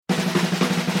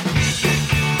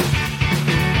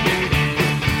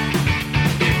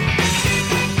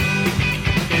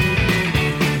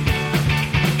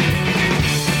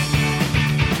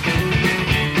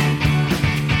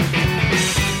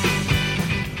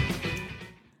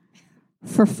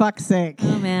for fuck's sake.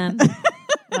 Oh, man.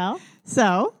 Well.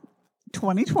 So,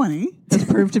 2020 has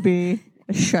proved to be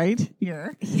a shite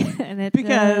year. Yeah, and it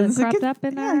because cropped up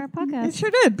in our podcast. It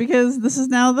sure did, because this is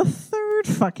now the third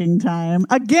fucking time,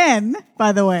 again,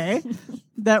 by the way,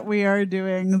 that we are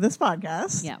doing this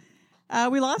podcast. Yeah.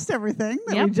 We lost everything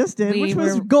that we just did, We which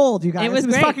was were- gold, you guys. It was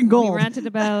great. fucking gold. We ranted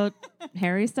about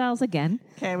Harry Styles again.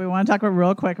 Okay, we want to talk about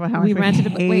real quick about how much We ranted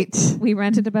hate we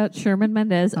ranted about Sherman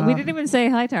Mendes. We didn't even say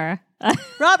hi, Tara.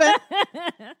 Robin.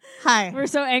 Hi. We're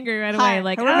so angry right Hi. away.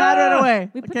 Like, We're mad right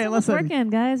away. We put Okay, so much listen. work in,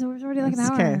 guys. It was already like an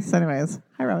hour. Okay, so anyways,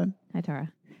 hi Robin. Hi, Tara.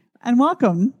 And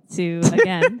welcome To,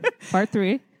 again, part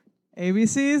 3.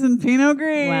 ABCs and Pinot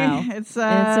Gris. Wow. It's a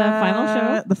final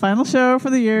show. The final show for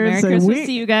the year. Merry It's a Christmas week,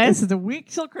 to you guys. This is a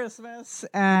week till Christmas,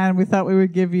 and we thought we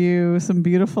would give you some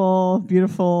beautiful,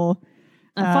 beautiful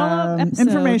A follow-up episode.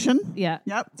 information. Yeah.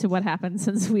 Yep. To what happened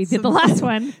since we did the last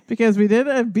one. Because we did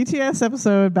a BTS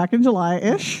episode back in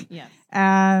July-ish, Yes.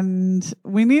 and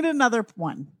we need another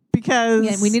one because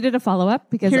Yeah, we needed a follow-up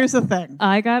because here's the thing.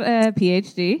 I got a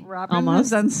PhD. Robin has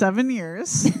almost. done 7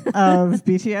 years of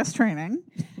BTS training.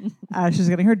 She's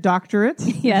getting her doctorate,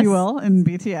 if Yes. you will, in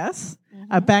BTS.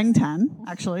 Bangtan,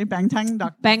 actually. Bangtan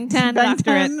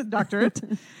doctorate.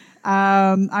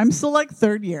 I'm still like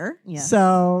third year. Yes.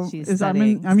 So She's I'm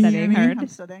studying in uni. hard. I'm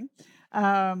studying.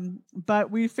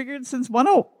 But we figured since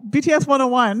BTS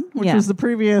 101, which Yeah. was the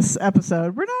previous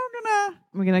episode, we're now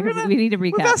we need to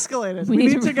we've recap. escalated. We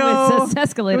need to go. It's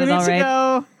escalated, we need all to right.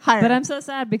 go higher. But I'm so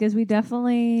sad because we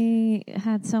definitely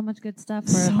had so much good stuff for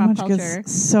so pop much culture. good,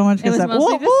 so much good was stuff.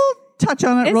 mostly We'll touch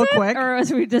on it Is real it? quick. Or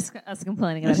was we just us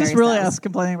complaining about It's just Harry really Styles? us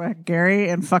complaining about Gary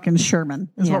and fucking Sherman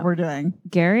is Yeah. what we're doing.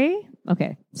 Gary?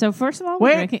 Okay. So first of all, we're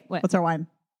Wait, drinking... What? what's our wine?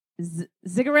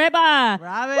 Zigareba!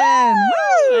 Robin! I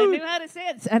Woo! knew how to say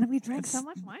it. And we drank so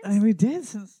much wine. And we did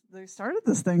since they started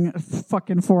this thing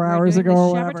fucking 4 We're hours doing ago the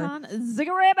or whatever. Cheverton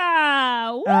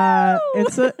Zigareba!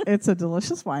 Woo! It's a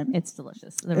delicious wine. It's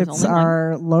delicious. There was It's only one.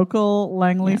 our local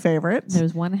Langley favorite. There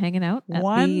was one hanging out. At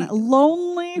One the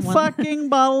lonely one- fucking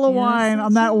bottle of Yes, wine on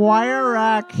it's that a wire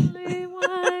rack. lovely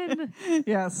wine.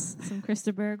 Yes. Some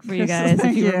Christaberg for you guys.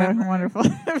 Thank if you you. remember Wonderful.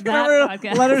 If you that remember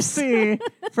podcast. letter C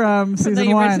from season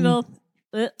the 1. original.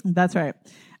 That's right.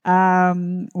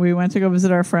 We went to go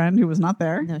visit our friend who was not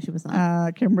there. No, she was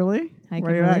not. Kimberly. Hi,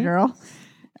 Where you at, Kimberly. girl?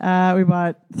 We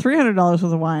bought $300 worth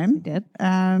of wine. We did.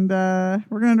 And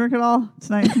we're going to drink it all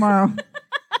tonight and tomorrow.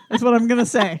 That's what I'm going to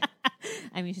say.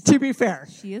 I mean, she's To not, be fair.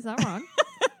 she is not wrong.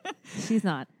 She's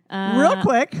not. Real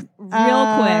quick.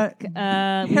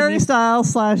 Harry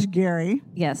Styles / Gary.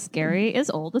 Yes, Gary is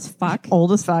old as fuck.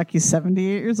 Old as fuck. He's 78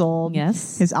 years old.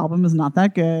 Yes. His album is not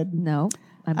that good. No.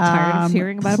 I'm tired of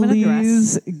hearing about him in a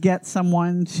dress. Please get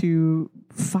someone to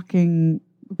fucking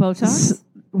Botox?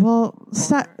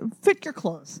 fit your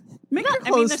clothes. Make your I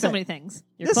clothes mean, there's fit. so many things.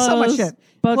 Your There's clothes, so much shit.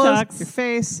 Botox. Clothes, your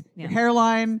face, Yeah. your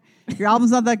hairline. Your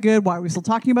album's not that good. Why are we still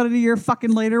talking about it a year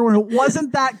fucking later when it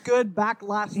wasn't that good back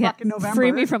last fucking November?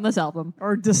 Free me from this album.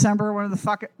 Or December, when the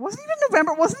fuck it wasn't even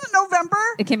November. Wasn't it November?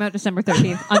 It came out December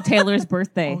 13th on Taylor's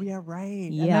birthday. Oh yeah,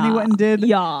 right. Yeah. And then he went and did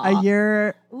Yeah. a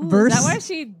year Ooh, verse. Is that why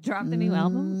she dropped a new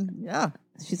album? Yeah.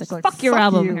 She's It's like, like, fuck your fuck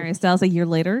album, you. Harry Styles, a year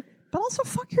later. But also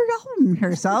fuck your album,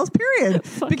 Harry Styles, period.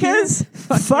 Fuck Because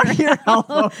your- fuck your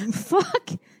album.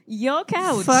 Fuck your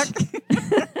couch. Fuck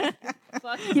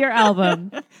Fuck your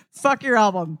album. fuck your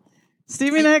album.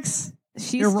 Stevie Nicks.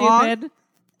 She's You're stupid. wrong.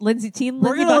 Lindsay, team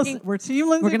We're Lindsay gonna Buckingham. we're team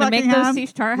Lindsay We're gonna make those Buckingham.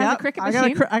 teeth. Tara has a cricket I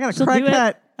machine. got a She'll crack do it.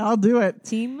 cut. I'll do it.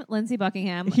 Team Lindsay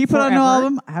Buckingham. He put out forever. no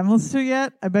album. I haven't listened to it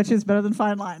yet. I bet you it's better than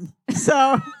Fine Line.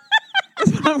 So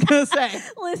that's what I'm gonna say.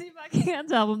 Lindsay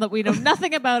Buckingham's album that we know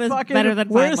nothing about is Fucking- better than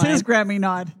Fine where's Line. his Grammy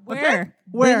nod? Where? Okay?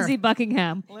 Where? Lindsay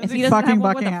Buckingham. Lindsay if he doesn't fucking have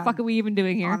one, Buckingham. what the fuck are we even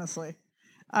doing here? Honestly.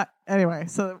 Anyway,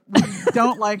 so we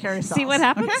don't like Harry Styles. See what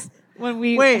happens Okay? when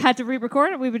we Wait. had to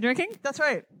re-record it? We've been drinking. That's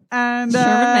right. And Sherman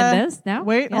Mendes now?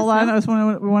 Wait, Yes, hold on.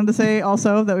 no? We wanted to say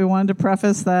also that we wanted to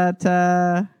preface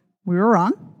that we were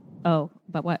wrong. Oh,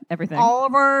 but what? Everything. All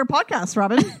of our podcasts,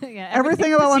 Robin. Yeah,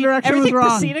 everything about One Direction was everything wrong.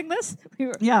 preceding this?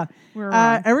 Yeah. We were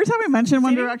wrong. Every time we mention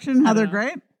One Preceding? Direction, how I they're don't know.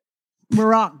 great, we're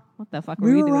wrong. What the fuck were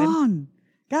We we were doing? wrong.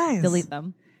 Guys. Delete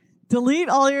them. Delete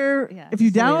all your... Yeah, if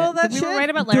you delete download it. that We shit, were right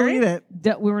about Larry? delete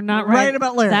it. We were not Right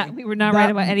about Larry. We were not That- right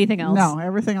about anything else. No,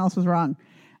 everything else was wrong.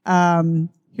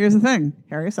 Here's the thing.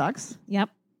 Harry sucks. Yep.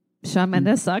 Shawn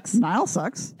Mendes sucks. Niall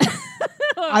sucks.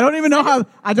 I don't even know how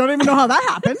that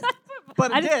happened,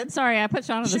 but it did. Sorry, I put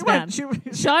Shawn on She this went. band.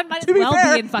 She, Sean might to as be well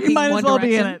fair, be in fucking he might One as well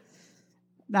be in Direction. it.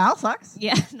 Niall sucks.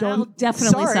 Yeah, Niall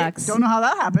definitely sorry, sucks. Don't know how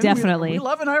that happened. Definitely. We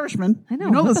love an Irishman. I know.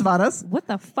 You know What this the about us. What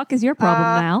the fuck is your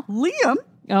problem now? Liam.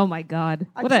 Oh my god!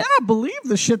 I cannot believe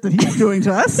the shit that he's doing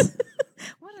to us.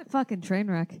 fucking train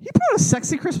wreck. He put out a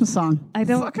sexy Christmas song. I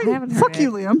haven't heard Fuck it.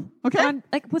 you, Liam. Okay.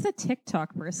 Like with a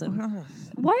TikTok person.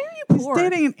 Why are you He's poor?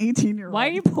 dating an 18-year-old. Why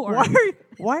are you poor?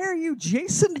 Why are you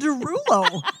Jason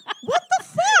Derulo? What the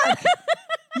fuck?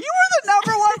 You were the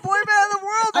number one boy band in the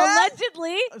world, man.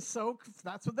 Allegedly. So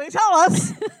that's what they tell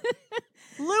us.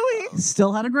 Louis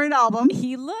still had a great album,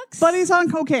 He looks. but he's on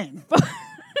cocaine.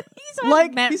 he's on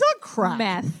Like, meth. he's on crack.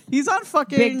 Meth. He's on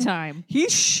fucking... Big time.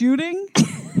 He's shooting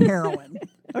heroin.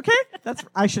 Okay?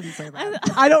 I shouldn't say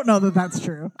that. I don't know that that's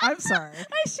true. I'm sorry.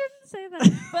 I shouldn't say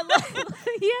that. But like,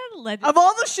 he had allegedly. Of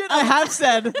all the shit I have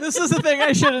said, this is the thing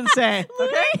I shouldn't say.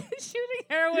 Okay? Shooting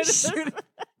heroin. He's shooting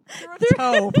through a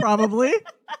toe, probably.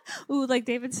 Ooh, like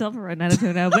David Silver on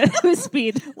 90210, but with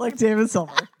speed. Like David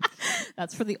Silver.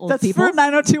 That's for the old That's people. for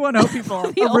 90210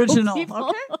 people. The old Original. people.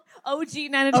 Okay?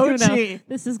 OG 90210. OG.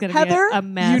 This is going to be Heather, a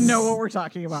mess. you know what we're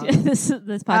talking about. this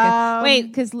podcast. Wait,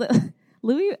 because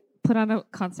Louis put on a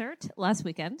concert last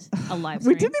weekend, a live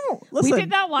stream. We didn't even listen. We did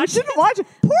not watch We didn't watch it.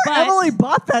 Poor But- Emily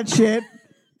bought that shit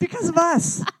because of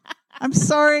us. I'm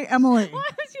sorry, Emily. Why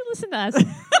would you listen to us?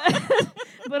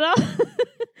 But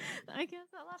I can't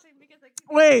stop laughing because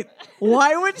Wait,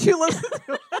 why would you listen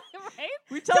to it? right?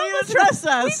 We tell Don't you to listen. trust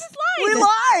us. We just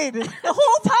lied. We lied the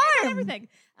whole time. Everything.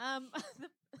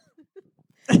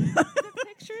 The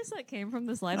pictures that came from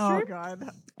this live Oh stream God.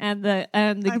 and the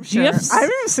I'm sure. gifs. I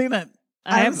haven't even seen it.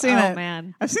 I haven't seen oh it.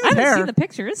 man, I've seen I his haven't hair. seen the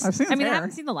pictures. I've seen his I mean, I hair.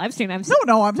 haven't seen the live stream. I've seen.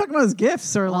 No, I'm talking about his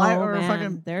gifts or live Oh or man,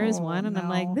 fucking. there's oh, one, and I'm no.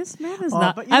 like, this man is Oh,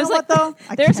 not. But you I know was what like,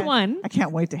 though? there's can't- one. I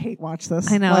can't wait to hate watch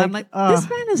this. I know. I'm like, this ugh.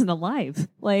 man isn't alive.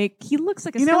 Like, he looks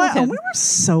like a You know what? skeleton. And we were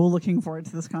so looking forward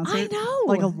to this concert. I know.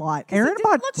 Like a lot. 'Cause it Erin didn't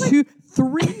bought look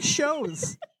 3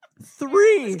 shows. She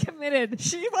 3. was committed.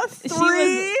 She bought She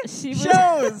 3 was-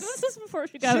 shows. This is before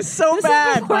she got. She's so this is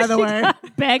bad, before by the she way.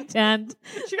 got bagged and.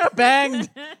 She got banged.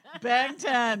 Banged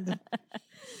 10.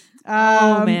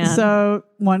 Oh, man. So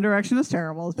One Direction is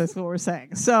terrible is basically what we're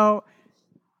saying. So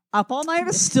Up All Night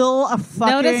is still a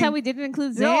fucking... Notice how we didn't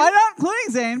include Zayn. No, I'm not including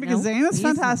Zayn because Nope. Zayn is He's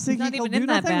fantastic. not He will even do in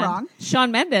that nothing band. wrong.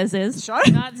 Shawn Mendes is. Sean,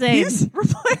 Not Zayn. He's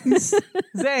replaced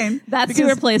Zayn. That's who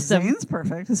because replaced him. Zayn's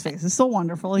perfect. His face is still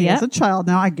wonderful. He Yep. has a child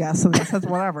now, I guess. So that's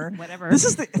whatever. Whatever. This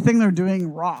is the thing they're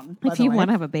doing wrong. If you want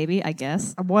to have a baby, I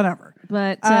guess. Whatever.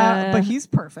 But he's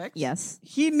perfect. yes,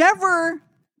 He never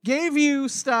gave you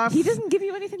stuff. he doesn't give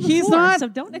you anything before, He's not. so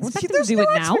don't expect him to there's do no it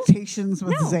now. expectations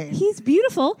with No, Zayn. he's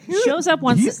beautiful. Shows up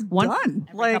once He's one done.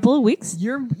 every Like, couple of weeks.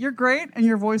 You're great, and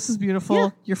your voice is beautiful. Yeah.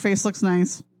 Your face looks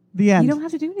nice. The end. You don't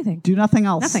have to do anything. do nothing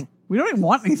else. Nothing. We don't even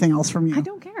want anything else from you. I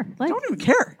don't care. Like, don't even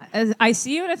care. I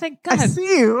see you and I think, I God,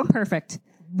 see you. perfect.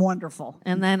 Wonderful.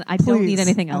 And then I don't need Please.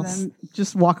 anything And else. then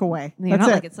just walk away. And you're That's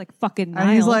not it. like it's like fucking Niall.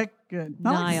 And he's like, good.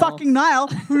 Not like Niall. fucking Niall,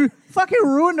 who fucking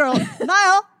ruined our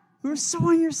Niall, we were so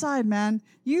on your side, man.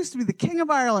 You used to be the king of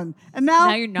Ireland, and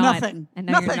now you're not. Nothing. And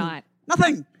now you're nothing. not.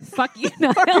 Nothing. fuck you,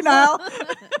 Niall. Fuck you, Niall.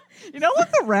 You know what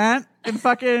the rant in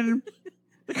fucking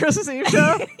the Christmas Eve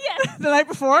show Yes. the night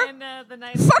before? And the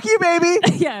night. Fuck you, baby.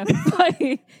 Yeah.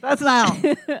 funny. That's Niall.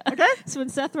 Okay. So when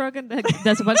Seth Rogen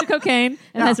does a bunch of cocaine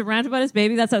and Yeah. has a rant about his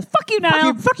baby, that says, fuck you,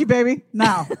 Niall. Fuck you, baby.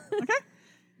 Now. Okay.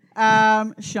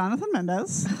 Jonathan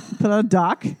Mendez put out a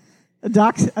doc. A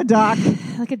doc.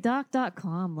 Like a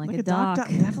doc.com. Like a doc. doc.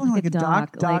 Definitely like a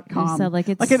doc.com. Like you said, like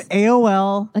it's like an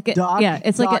AOL like a, doc. yeah,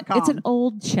 it's like .com. it's an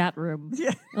old chat room.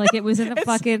 Yeah. Like it was in a It's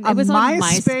fucking a it was on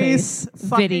MySpace MySpace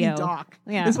fucking video. doc.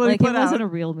 Yeah, is what he like it put wasn't out. a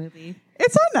real movie.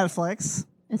 It's on Netflix.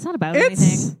 It's not about It's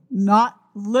anything. not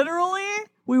literally.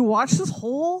 We watched this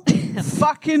whole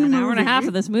fucking An movie. hour and a half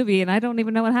of this movie, and I don't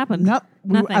even know what happened. Nope.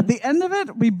 Nothing. At the end of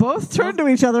it, we both turned to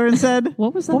each other and said,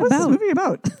 What was that What was about?" this movie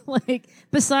about? Like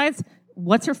besides,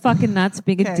 what's her fucking nuts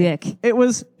being a Okay. dick? It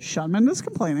was Shawn Mendes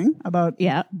complaining about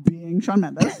Yeah, being Shawn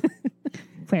Mendes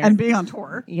fair. and being on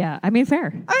tour. yeah, I mean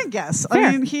fair. I guess. Fair.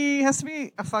 I mean, he has to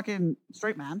be a fucking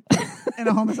straight man in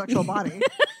a homosexual body.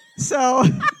 So,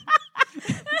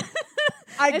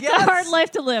 I It's guess a hard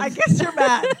life to live. I guess you're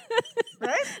mad,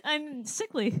 right? I'm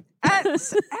sickly. And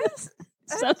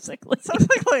So sickly. so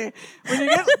quickly, when you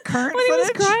get current When he was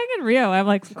footage, crying in Rio, I'm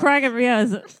like, crying in Rio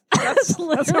is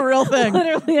that's a real thing.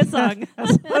 literally a song.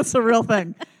 That's a real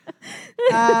thing.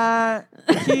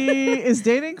 He is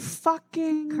dating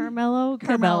fucking Carmelo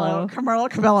Carmelo Cabello.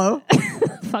 Cabello.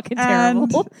 Fucking And-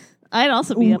 terrible. I'd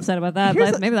also be upset about that,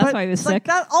 Here's but maybe that's but, why he was like, sick.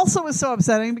 That also was so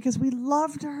upsetting because we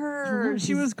loved her. know, She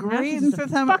she's- was now great she's in a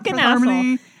Fifth fucking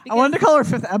Harmony. asshole. I wanted to call her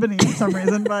Fifth Ebony for some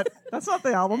reason, but that's not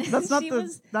the album. That's not She the.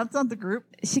 was- That's not the group.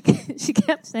 She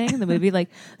kept saying in the movie like,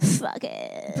 "Fuck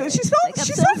it." She spelled. Like, I'm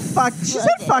she so said fuck. She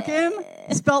said fucking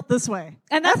spelt this way.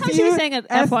 And that's how she was saying it,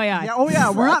 FYI. Yeah, oh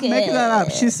yeah, we're not Fuck making that up.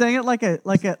 it. She's saying it like a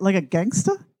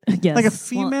gangsta. Yes. Like a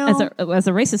female. Well, as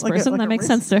a racist person, that makes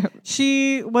sense to her.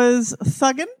 She was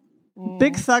thuggin',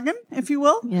 big thuggin', if you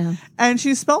will. Yeah. And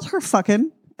she spelled her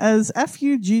fucking as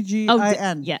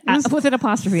Fuggin. Yeah. With an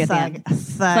apostrophe at the end.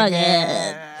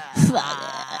 Thuggin'.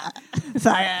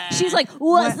 She's like,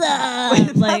 what's up?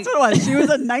 That's what it was. She was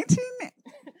a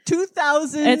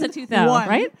 2000. It's a 2000,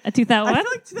 right? A 2001? I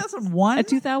feel like 2001. A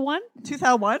 2001?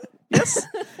 2001? Yes.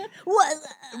 What's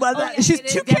up? She's it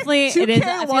is 2K, definitely. It is.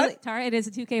 I feel 2K1. like, Tara, it is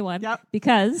a 2K1. Yep.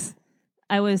 Because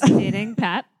I was dating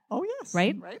Pat. Oh, yes.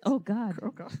 Right? Oh, God.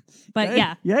 Oh, God. But Okay.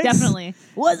 yeah, Yikes. definitely.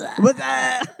 What's up? With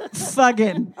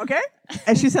fucking. Okay?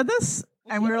 And she said this,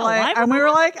 and we were like,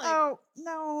 oh,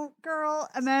 no, girl.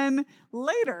 And then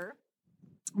later,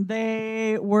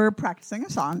 they were practicing a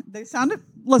song. They sounded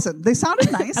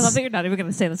nice. I love that you're not even going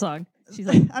to say the song. She's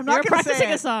like, I'm not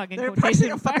practicing a song. They're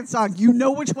practicing a fucking song. You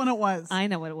know which one it was. I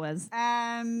know what it was.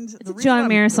 And it's a John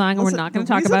Mayer song, and we're not going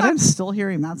to talk about it. I'm still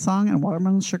hearing that song and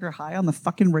Watermelon Sugar High on the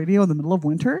fucking radio in the middle of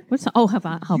winter. Which song? Oh,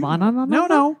 Havana on that?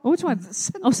 No. Oh, which one?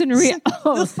 Senorita.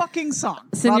 The fucking song.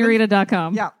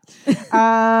 Senorita.com.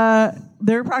 Yeah.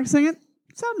 They're practicing it.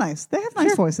 Sound nice. They have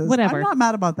nice voices. Whatever. I'm not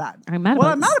mad about that. I'm mad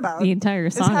about the entire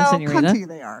song is how of Senorita. cunty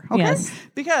they are. Okay? Yes.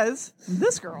 Because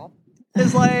this girl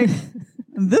is like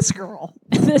this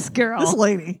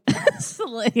lady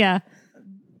yeah.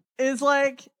 is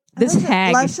like this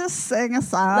hag. Let's just sing a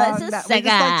song. Just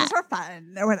for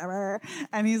fun or whatever.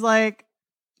 And he's like,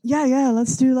 yeah,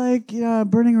 let's do like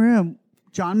Burning Room.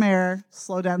 John Mayer,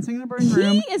 slow dancing in a burning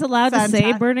room. He is allowed to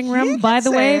say Burning Room, by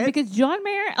the way, because John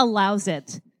Mayer allows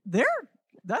it.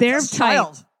 That's their his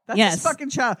child. That's his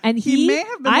fucking child. And he may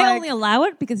have been only allow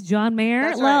it because John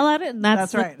Mayer allowed it, and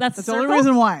that's right. That's the only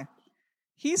reason why.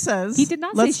 He says he did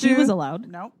not say she was allowed.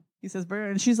 No. He says,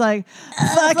 and she's like,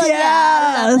 fuck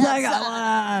yeah, I got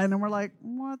one. And we're like,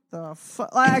 what the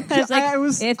fuck? I feel like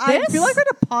we had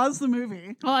to pause the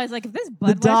movie. Oh, I was like, if this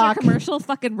Budweiser commercial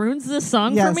fucking ruins this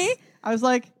song for me. I was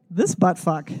like, this butt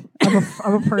fuck of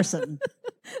a person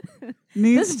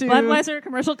needs this Budweiser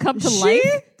commercial come to life.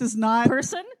 She does not.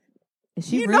 Person? Is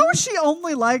she she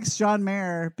only likes John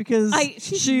Mayer because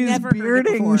she's never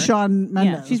bearding Shawn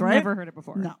Mendes, she's right? never heard it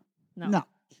before. No.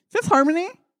 Fifth Harmony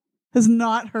has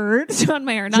not heard John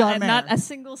Mayer. Not a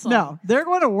single song. No, they're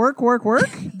going to work.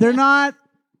 They're not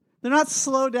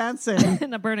slow dancing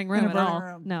in a burning room at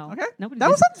all. No. Okay. Nobody. That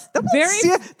was on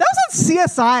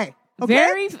CSI.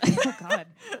 Okay?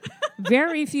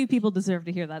 Very few people deserve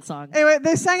to hear that song. Anyway,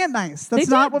 they sang it nice. That's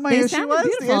not what my issue was.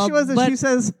 The issue was that she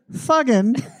says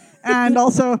fuggin' and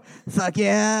also fuck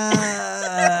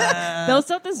yeah. Those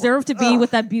don't deserve to be with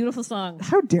that beautiful song.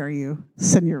 How dare you,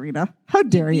 Senorita? How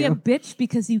dare you? Be a bitch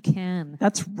because you can.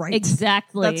 That's right.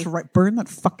 Exactly. That's right. Burn that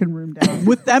fucking room down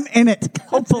with them in it.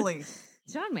 Hopefully.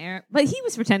 John Mayer, but he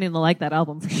was pretending to like that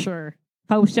album for sure.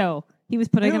 Post show. He was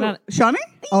putting it on. Shawnee?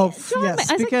 Oh, yes.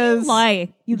 Because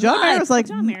John Mayer was like,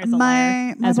 John Mayer's a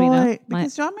liar, my boy.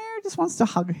 Because John Mayer just wants to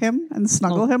hug him and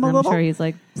snuggle him a little. I'm sure he's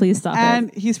like, please stop and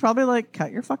he's probably like,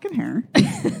 cut your fucking hair.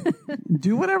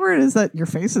 Do whatever it is that your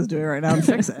face is doing right now and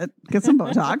fix it. Get some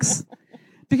Botox.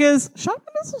 Because Shawn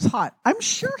Mendes was hot. I'm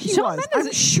sure he was.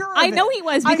 I'm sure. I know he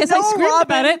was because I screamed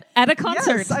about it at a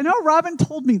concert. Yes, I know Robin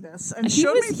told me this and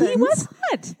showed me things. He was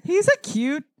hot. He's a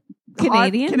cute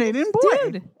Canadian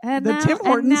boy. Dude. And the Tim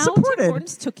Hortons supported. Tim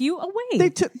Hortons took you away. They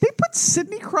put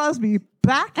Sidney Crosby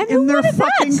back in their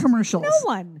fucking commercials. No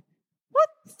one. What?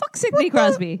 Fuck Sidney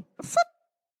Crosby.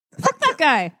 Fuck that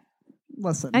guy.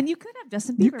 Listen. And you could have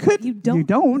Justin Bieber. You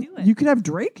don't. Do it. You could have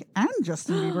Drake and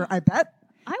Justin Bieber, I bet.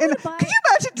 Could you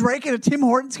imagine Drake in a Tim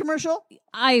Hortons commercial?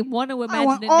 I want to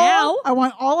imagine it now. I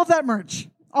want all of that merch.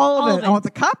 All of it. I want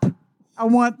the cup. I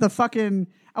want the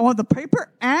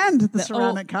paper and the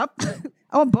ceramic cup.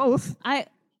 I want both. I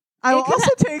will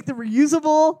also take the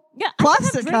reusable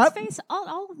plastic cup. Face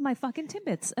all of my fucking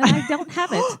Timbits, and I don't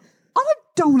have it. On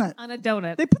a donut. On a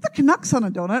donut. They put the Canucks on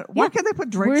a donut. Why can't they put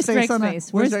Drake's face on it?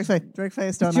 Where's Drake's face? Drake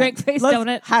face donut. Drake face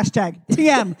donut. Hashtag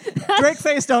TM. Drake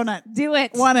face donut. Do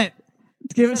it. Want it.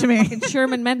 Give it to me. Fucking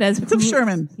Sherman Mendes. Some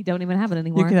Sherman. You don't even have it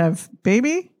anymore. You could have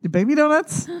baby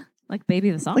donuts. Like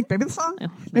Baby the song? Like Baby the song? Oh,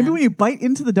 maybe when you bite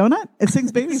into the donut, it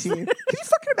sings baby to you. Can you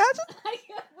fucking imagine?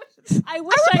 I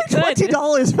wish I could.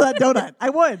 $20 for that donut. I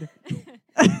would.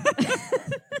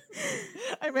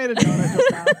 I made a donut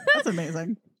just now. That's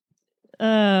amazing.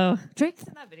 Drake's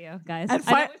in that video, guys. I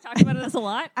know we've talked about this a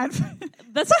lot. How can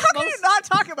you not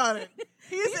talk about it?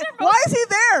 Why is he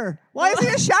there? Why is he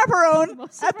a chaperone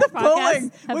at the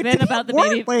bowling?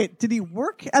 Did he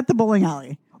work at the bowling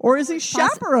alley? Or is he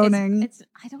chaperoning?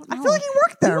 I don't know. I feel like he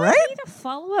worked there, right? I need a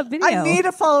follow-up video. I need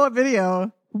a follow-up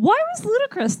video. Why was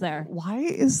Ludacris there? Why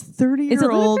is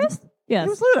 30-year-old... Is it Ludacris? Yes. It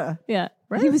was Luda. Yeah.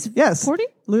 Right? He was 40?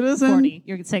 Luda's in 40.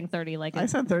 You're saying 30 like I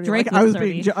said 30. Drake Like, I was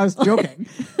 30. I was joking.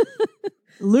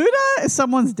 Luda is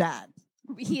someone's dad.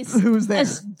 Who's there?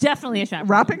 Definitely a chaperone.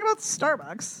 Rapping about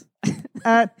Starbucks.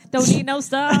 Don't need no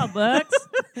Starbucks.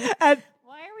 At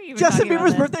Why are we even Justin talking about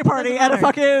Bieber's this? birthday party at a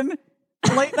fucking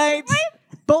late night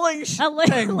bowling A late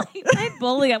thing. night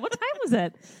bowling. What time was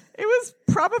it? It was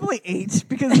probably 8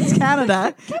 because it's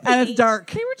Canada and it's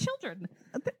dark. They were children.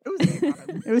 It was 8 on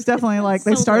it. It was definitely like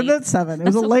they So started late. at 7. It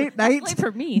was a late night late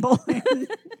for me. bowling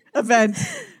event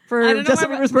for I don't know Justin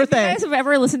Bieber's if you birthday. guys have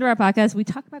ever listened to our podcast, we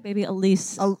talk about Baby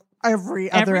Elise.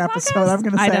 Every other episode, podcast? I'm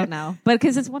going to say. I don't know, but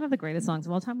because it's one of the greatest songs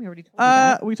of all time. We already told you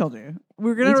that. We told you.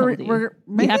 We're gonna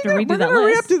We have to redo that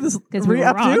list. Re-updo this. 'Cause we were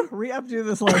wrong. Re-updo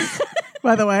this list.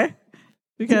 By the way,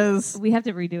 because We have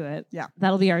to redo it. Yeah.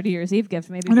 That'll be our New Year's Eve gift.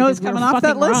 Maybe I know because it's we were coming off that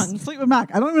fucking list. wrong. Fleetwood Mac.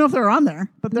 I don't even know if they're on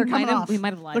there, but they're coming off. We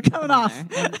might have lied. They're to coming them on off.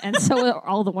 there. and so are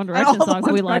all the One And Direction all the songs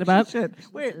that we One lied about. Direction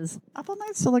shit. Wait, Jesus. Apple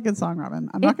Night's still a good song, Robin.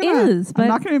 I'm It not gonna. is, but I'm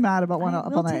not gonna be mad about one I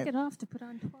Apple will Night. take it off to put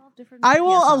on 12 different. I will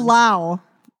BTS songs. allow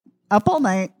Up All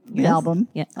Night, the Yes. album,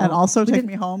 Yeah. and Oh, also we Take can-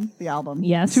 Me Home, the album,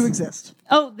 Yes. to exist.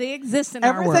 Oh, they exist in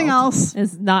our world. Everything else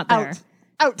is not there.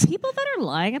 out. People that are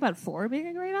lying about 4 being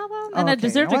a great album and Okay, it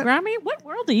deserved you a know Grammy. What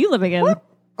world are you living in? What?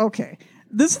 Okay.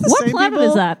 This is the What same planet people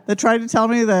is that? tried to tell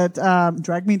me that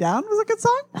Drag Me Down was a good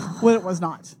song when it was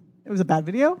not. It was a bad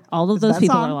video. All of It's a those bad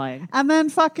people song. are lying. And then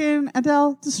fucking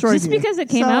Adele destroyed Just you. because it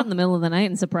came So, out in the middle of the night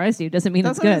and surprised you doesn't mean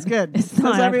it's doesn't mean good. it's good. It's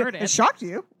not. Because I've heard it it. shocked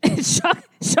you. It's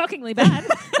shockingly bad.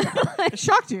 It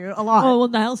shocked you a lot. Oh, well,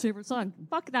 Niall's favorite song.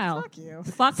 Fuck Niall. Fuck you.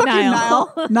 Fuck Fuck you,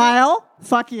 Niall. Niall. Niall,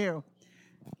 fuck you.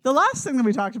 The last thing that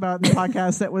we talked about in the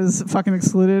podcast that was fucking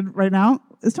excluded right now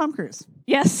is Tom Cruise.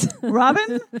 Yes.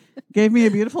 Robin gave me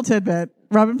a beautiful tidbit.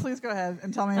 Robin, please go ahead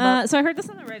and tell me about So I heard this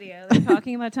on the radio. They're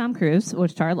talking about Tom Cruise,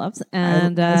 which Tara loves.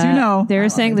 And as you know, I they're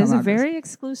love saying me there's Tom a Cruise. very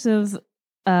exclusive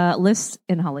list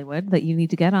in Hollywood that you need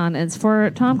to get on. It's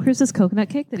for Tom Cruise's coconut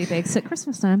cake that he bakes at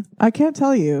Christmas time. I can't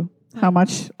tell you how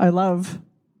much I love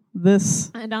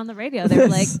this. And on the radio, they were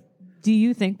like, This. do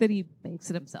you think that he bakes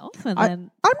it himself? And I'm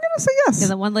then going to say yes.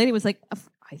 and then one lady was like,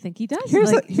 I think he does.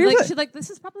 Here's like, a- here's a- she's like, this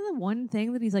is probably the one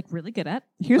thing that he's like really good at.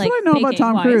 Here's like, what I know about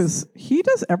Tom baking-wise. Cruise. He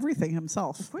does everything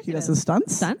himself. course He he does does. his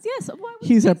stunts. Stunts, yes. Why would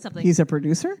He's he a make something? he's a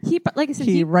producer. He like I said,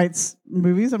 He writes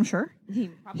movies, I'm sure. he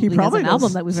probably, He probably has an does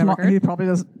album that we've small- never heard. He probably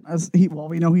does. Well,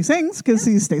 we know he sings because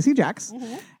he's Stacey Jacks.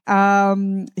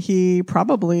 He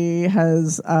probably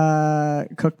has a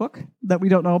cookbook that we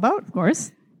don't know about. Of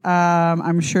course.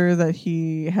 I'm sure that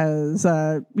he has.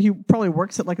 He probably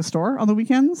works at like a store on the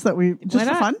weekends that we just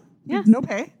for not? fun. Yeah. No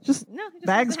pay, just No, he just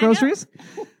bags, wants to hang out. groceries.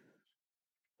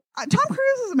 Tom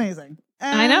Cruise is amazing.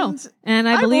 I know, And and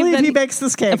I believe that he bakes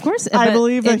this cake. Of course, I but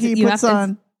believe that it's- he you puts have to-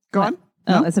 on. Go on.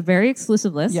 Oh, No? it's a very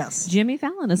exclusive list. Yes. Jimmy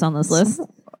Fallon is on this list,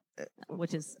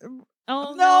 which is No,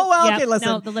 oh well, yeah, okay, listen.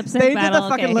 No, the lip sync They battle. did the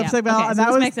fucking okay, lip sync yeah. battle, Okay, and so that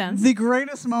this was makes sense. the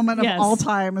greatest moment Yes. of all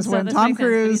time. Is So when this Tom makes sense, but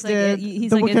Cruise did He's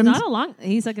the like, it's weekend. not a long.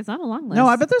 He's like, it's not a long list. No,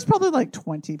 I bet there's probably like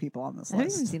 20 people on this That even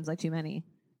list. seems like too many.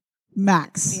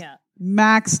 Max. Yeah.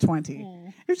 Max 20.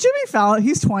 If Jimmy Fallon,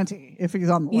 he's 20 if he's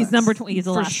on the list. He's number 20. He's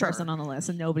the For last sure. person on the list,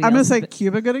 and nobody. I'm going else to say but-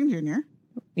 Cuba Gooding Jr.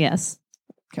 yes.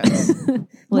 'cause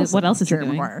Wait, what else is he Jerry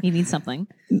doing? Maguire. He needs something.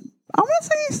 I'm going to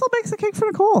say he still makes the cake for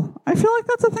Nicole. I feel like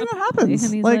that's a thing that happens.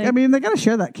 And he's Like, like- I mean, they got to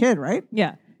share that kid, right?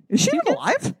 Yeah. Is she Two even kids?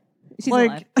 alive? She's Like-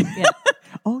 alive. Yeah.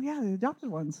 Oh, yeah, the adopted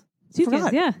ones. 2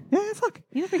 Forgot. kids. Yeah. Yeah, fuck.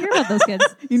 You never hear about those kids.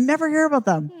 You never hear about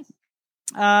them.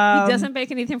 He doesn't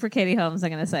bake anything for Katie Holmes,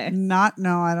 I'm going to say. No,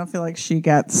 I don't feel like she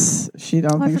gets. She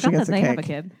don't Oh, I think she forgot gets that a they cake. have a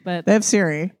kid, but They have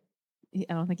Siri.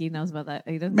 I don't think he knows about that.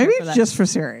 He doesn't Maybe care for that. just for He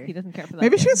Siri. doesn't care for that.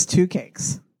 Maybe kid. she gets 2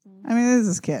 cakes. I mean, this is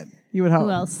his kid. You would hope.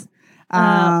 Who else?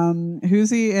 Who's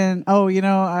he in? Oh,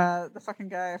 the fucking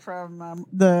guy from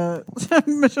the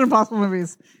Mission Impossible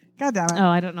movies. God damn it. Oh,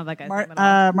 I don't know that guy's name at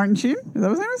all. Martin Sheen? Is that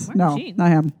what his name is? Martin No, Sheen. not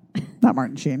him. Not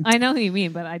Martin Sheen. I know who you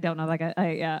mean, but I don't know that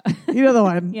guy. Yeah. You know the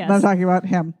one. Yes. that I'm talking about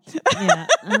him. Yeah.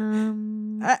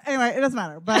 Anyway, it doesn't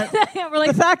matter. But We're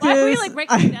like, the fact why are we is, like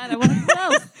breaking it down? I want to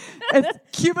know. it's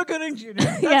Cuba Gooding Jr.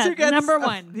 That's Yeah, who gets number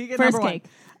one. He gets First number cake.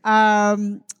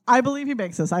 One. I believe he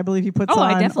makes this. I believe he puts Oh,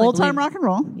 I on definitely old time believe- rock and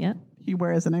roll. Yeah. He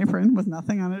wears an apron with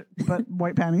nothing on it but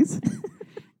white panties,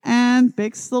 and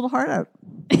bakes his little heart out.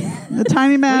 The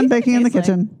tiny man do you think baking it in the tastes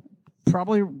like? kitchen.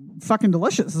 Probably fucking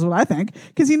delicious is what I think,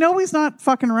 because he's not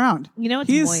fucking around. You know, it's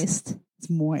He's- moist. It's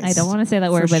moist. I don't want to say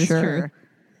that word, For but sure. it's true.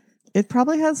 It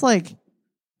probably has like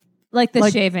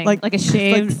Shaving. Like a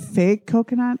shaved. fake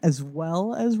coconut as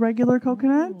well as regular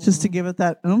coconut, just to give it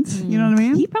that oomph. You know what I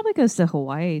mean? He probably goes to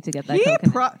Hawaii to get that He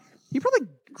coconut. probably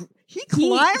he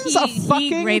climbs a fucking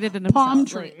he graded it palm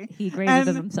himself. tree. Like, he graded and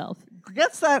it himself.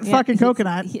 gets that fucking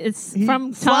coconut. It's he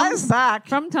from flies Tom's back.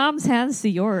 From Tom's hands to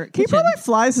your kitchen. He probably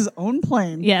flies his own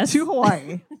plane to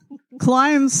Hawaii,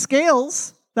 climbs,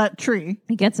 scales that tree.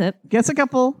 He gets it. Gets a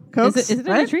couple cokes. Is it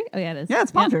right? a tree? Oh, yeah, it is. Yeah,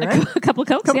 it's palm tree, right? A couple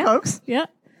cokes. Cokes. Yeah.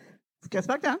 Gets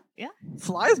back down. Yeah.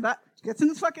 Flies back. Gets in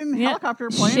his fucking helicopter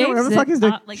plane Shakes or whatever the fuck he's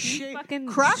doing. Fucking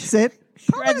cracks it.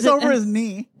 Shreds over his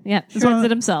knee. Yeah. Shreds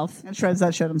it himself. And shreds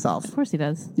that shit himself. Of course he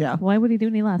does. Yeah. Why would he do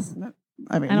any less?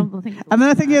 I mean, I don't think. And then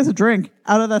I think he has a drink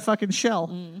out of that fucking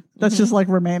shell that's just like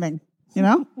remaining, you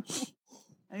know?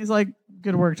 And he's like,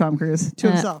 good work, Tom Cruise,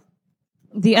 to himself.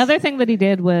 The other thing that he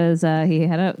did was he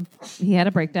had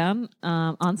a breakdown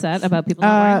on set about people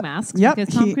not wearing masks because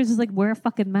Tom Cruise is like, wear a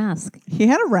fucking mask. He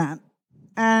had a rant,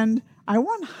 and I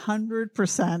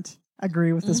 100%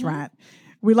 agree with this rant.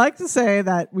 We like to say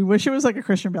that we wish it was like a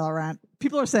Christian Bale rant.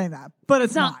 People are saying that, but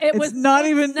it's not. It's not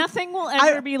even. Nothing will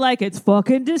ever be like it's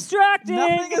fucking distracting.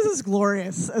 Nothing is as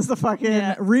glorious as the fucking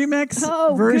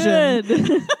remix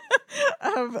version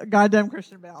of goddamn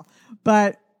Christian Bale.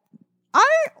 But I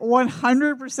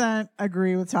 100%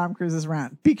 agree with Tom Cruise's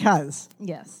rant because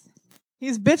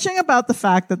he's bitching about the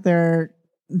fact that they're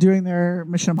doing their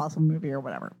Mission Impossible movie or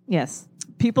whatever. Yes,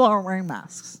 people aren't wearing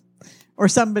masks, or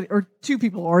somebody, or two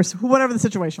people, or whatever the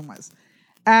situation was.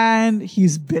 And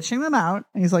he's bitching them out.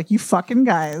 And he's like, you fucking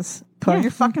guys, put on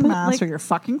your fucking mask or you're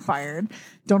fucking fired.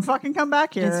 Don't fucking come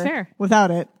back here it's fair.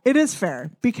 without it. It is fair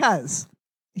because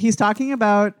he's talking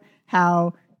about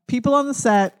how people on the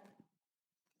set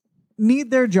need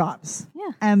their jobs.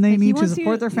 Yeah. And they need to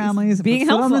support their families and being put food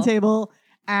helpful on the table.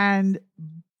 And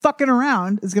fucking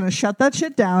around is going to shut that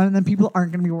shit down. And then people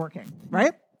aren't going to be working.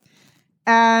 Right?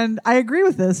 And I agree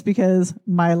with this because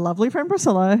my lovely friend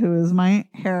Priscilla, who is my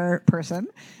hair person,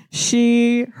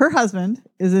 her husband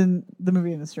is in the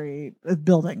movie industry,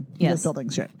 building. He does building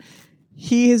shit.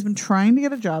 He has been trying to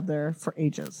get a job there for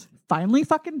ages. Finally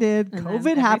fucking did. And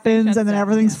COVID happens and then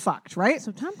everything's fucked, right?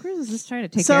 So Tom Cruise is just trying to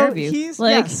take care of you.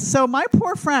 So my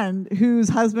poor friend whose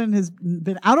husband has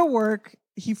been out of work,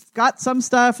 he got some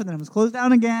stuff and then it was closed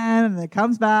down again and then it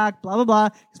comes back, blah, blah, blah.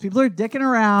 Because people are dicking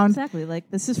around. Exactly.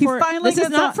 Like, this is not for Tom Cruise.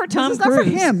 This is not for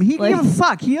him. He can give a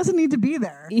fuck. He doesn't need to be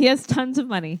there. He has tons of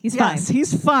money. He's fine.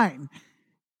 He's fine.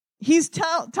 He's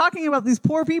talking about these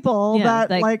poor people that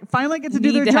finally get to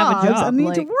do their jobs and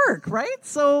need to work, right?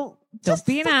 So just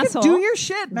be an asshole. Do your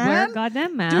shit, man. Wear a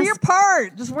goddamn mask. Do your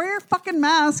part. Just wear your fucking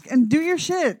mask and do your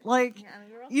shit.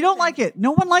 You don't like it.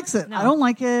 No one likes it. No. I don't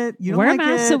like it. You don't wear like a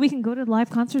mask it. so we can go to live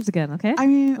concerts again, okay? I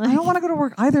mean, I don't want to go to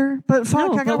work either, but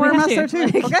fuck, I gotta wear a mask there too.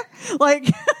 Okay?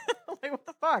 Like what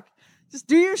the fuck? Just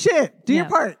do your shit. Do your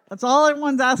part. That's all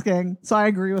everyone's asking. So I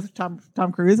agree with Tom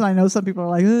Cruise, and I know some people are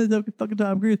like, oh, fucking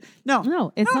Tom Cruise.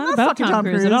 No, it's not about Tom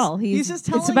Cruise at all. He's just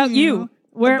telling it's about you.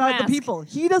 Wear about a mask. The people.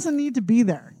 He doesn't need to be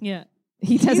there. Yeah,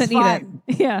 he doesn't need fine.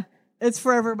 it. Yeah, it's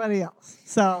for everybody else.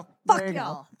 So fuck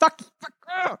y'all. Fuck.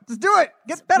 Just do it.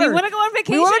 Get better. We want to go on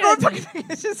vacation. We want to go on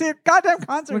vacation. See a goddamn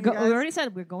concert. We already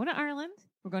said we're going to Ireland.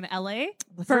 We're going to LA.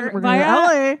 We're going to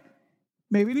LA.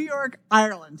 Maybe New York,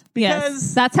 Ireland.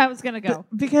 Because that's how it's going to go.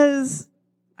 Because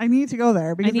I need to go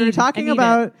there. Because we were talking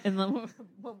about and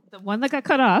the one that got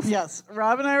cut off. Yes,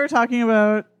 Rob and I were talking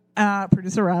about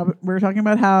producer Rob. We were talking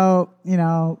about how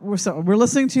we're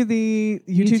listening to the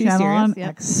YouTube channel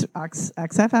Sirius, on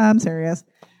XFM Sirius.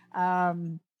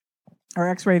 Or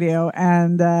X Radio,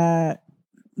 and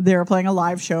they were playing a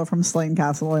live show from Slane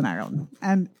Castle in Ireland.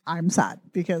 And I'm sad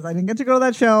because I didn't get to go to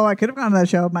that show. I could have gone to that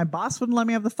show. My boss wouldn't let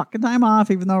me have the fucking time off,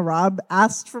 even though Rob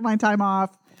asked for my time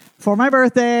off for my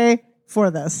birthday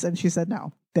for this. And she said,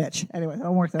 no, bitch. Anyway, I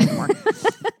don't work there anymore.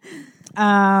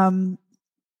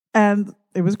 And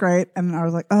it was great. And I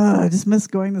was like, oh, I just miss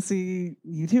going to see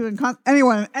U2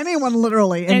 and anyone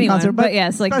literally in concert. But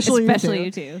yes, like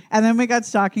especially U2. And then we got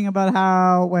to talking about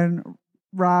how when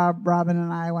Robin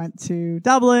and I went to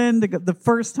Dublin the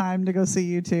first time to go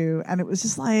see U2, and it was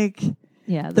just like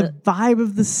the vibe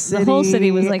of the city. The whole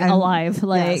city was like alive.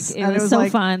 Like it was so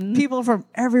like fun. People from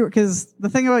everywhere. Because the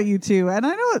thing about U2, and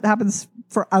I know it happens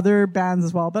for other bands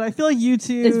as well, but I feel like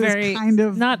U2 is very kind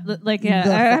of not like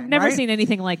I've never seen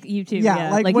anything like U2.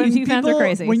 Yeah, like U2 fans are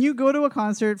crazy. When you go to a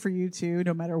concert for U2,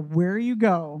 no matter where you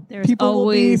go, there's people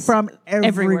will be from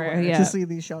everywhere to see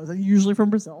these shows, and usually from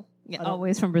Brazil. Yeah,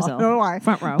 always from Brazil. I don't know why.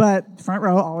 Front row. But front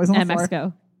row, always on the floor.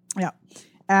 Mexico. Yeah.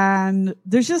 And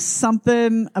there's just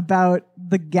something about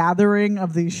the gathering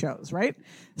of these shows, right?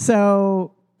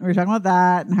 So We were talking about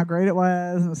that and how great it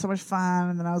was. And it was so much fun.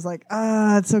 And then I was like,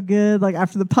 it's so good. Like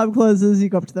after the pub closes, you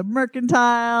go up to the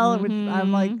Mercantile. Which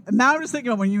I'm like, now I'm just thinking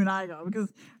about when you and I go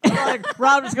because like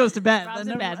Rob just goes to bed. Rob's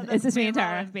in bed. It's just me and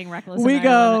Tara being reckless. We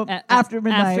go after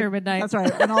midnight. After midnight. That's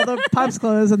right. And all the pubs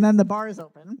close and then the bars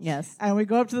open. Yes. And we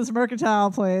go up to this Mercantile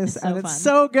place and it's fun.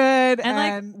 so good.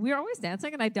 And like we're always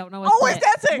dancing and I don't know what's always playing.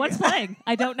 dancing. What's playing?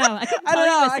 I don't know. I don't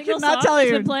know. I cannot tell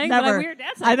you. Playing, Never. but we were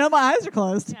dancing. I know my eyes are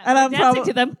closed. Yeah, and I'm dancing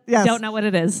to them. Yes. Don't know what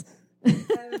it is. And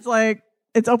it's like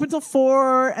it's open till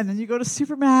 4, and then you go to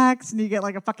Supermax and you get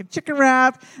like a fucking chicken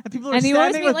wrap, and people are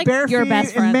standing with bare feet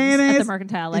and mayonnaise. At the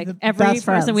Mercantile, like every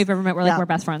person we've ever met, we're like we're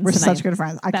best friends. We're tonight. such good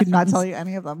friends. I could not tell you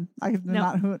any of them. I could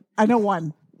not who. I know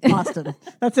one, Austin.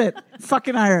 That's it.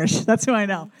 Fucking Irish. That's who I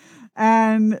know.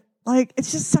 And like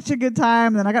it's just such a good time.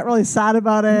 And then I got really sad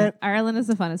about it. Ireland is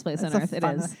the funnest place on earth. It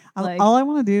is. All I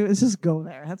want to do is just go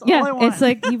there. That's all I want. It's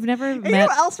like you've never met. You know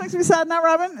what else makes me sad now,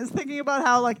 Robin? Is thinking about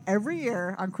how like every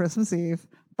year on Christmas Eve,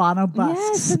 Bono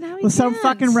busts with some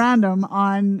fucking random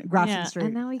on Grafton Street.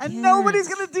 And, now and nobody's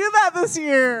going to do that this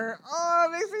year. Oh,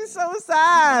 it makes me so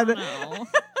sad. Oh,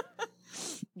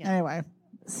 no. Anyway.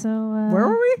 So where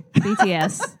were we?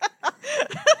 BTS.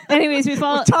 Anyways, we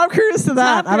followed Tom Cruise to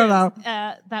that. I don't know.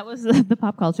 That was the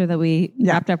pop culture that we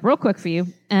wrapped up real quick for you,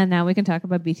 and now we can talk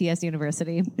about BTS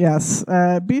University. Yes,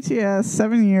 BTS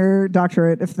 7-year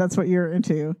doctorate. If that's what you're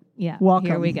into, welcome.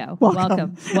 Here we go.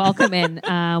 Welcome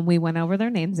in. We went over their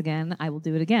names again. I will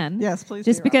do it again. Yes, please.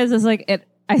 Just because it's like it.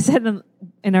 I said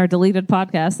in our deleted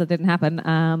podcast that didn't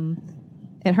happen.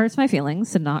 It hurts my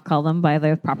feelings to not call them by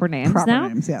their proper names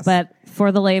names, yes. But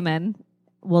for the layman,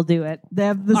 we'll do it. They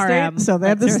have the they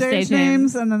have the stage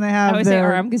names, and then they have. I always say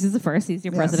RM because he's the first. He's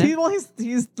your president.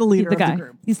 He's the leader of the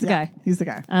group. He's the guy. He's the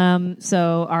guy.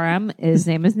 So RM, his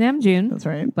name is Namjoon. That's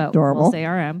right. But Adorable. We'll say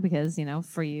RM because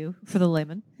for the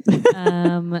layman.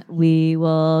 We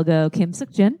will go Kim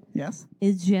Seok-jin. Yes.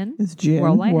 Is Jin.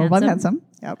 Worldwide handsome.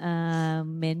 Yep.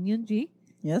 Min Yoonji.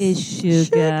 Yes. Is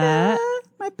Suga.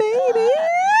 My baby.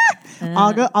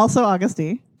 Also August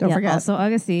D. Don't forget. Also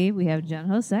August D. We have Jun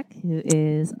Ho Sek, who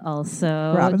is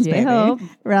also Robin's J-Hope.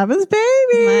 baby. Robin's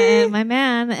baby. My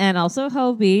man. And also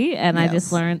Hobie. And I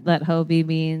just learned that Hobie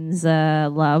means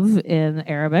love in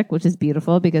Arabic, which is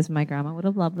beautiful because my grandma would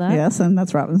have loved that. Yes, and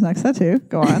that's Robin's next tattoo.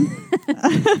 Go on.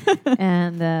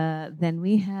 And then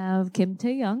we have Kim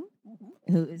Tae-young,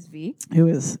 who is V. Who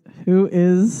is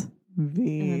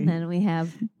V. And then we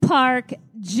have Park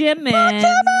Jimin, who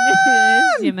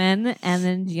is Jimin, and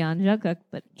then Jeon Jungkook,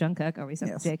 but Jungkook, or we say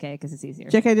JK because it's easier.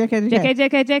 JK.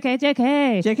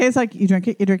 JK's like, you drink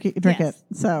it.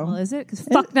 So. Well, is it? Because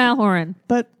fuck Niall Horan.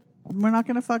 But we're not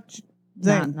going to fuck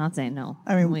Zayn. Not Zayn, no.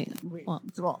 I mean,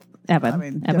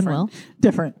 Evan. Evan will.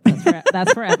 Different.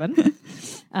 That's for Evan.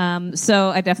 So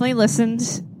I definitely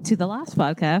listened to the last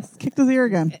podcast. Kicked his ear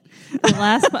again. The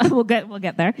last we'll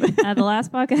get there. The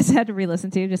last podcast I had to re-listen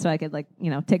to just so I could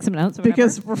take some notes.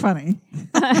 Because we're funny.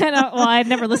 I'd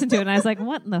never listened to it, and I was like,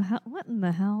 "What in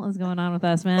the hell is going on with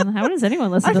us, man? How does anyone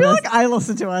listen to this?" I feel like I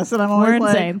listen to us, and I'm always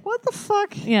like, insane. "What the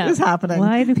fuck is happening?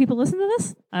 Why do people listen to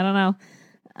this? I don't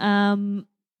know."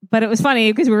 But it was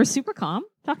funny because we were super calm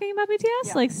talking about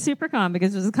BTS, like super calm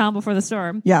because it was calm before the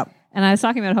storm. Yeah. And I was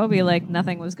talking about Hobie like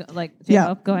nothing was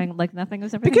J-Hope going like nothing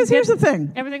was everything. Because here's the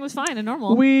thing. Everything was fine and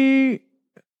normal. We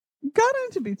got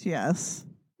into BTS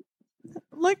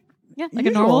like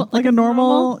a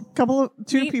normal couple of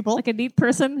two neat, people. Like a neat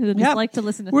person who just like to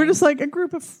listen to We're things. just like a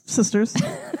group of sisters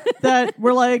that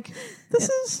were like,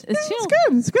 it's chill.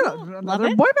 It's good. Cool.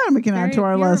 Another boy band we can add to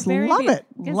our list. Love it.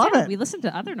 We listen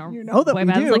to other normal boy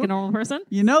bands like a normal person.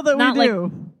 You know that we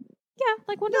do.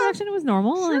 Like One Direction, it was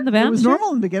normal in the band. It was normal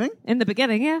in the beginning. In the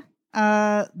beginning, yeah.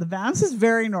 The Vamps is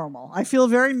very normal. I feel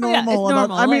very normal it's about.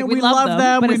 normal. I mean, we love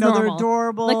them. We know they're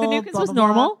adorable. Like the New Kids was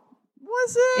normal.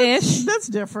 Was it? Ish. That's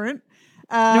different.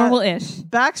 Normal-ish.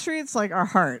 Backstreet's like our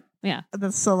heart. Yeah.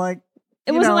 That's so like.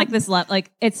 It wasn't like this.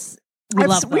 Like it's.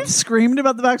 We've screamed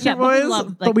about the Backstreet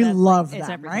Boys, but we love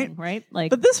them, right? Like,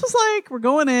 but this was like we're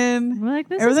going in. We're like,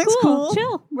 this everything's is cool.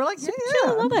 Chill. We're like, chill.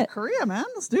 Love it. Korea, man.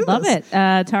 Let's do love this.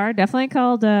 Love it. Tara definitely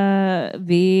called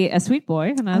V a sweet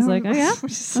boy, and I was like, oh yeah,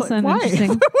 that's an interesting.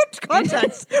 What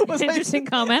context? Interesting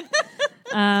comment.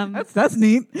 That's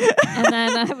neat. And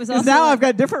then I was also now I've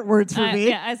got different words for V.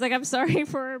 Yeah, I was like, I'm sorry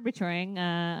for betraying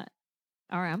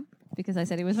RM. Because I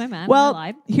said he was my man. Well, and I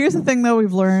lied. Here's the thing, though,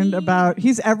 we've learned about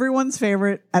he's everyone's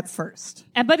favorite at first.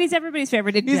 But he's everybody's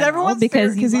favorite in general. He's everyone's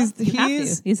because favorite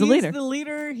because he's the leader. He's the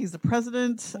leader. He's the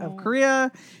president of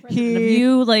Korea.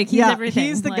 He's everything.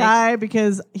 He's the guy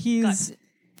because he's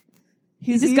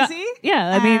easy.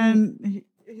 I mean,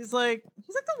 he's like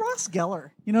He's like the Ross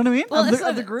Geller. You know what I mean? Well,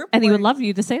 of the group. And he would love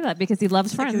you to say that because he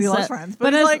loves Friends. He loves Friends.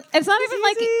 But it's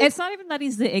not even that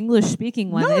he's the English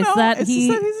speaking one. It's that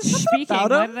he's speaking.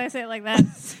 Why did I say it like that?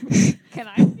 Can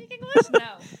I speak English?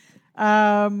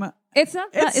 No. It's not.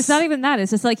 It's not even that.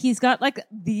 It's just like he's got like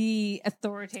the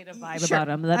authoritative vibe about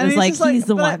him. That is like he's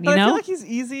the one. But you know, I feel like he's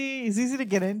easy. He's easy to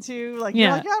get into. Like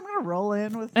you're like, I'm gonna roll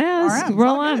in with RM.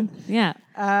 Roll on. Yeah.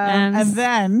 And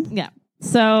then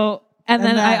So. And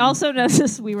then I also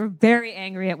noticed we were very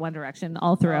angry at One Direction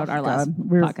all throughout our last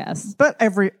podcast. But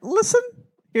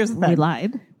here's the thing. We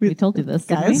lied. We told you this,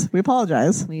 guys. We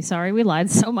apologize. We lied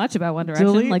so much about One Direction.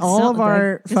 Delete like all of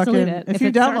our fucking. Delete it. If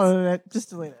you downloaded it,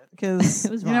 just delete it because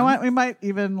you know what? We might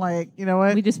even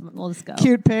we'll just go.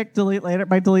 Cute pic. Delete later.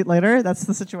 Might delete later. That's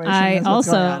the situation. I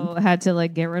also had to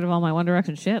get rid of all my One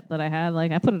Direction shit that I had.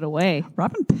 I put it away.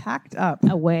 Robin packed up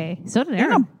away. So did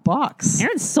Erin. In a box.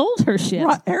 Erin sold her shit.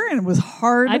 Erin was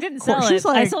hard. I didn't sell it.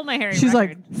 I sold my Harry. She's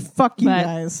like, "Fuck you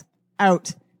guys,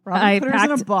 out." Robin put hers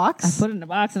in a box. I put it in a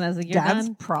box, and I was like, "You're Dad's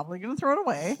done." Probably going to throw it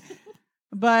away,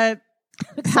 but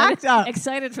packed up.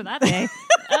 Excited for that day.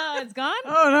 Oh, it's gone.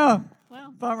 Oh no!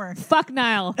 Well, bummer. Fuck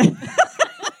Niall.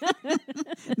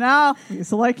 No, I used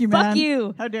to like you, man. Fuck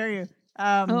you. How dare you?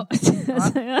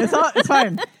 It's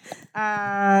fine.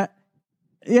 Yeah.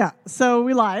 So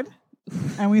we lied,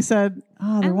 and we said,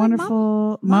 "Oh, they're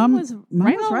wonderful." Mom was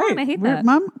right. I hate that.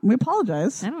 Mom, we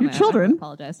apologize. I don't your know. Children.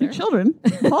 Apologize. Your children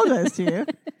apologize to you.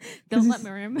 Don't let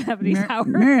Miriam have any power.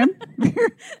 Miriam's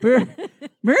had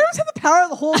the power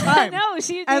the whole time. No,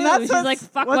 she knew. And that's she's like,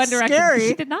 fuck One Direction. Scary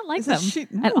she did not like them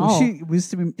at all. She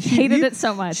hated it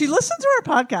so much. She listened to our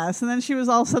podcast, and then she was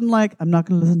all of a sudden like, I'm not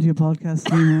going to listen to your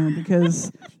podcast anymore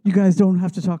because you guys don't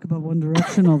have to talk about One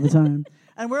Direction all the time.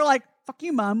 And we're like, fuck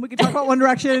you, Mom. We can talk about One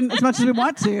Direction as much as we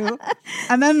want to.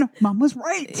 And then Mom was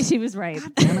right. She was right.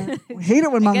 God damn it. We hate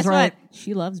it when Mom's right. What?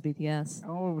 She loves BTS.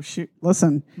 Oh, shoot.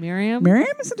 Listen. Miriam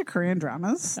is into Korean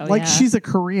dramas. She's a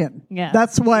Korean. Yeah.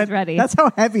 That's what. Ready. That's how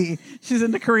heavy she's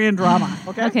into Korean drama.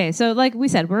 Okay. Okay. So like we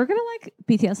said, we're going to like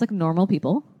BTS like normal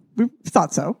people. We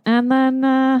thought so. And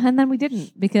then we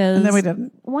didn't because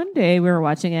one day we were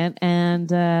watching it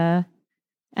and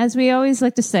as we always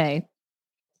like to say,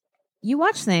 you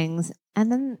watch things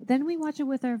and then we watch it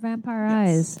with our vampire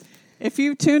eyes. If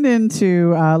you tuned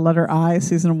into Letter I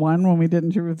season 1 when we did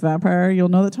Interview with Vampire, you'll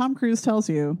know that Tom Cruise tells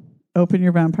you, open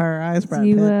your vampire eyes, Brad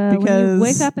Pitt. Because when you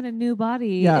wake up in a new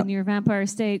body in your vampire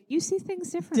state, you see things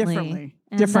differently.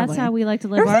 That's how we like to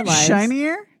live our lives.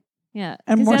 Shinier. Yeah.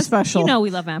 And more special. You know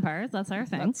we love vampires. That's our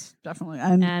thing. That's definitely.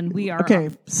 And we are. Okay,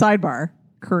 sidebar.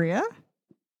 Korea?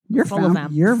 Your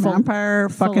vampire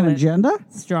fucking agenda?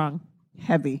 Strong.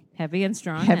 Heavy and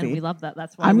strong. And we love that.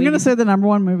 That's why I'm going to say the number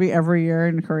one movie every year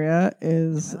in Korea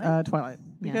is Twilight.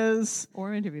 Because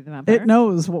or Interview with the Vampire. It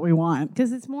knows what we want.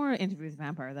 Because it's more Interview with the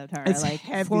Vampire though, Tara. It's like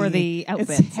heavy. For the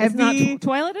outfits. It's heavy. It's not,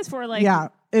 Twilight is for like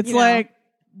it's like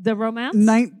the romance.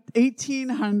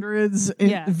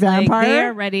 1800s vampire. Like they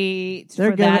are ready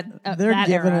for that. They're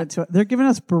giving it to. They're giving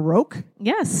us Baroque.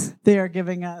 Yes. They are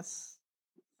giving us.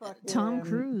 Tom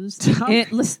Cruise. They're giving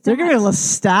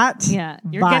Lestat. Yeah,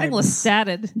 you're vibes. getting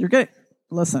Lestatted. You're getting.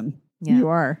 Listen, you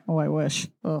are. Oh, I wish.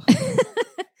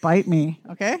 Bite me,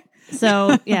 okay?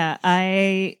 So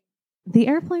the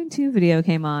Airplane 2 video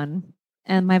came on,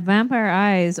 and my vampire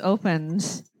eyes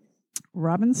opened.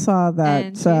 Robin saw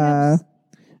that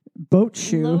boat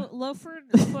shoe.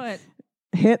 Loafered foot.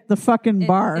 Hit the fucking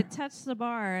bar. It touched the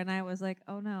bar, and I was like,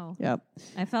 "Oh no!" Yep.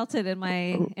 I felt it in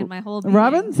my whole being.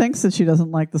 Robin thinks that she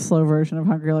doesn't like the slow version of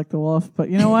Hungry Like the Wolf, but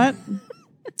you know what?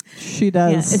 She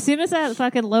does. Yeah. As soon as that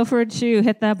fucking loafered shoe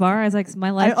hit that bar, I was like, "My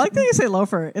life." I like that you say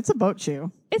loafer. It's a boat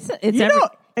shoe. It's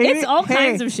all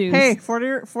kinds of shoes. Hey,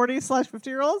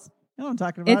 40/50-year-olds. You know what I'm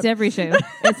talking about. It's every shoe.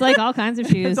 It's like all kinds of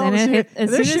shoes, and as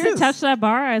soon as it touched that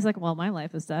bar, I was like, "Well, my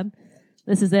life is done.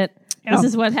 This is it." This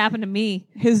is what happened to me.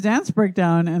 His dance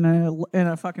breakdown in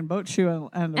a fucking boat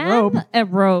shoe and a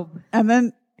robe. And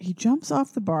then he jumps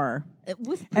off the bar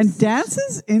and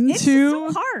dances into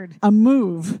so hard. A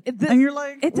move. And you're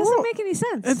like, it doesn't make any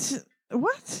sense. It's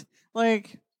what?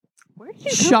 Like, where did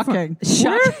you shocking.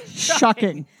 Come from?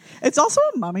 Shocking. It's also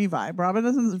a Mummy vibe. Robin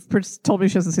told me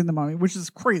she hasn't seen the Mummy, which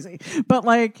is crazy. But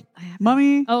like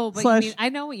Mummy. Oh, but I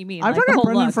know what you mean. I'm talking about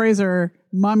Brendan Fraser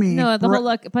Mummy. No, the whole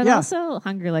look, but also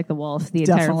Hungry Like the Wolf. The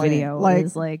entire video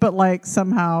is like, but like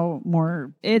somehow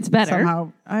more. It's better.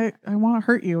 Somehow, I want to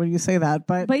hurt you when you say that,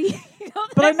 but but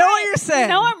I know what you're saying. You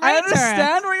know I'm right, I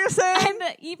understand what you're saying. And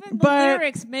even the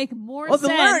lyrics make more sense. The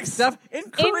lyrics stuff in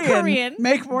Korean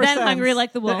make more than sense Hungry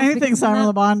Like the Wolf. Anything Simon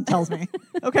Le Bon tells me.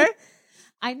 Okay.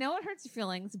 I know it hurts your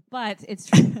feelings, but it's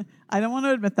true. I don't want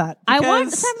to admit that. I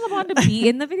want Sam LeBon to be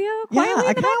in the video quietly. Yeah,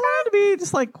 I kind of want him to be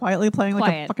just like quietly playing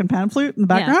like a fucking pan flute in the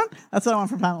background. Yeah. That's what I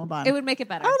want from Pam LeBon. It would make it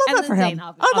better. I would love that for him.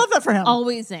 I would love that for him.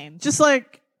 Always Zayn. Just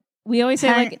like we always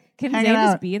say, like, can Zayn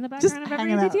just be in the background of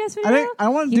every BTS video? I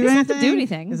don't want to do anything. He doesn't have to do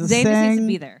anything. Zayn just needs to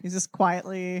be there. He's just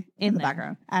quietly in the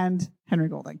background. And Henry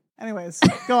Golding. Anyways,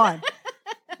 go on.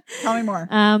 Tell me more.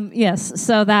 Yes,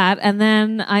 so that. And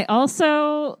then I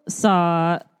also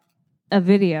saw a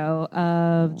video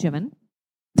of Jimin,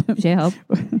 J-Hope,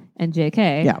 and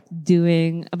JK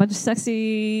doing a bunch of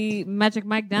sexy Magic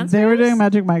Mike dances. They were doing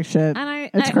Magic Mike shit. And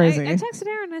it's crazy. I texted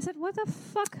Aaron and I said, what the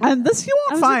fuck? And this you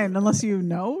won't find unless you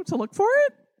know to look for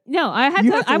it. No,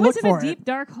 I was in a deep,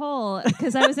 dark hole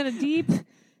because I was in a deep...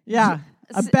 Yeah.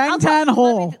 A Bangtan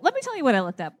hole. Let me tell you what I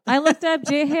looked up. I looked up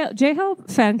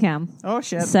J-Hope fan cam. Oh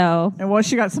shit! So and what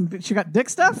she got dick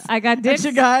stuff. I got dick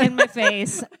in my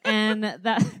face, and that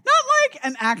not like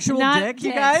an actual dick. Dicks,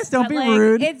 you guys don't be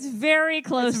rude. It's very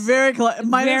close. It's very close. It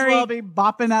might as well be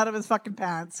bopping out of his fucking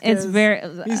pants. It's very.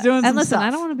 He's doing some and listen, stuff.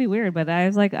 I don't want to be weird, but I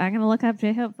was like, I'm gonna look up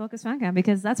J-Hope Focus fan cam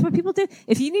because that's what people do.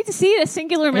 If you need to see a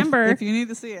singular member, if you need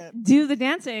to see it, do the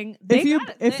dancing.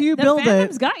 If you build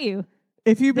it, got you.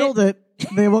 If you build it,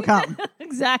 they will come.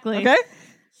 Exactly. Okay?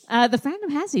 The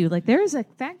fandom has you. Like, there is a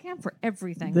fan cam for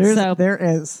everything. There is.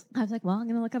 I was like, well, I'm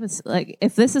going to look up. Like,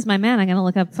 if this is my man, I'm going to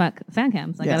look up fan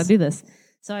cams. I got to do this.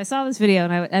 So I saw this video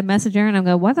and I messaged Aaron. I'm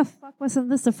going, why the fuck wasn't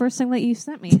this the first thing that you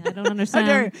sent me? I don't understand.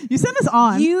 How dare you? You sent this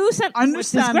on. You sent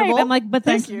understandable. I'm like, but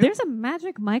there's a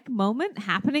Magic Mike moment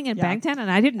happening in Bangtan,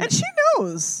 and I didn't. And she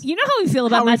knows. You know how we feel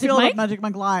about Magic Mike? About Magic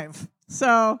Mike live.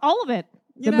 So all of it.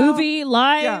 The movie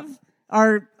live. Yeah.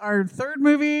 Our third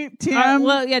movie, TM.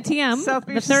 TM. South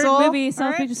Beach the third Soul. movie,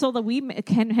 South Beach Soul, that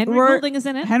Henry Golding is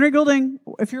in it. Henry Golding,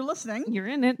 if you're listening. You're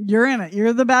in it. You're in it.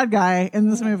 You're the bad guy in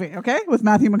this movie, okay? With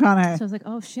Matthew McConaughey. So I was like,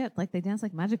 oh shit, like they dance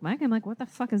like Magic Mike. I'm like, what the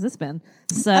fuck has this been?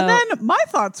 So and then my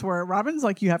thoughts were, Robin's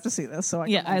like, you have to see this. So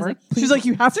I was like, she's like,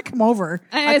 you have to come over.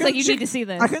 I was like, you need to see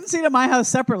this. I couldn't see it at my house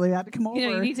separately. I had to come over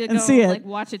you need to and go, see it. Like,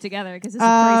 watch it together because this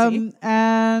is crazy.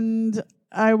 And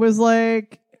I was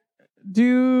like,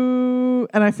 and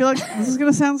I feel like this is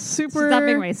going to sound super... She's not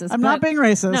being racist. I'm not being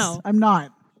racist. No. I'm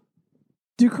not.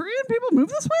 Do Korean people move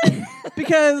this way?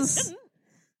 Because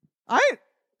I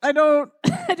don't...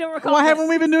 I don't recall. Why haven't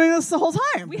we been doing this the whole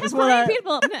time? We have Korean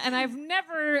people, and I've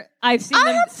seen I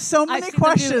them. have so many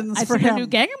questions for him. I've seen them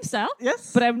do Gangnam Style.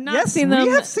 Yes. But I've not seen them... We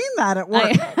have seen that at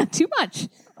work. Too much.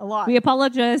 A lot. We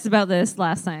apologized about this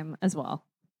last time as well.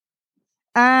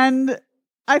 And...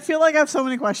 I feel like I have so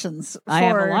many questions. I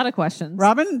have a lot of questions.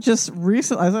 Robin just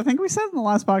recently, as I think we said in the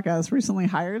last podcast, recently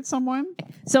hired someone.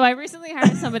 So I recently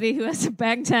hired somebody who has a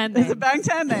Bangtan name. It's a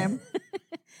Bangtan name.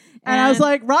 and I was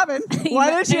like, Robin, why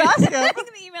didn't you ask him? I'm going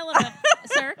to email him.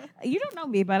 Sir, you don't know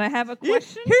me, but I have a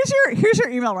question. Here's your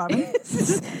email, Robin.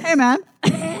 Hey, man.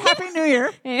 Happy New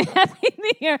Year. Hey, Happy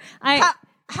New Year.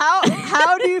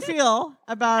 How do you feel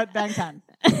about Bangtan?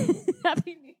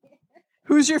 Happy New Year.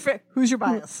 Who's your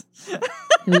bias?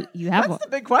 You have That's the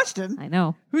big question. I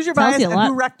know. Who's your bias and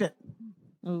who wrecked it?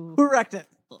 Ooh. Who wrecked it?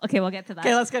 Okay, we'll get to that.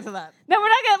 Okay, let's get to that. No, we're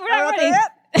not ready.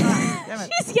 Damn it.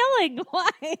 She's yelling.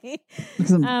 Why?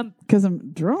 Because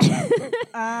I'm drunk.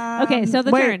 Okay, so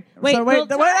the turn. Wait. What?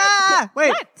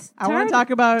 I want to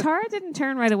talk about... Tara didn't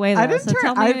turn right away, though. I didn't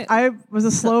turn. I was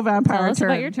a slow vampire turn. Tell us turn.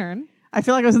 about your turn. I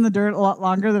feel like I was in the dirt a lot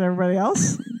longer than everybody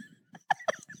else.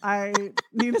 I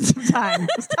needed some time. I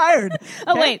was tired.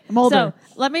 Oh, wait. I'm older.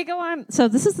 So let me go on. So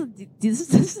this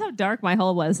is how dark my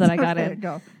hole was that I got in.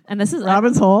 Go. And this is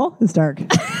Robin's hole is dark.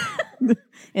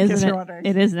 Isn't it?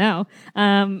 It is now.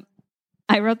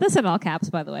 I wrote this in all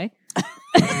caps, by the way.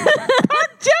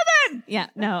 Jimin! Yeah,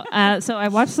 no. So I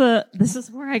watched this is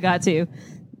where I got to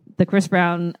the Chris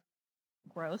Brown.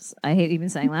 Gross. I hate even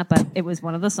saying that, but it was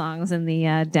one of the songs in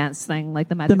the dance thing, like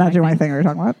the Magic Mike thing we were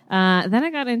talking about. Then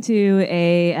I got into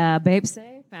a Babe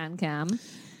Say fan cam,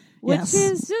 which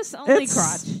is just only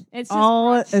crotch.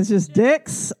 It's just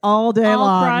dicks all day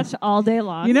long. Crotch all day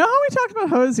long. You know how we talked about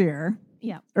Hosier?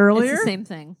 Yeah. Earlier? It's the same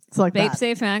thing. It's like Babe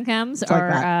Say fan cams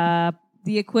are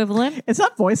the equivalent. It's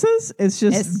not voices. It's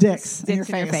just dicks in your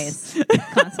face.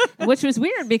 Which was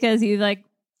weird because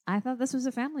I thought this was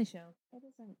a family show.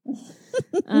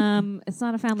 It's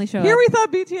not a family show. Here we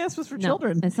thought BTS was for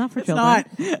children. It's not for children.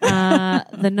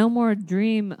 Not. The No More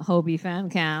Dream Hobie fan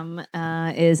cam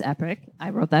is epic.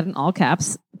 I wrote that in all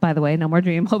caps. By the way, No More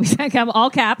Dream Hobie fan cam, all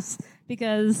caps,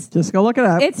 because just go look it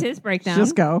up. It's his breakdown.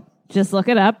 Just go. Just look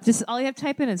it up. Just all you have to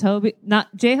type in is Hobie,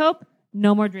 not J-Hope.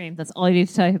 No More Dream. That's all you need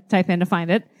to type in to find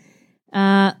it.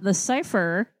 The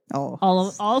cipher. Oh, all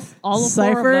of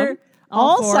Cypher. four of them.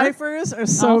 All ciphers are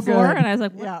so good. And I was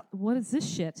like, what is this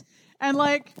shit? And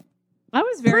like, I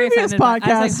was very previous offended.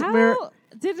 Podcasts, I was like, how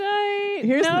did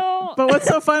I? But what's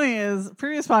so funny is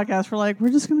previous podcasts were like, we're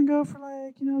just gonna go for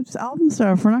like, just album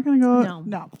stuff. We're not gonna go.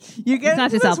 No. You get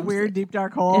into this weird deep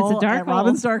dark hole. It's a dark hole.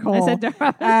 Robin's dark hole. I said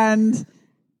dark. And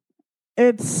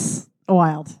it's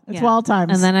wild. It's wild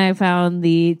times. And then I found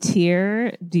the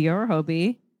Tear Dior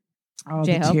Hobie. Oh,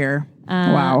 the Tear.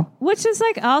 Wow. Which is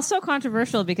like also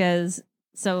controversial because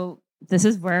this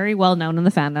is very well known in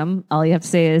the fandom. All you have to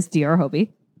say is Dior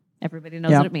Hobie. Everybody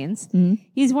knows what it means. Mm-hmm.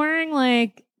 He's wearing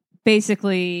like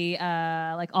basically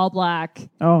like all black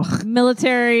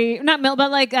military,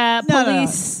 but like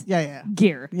police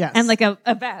gear. Yes. And like a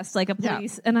vest, like a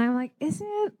police. And I'm like, is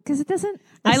it? Because it doesn't.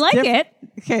 I like it.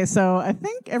 Okay, so I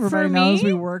think everybody knows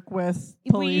we work with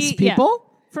police people.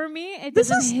 For me, it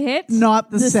doesn't hit not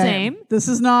the same. This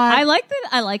is not. I like that.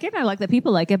 I like it. I like that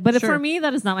people like it. But for me,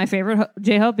 that is not my favorite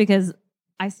J-Hope because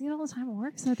I see it all the time at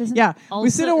work. So it doesn't. Yeah,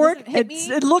 we see it at work.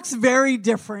 It looks very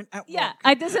different at work. Yeah,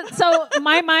 I doesn't. So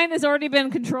my mind has already been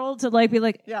controlled to like be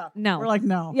like, no. We're like,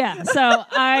 no. Yeah. So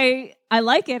I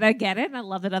like it. I get it. And I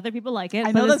love that other people like it.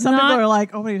 I know that some people are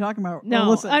like, what are you talking about? No, well,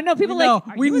 listen, I know people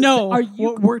like. We know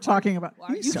what we're talking about.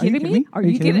 Are you kidding me? Are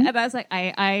you kidding me? And I was like,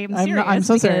 I'm serious. I'm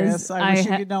so serious. I wish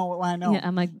you could know what I know. Yeah,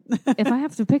 I'm like, if I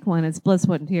have to pick one, it's Blood,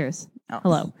 Sweat, and Tears.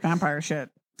 Hello, vampire shit.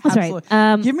 That's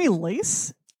right. Give me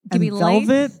lace. Give me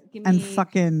velvet and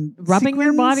fucking rubbing sequins.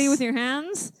 your body with your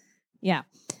hands. Yeah.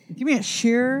 Give me a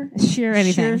sheer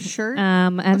anything. Sheer shirt.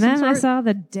 And then I saw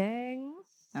the Dang,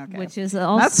 which is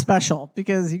also that's special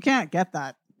because you can't get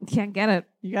that. You can't get it.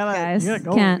 You gotta, guys. You gotta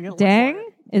go. Can't. You gotta Dang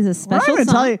is a special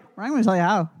song. We're not going to tell you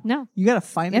how. No. You gotta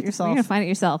find it yourself. You're gonna find it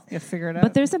yourself. You gotta figure it out.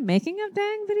 But there's a making of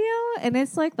Dang video, and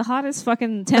it's like the hottest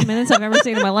fucking 10 minutes I've ever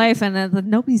seen in my life, and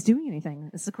nobody's doing anything.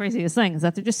 It's the craziest thing is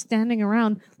that they're just standing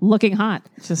around looking hot.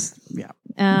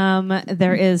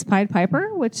 There is Pied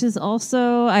Piper, which is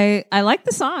also I like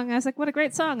the song. I was like, what a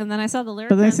great song, and then I saw the lyric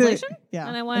translation,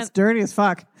 and I went, it's dirty as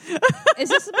fuck. Is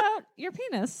this about your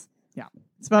penis? Yeah,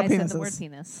 it's about penises. Said the word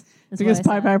penis. Because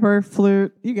Pied Piper,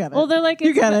 flute, you get it. Well, they're like,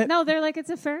 you get it. No, they're like, it's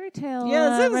a fairy tale.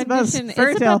 Yeah, it's about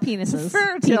fairy tale. It's about penises. It's a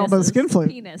fairy tale about skin flute.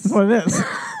 Penis. That's what it is.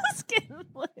 Skin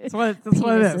flute. That's what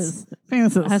it is.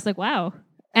 Penises. I was like, wow.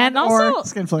 And also,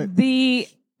 skin flute. The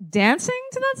dancing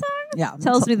to that song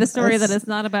tells me the story that it's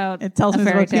not about it tells a me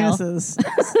fairy about tale. Penises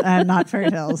and not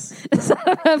fairy tales. It's not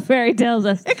about fairy tales.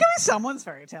 It could be someone's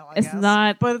fairy tale, I guess. It's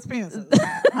not. But it's penises.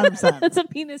 100%. It's a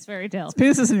penis fairy tale. It's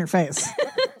penises in your face.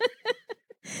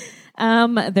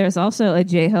 There's also a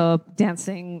J-Hope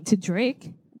dancing to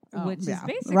Drake, which is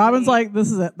basically Robin's like, this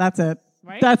is it. That's it.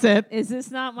 Right? That's it. Is this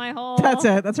not my whole? That's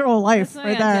it. That's her whole life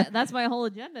right there. That's my whole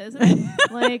agenda, isn't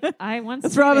it? Like I once.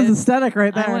 That's Robin's aesthetic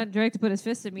right there. I want Drake to put his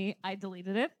fist at me. I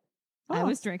deleted it. I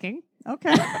was drinking.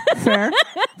 Okay, fair.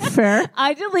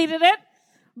 I deleted it,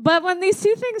 but when these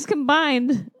two things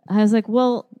combined, I was like,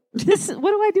 well, what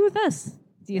do I do with this?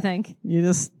 Do you think? You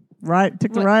just ride the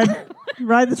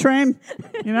train,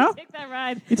 you know? Take that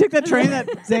ride. You took that train that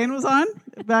Zayn was on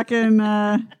back in...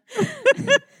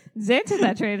 Zayn took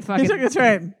that train fucking... He took the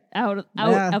train. Out of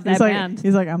that band.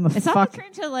 He's like, I'm the fuck... It's not the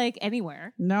train to like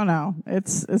anywhere. No.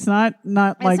 It's not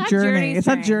like Journey. It's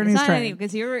not Journey's train.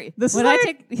 Because this is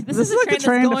like the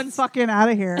train to fucking out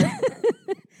of here.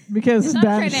 Because this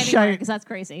band's shite. Because that's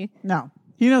crazy. No.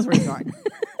 He knows where he's going.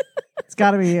 It's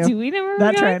got to be you. Do we know where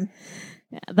that train?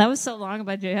 Yeah, that was so long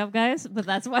about J-Hope, guys, but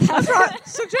that's what happened.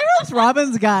 So J-Hope's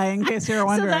Robin's guy, in case you're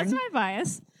wondering. So that's my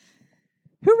bias.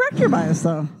 Who wrecked your bias,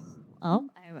 though? Oh,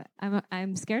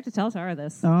 I'm scared to tell Tara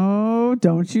this. Oh,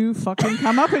 don't you fucking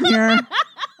come up in here.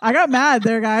 I got mad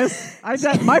there, guys.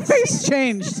 My face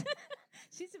changed.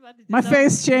 She's about to do my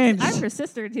face changed. I'm her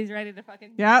sister, and she's ready to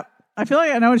fucking... Yep. I feel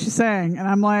like I know what she's saying, and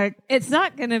I'm like... It's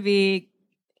not going to be...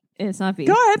 It's not be.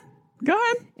 Go ahead.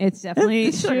 It's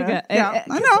definitely sugar. Yeah,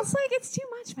 I know. It's like, it's too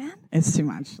much, man. It's too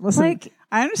much. Listen,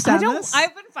 I understand this.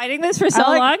 I've been fighting this for so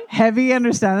long. Heavy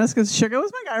understand this because Sugar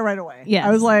was my guy right away. Yeah.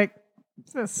 I was like,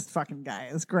 this fucking guy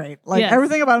is great. Like,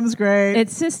 everything about him is great.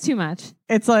 It's just too much.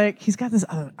 It's like, he's got this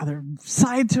other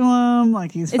side to him.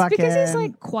 Like, it's because he's,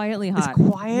 like, quietly hot. He's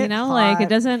quiet, you know? hot. Like, it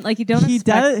doesn't, like, you don't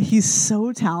He's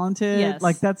so talented. Yes.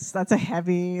 Like, that's a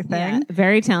heavy thing. Yeah,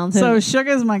 very talented. So,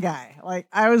 Sugar's my guy. Like,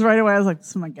 I was right away, I was like, this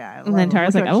is my guy. And then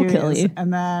Tara's like, I will kill you.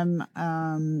 And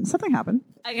then, something happened.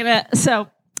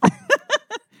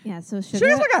 Yeah, so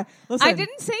Sugar's my guy. Listen, I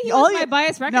didn't say he was my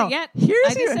bias record yet.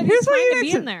 Here's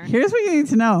what you need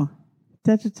to know.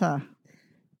 Dejita.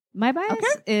 My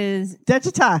bias is...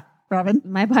 Dejita, Robin.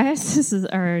 My biases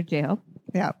are J-Hope.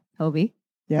 Yeah. Hobie.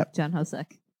 Yep. John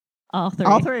Hosek. All three.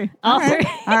 All three. All three.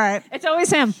 All right. It's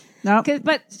always him. No.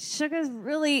 But Suga's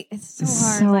really, it's so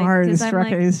It's hard. so like,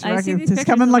 hard. He's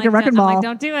coming like a wrecking ball. Like,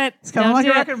 don't do it. He's coming like a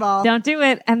wrecking ball. Don't do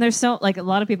it. And there's so, like, a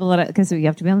lot of people that, because you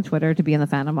have to be on Twitter to be in the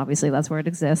fandom. Obviously, that's where it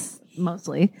exists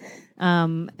mostly.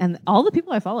 And all the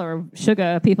people I follow are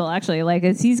Suga people, actually. Like,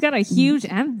 he's got a huge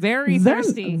and very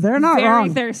thirsty. They're not very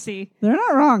wrong. Very thirsty. They're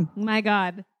not wrong. My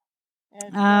God.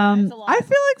 I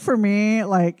feel like for me,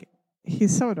 like,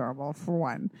 he's so adorable, for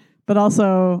one. But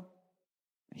also,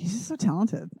 he's just so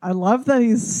talented. I love that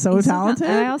he's so talented.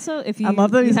 And I also, I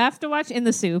love that you have to watch In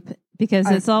the Soup because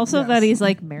it's also that he's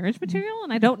like marriage material,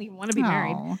 and I don't even want to be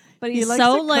married. But he's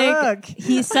so like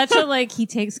he's such a like he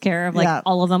takes care of like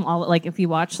all of them. All like if you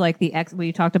watch like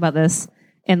we talked about this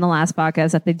in the last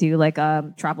podcast that they do like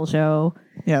a travel show.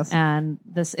 Yes, and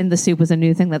this In the Soup was a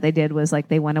new thing that they did was like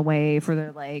they went away for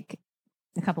their like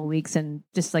a couple of weeks and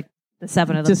just like the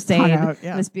 7 of them just stayed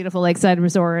in this beautiful lakeside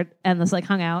resort and just like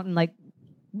hung out and like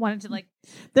wanted to like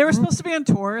they were supposed to be on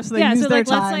tour, so they used their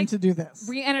time to do this.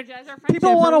 Re-energize our friendship.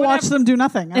 People want to watch them do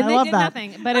nothing, and I love that.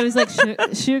 Nothing, but it was like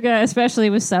Suga especially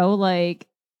was so like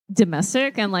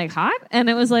domestic and like hot, and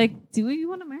it was like, do you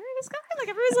want to marry this guy? Like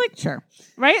everyone's like, sure,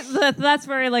 right? That's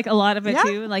where like a lot of it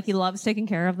too. Like he loves taking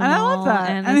care of them. And I love that,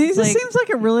 and he just seems like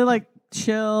a really like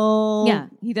chill. Yeah,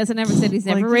 he doesn't ever sit. He's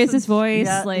never raised his voice.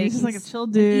 Yeah, like he's just like a chill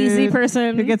dude, easy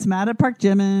person who gets mad at Park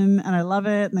Jimin, and I love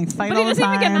it. And they fight all the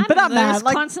time, even get mad but not mad. There's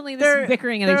like constantly this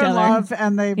bickering at each other. They're in love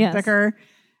and they bicker.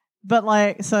 But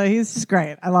like, so he's just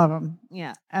great. I love him.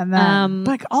 Yeah, and then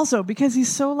like also because he's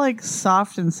so like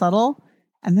soft and subtle,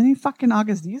 and then he fucking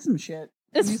August D's some shit.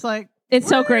 He's like. It's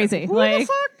so crazy. Like,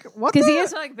 because he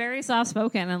is like very soft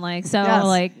spoken and like so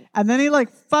like, and then he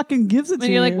like fucking gives it to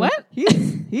you. And you're like, what?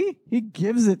 He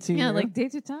gives it to you. Yeah, like day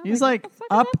to time. He's like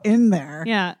up in there.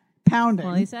 Yeah, pounding.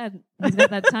 Well, he said he's got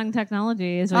that tongue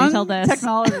technology. Is what he told us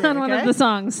technology on one of the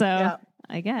songs. So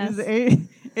I guess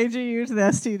AGU to the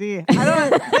STD. I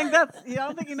don't think that's. I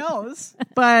don't think he knows,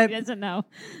 but he doesn't know.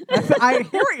 I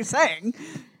hear what you're saying.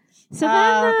 So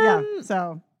then,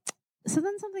 So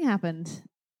then something happened.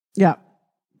 Yeah.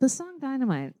 The song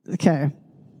Dynamite. Okay.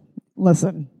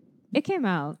 Listen. It came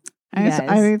out.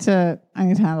 I need to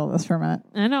handle this for a minute.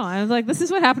 I know. I was like, this is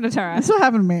what happened to Tara. This is what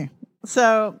happened to me.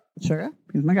 So, Suga,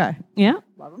 he's my guy. Yeah.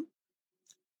 Love him.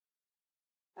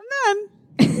 And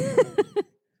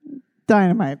then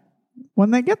Dynamite.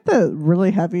 When they get the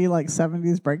really heavy like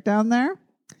 70s breakdown there,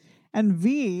 and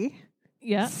V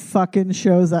fucking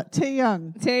shows up.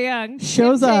 Taeyoung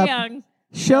shows up.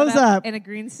 Shows up in a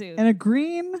green suit. In a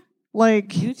green, like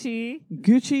Gucci.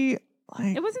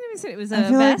 Like it wasn't even a suit. It was a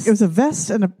vest. Like it was a vest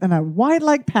and a wide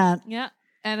leg pant. Yeah,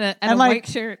 and a white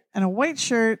shirt. And a white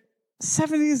shirt.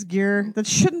 70s gear that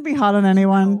shouldn't be hot on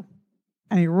anyone. No.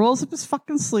 And he rolls up his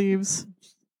fucking sleeves.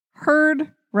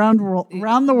 Heard around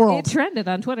the world. It trended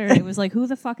on Twitter. It was like, who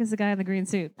the fuck is the guy in the green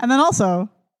suit? And then also,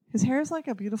 his hair is like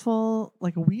a beautiful,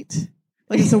 like a wheat.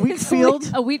 Like it's a wheat field.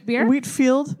 A wheat beer? A wheat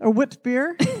field. A wheat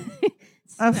beer.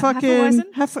 A fucking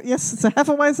yes, it's a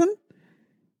Hefeweizen,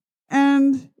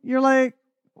 and you're like,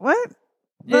 what?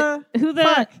 Who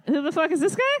the fuck is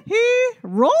this guy? He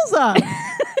rolls up.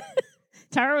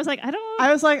 Tara was like,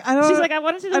 I was like, I don't. She's like, I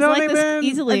wanted to just like this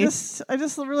easily. I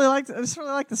just really liked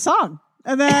the song,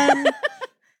 and then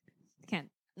can't.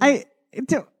 I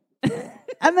do.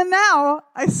 And then now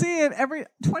I see it every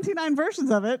 29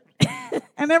 versions of it,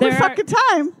 and every fucking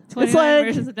time it's like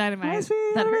versions of Dynamite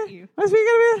that hurt you. Must be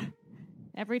gonna be.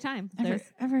 Every time.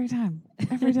 Every time.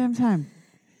 Every damn time.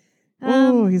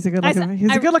 Oh, he's a good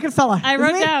looking fella. I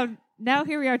wrote down, now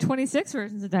here we are, 26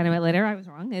 versions of Dynamite later. I was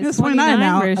wrong. It's 29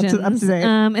 now, versions. Up to date.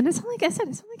 And it's only, like I said,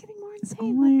 it's only getting more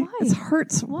insane. It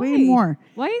hurts way more.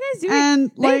 Why are you guys doing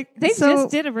and they just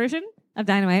did a version of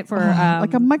Dynamite for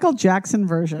like a Michael Jackson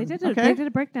version. They did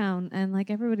a breakdown, and like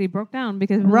everybody broke down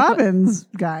because Robin's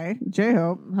guy,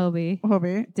 J-Hope, Hobie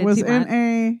was in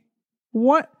a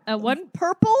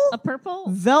purple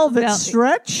velvet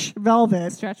stretch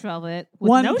velvet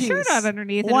with no shirt on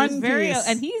underneath.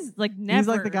 And he's like never. He's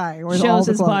like the guy who shows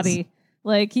his body.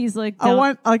 Like he's like a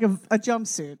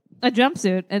jumpsuit. A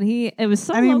jumpsuit, and it was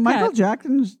so. I mean, Michael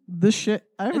Jackson's this shit.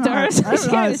 I don't know. I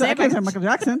can't say Michael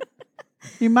Jackson.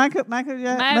 He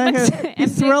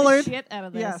thrillered shit out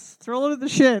of this. Yes, thrillered the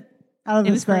shit out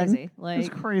of this thing. Crazy. Like, it was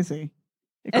crazy.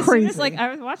 As soon as I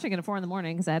was watching it at 4 a.m.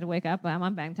 because I had to wake up. I'm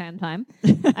on Bangtan time.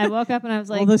 I woke up and I was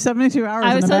like, well, there's 72 hours.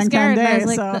 I was in so Bangtan scared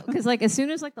day, because like as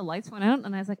soon as like the lights went out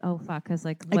and I was like, oh fuck, because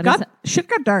like shit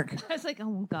got dark. I was like,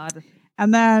 oh god.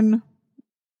 And then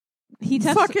he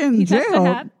touched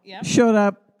J-Hope showed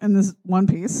up in this one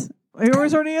piece. He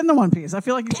was already in the one piece. I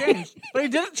feel like he changed, but he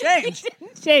didn't change. He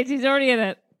didn't change. He's already in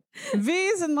it.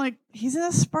 V's and like he's in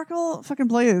a sparkle fucking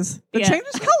blaze that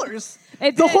changes colors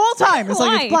the whole time. It's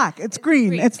like it's black, it's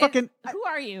green, it's fucking. Who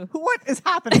are you? What is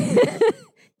happening?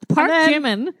 Park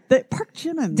Jimin. Park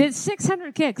Jimin did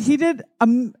 600 kicks. He did.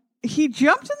 He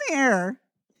jumped in the air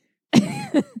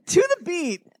to the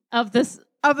beat of this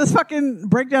fucking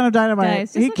breakdown of Dynamite.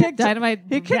 Guys, he kicked Dynamite.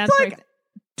 He kicked like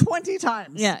 20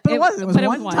 times. Yeah, but it wasn't. It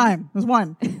was one time. It was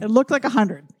one. It looked like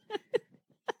 100.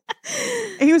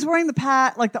 He was wearing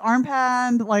the arm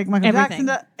pad, like Michael Jackson.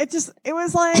 It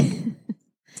was like,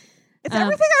 it's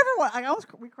everything I ever want.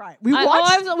 We cried. We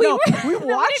watched it. We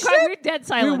were dead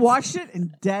silence. We watched it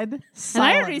in dead silence. And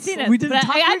I already seen it. We didn't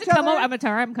talk I had to to come over.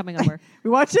 I'm coming over.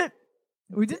 We watched it.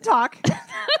 We didn't talk.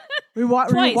 We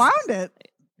rewound it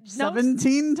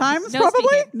 17 times probably.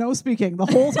 Speaking. No speaking the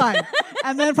whole time.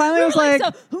 And then finally it was like,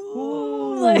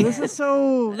 this is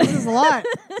a lot.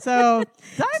 So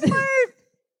Dynamite.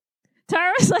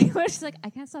 Tara was like, she's like, I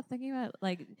can't stop thinking about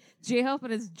like J-Hope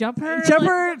and his jumper,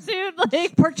 dude,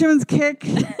 like Park Jimin's kick.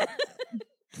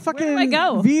 Fucking where do I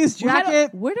go? V's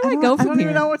jacket. Where do I go from here? I don't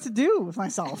even know what to do with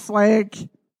myself. Like, it's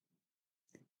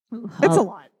a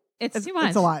lot. It's too much.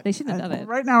 It's a lot. They shouldn't have done it.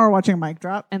 Right now we're watching a mic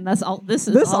drop, and that's all. This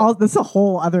is a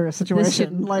whole other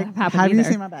situation. Like, have you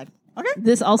seen my bag? Okay,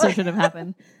 this also should have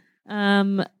happened.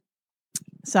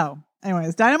 So,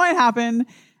 anyways, Dynamite happened.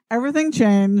 Everything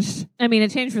changed. I mean,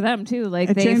 it changed for them too.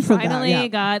 Like they finally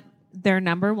got their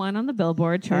number one on the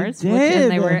Billboard charts, and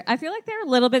they were. I feel like they're a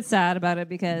little bit sad about it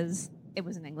because it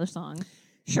was an English song.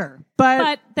 Sure,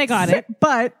 but they got it.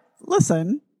 But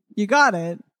listen, you got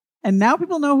it, and now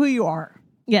people know who you are.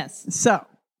 Yes. So,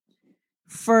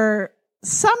 for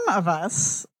some of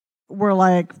us, we're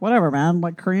like, whatever, man.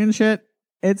 Like Korean shit,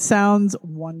 it sounds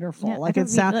wonderful. Yeah, like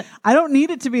I don't need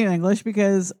it to be in English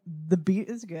because the beat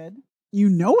is good. You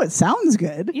know it sounds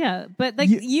good. Yeah, but like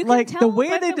you can like tell the way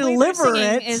they deliver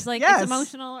it is like it's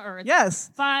emotional or it's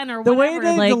fun or the whatever. The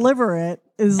way they deliver it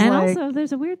is and like, also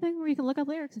there's a weird thing where you can look up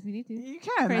lyrics if you need to. You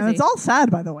can, and it's all sad,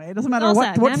 by the way. It doesn't matter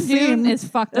what theme is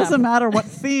fucked up. Doesn't matter what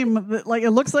theme. Like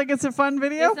it looks like it's a fun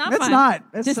video. It's not.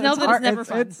 It's know that it's never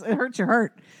fun. It hurts your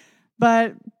heart,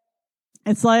 but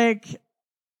it's like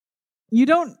you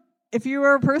don't. If you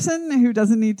are a person who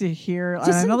doesn't need to hear,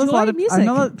 I know there's a lot of music. I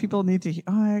know that people need to hear.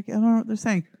 I don't know what they're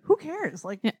saying. Who cares?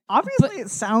 Like, obviously, it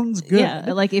sounds good.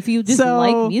 Yeah, like if you just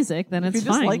like music, then it's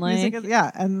fine. Like music,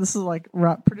 and this is like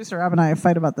producer Rob and I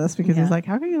fight about this because he's like,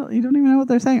 "How can you don't even know what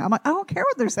they're saying?" I'm like, "I don't care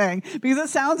what they're saying because it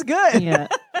sounds good." Yeah,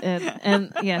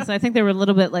 and so I think they were a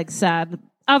little bit like sad.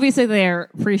 Obviously, they're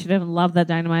appreciative and love that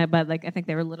Dynamite, but like I think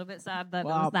they were a little bit sad that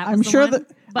I'm sure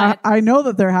that. But I know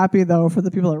that they're happy though for the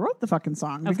people that wrote the fucking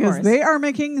song because they are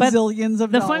making zillions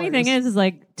of dollars. The funny thing is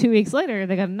like 2 weeks later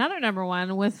they got another number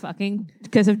one with fucking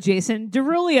because of Jason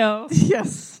Derulo.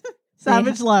 Yes.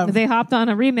 Savage Love. They hopped on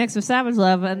a remix of Savage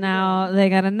Love, and now they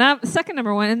got a second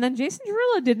number one. And then Jason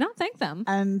Derulo did not thank them.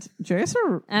 And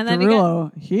Jason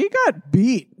Derulo, he got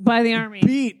beat by the army.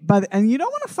 And you don't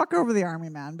want to fuck over the army,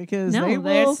 man, because they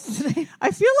will.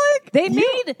 I feel like they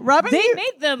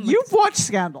made them. You've watched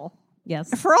Scandal,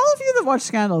 yes. For all of you that watch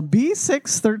Scandal,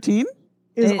 B613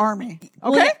 is army.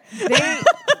 Okay,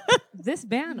 this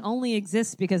band only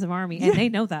exists because of army, and they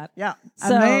know that. Yeah,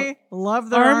 so and they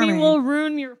love their army. Army will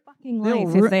ruin your fucking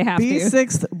life if they have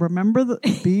to. Remember the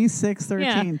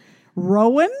B613.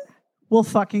 Rowan will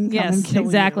fucking come and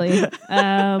kill you.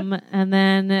 And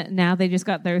then now they just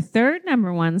got their third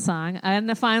number one song,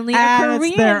 and finally a Korean.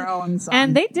 It's their own song.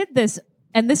 And they did this.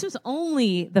 And this was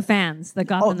only the fans that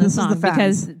got them the song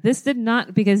because this did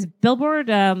not because Billboard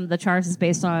the charts is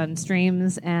based on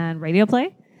streams and radio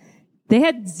play. They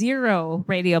had 0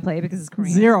 radio play because it's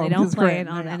Korean. 0. They don't play it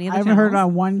on any of the channels. I haven't heard it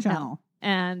on one channel. No.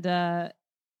 And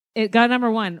it got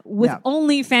number one with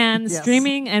only fans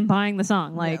streaming and buying the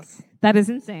song. Like that is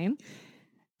insane.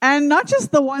 And not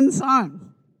just the one song.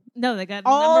 No, they got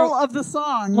all of the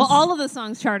songs. Well, all of the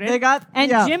songs charted. They got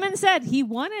Jimin said he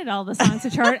wanted all the songs to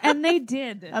chart, and they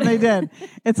did. And they did.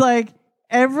 It's like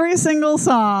every single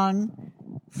song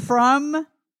from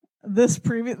this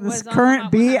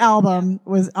current B album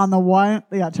was on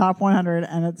the top 100,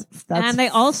 and and they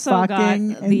also got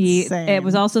insane. It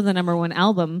was also the number one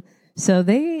album. So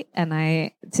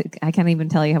I can't even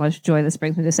tell you how much joy this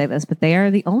brings me to say this, but they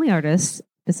are the only artist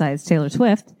besides Taylor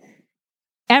Swift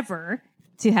ever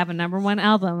to have a number one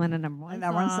album and a number one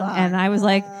song. And I was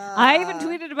like, I even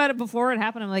tweeted about it before it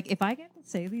happened. I'm like, if I get to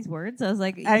say these words, I was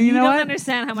like, you don't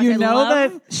understand how much I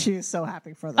love that she's so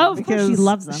happy for them. Oh, of course she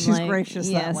loves them. She's gracious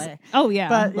that way. Oh,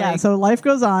 yeah. But So Life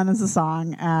Goes On is a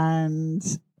song, and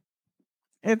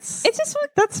It's just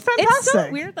like, that's fantastic. It's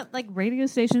so weird that like radio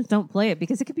stations don't play it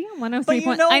because it could be on 103.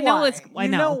 I know it's. I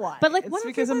know why. But like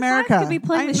 103.5 could be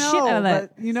playing the shit out of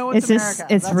it. You know, it's America.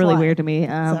 It's that's really why. weird to me.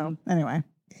 So anyway,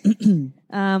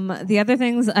 the other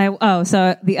things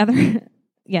so the other.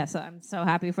 Yeah, so I'm so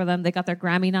happy for them. They got their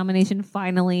Grammy nomination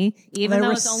finally, even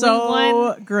though it's only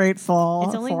one. Grateful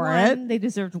it's only for one. it. They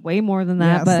deserved way more than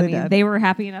that, but I mean, they were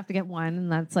happy enough to get one, and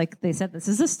that's like they said, this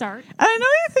is a start. And I know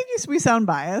you think we sound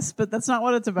biased, but that's not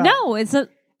what it's about. No,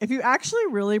 if you actually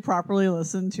really properly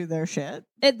listen to their shit,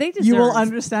 they deserve. You will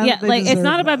understand. Yeah, like it's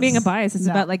not about this. being a bias. It's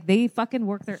about like they fucking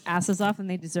work their asses off and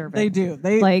they deserve it. They do.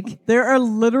 There are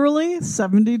literally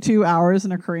 72 hours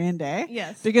in a Korean day.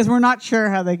 Yes, because we're not sure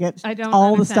how they get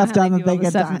all the stuff done that they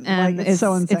get done. And like, it's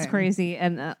so insane. It's crazy.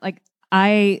 And a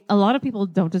lot of people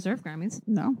don't deserve Grammys.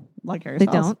 No, like Harry They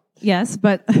don't. Yes,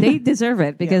 but they deserve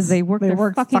it because they work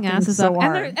their fucking asses so off,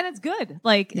 hard. and it's good.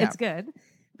 Like it's good,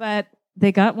 but.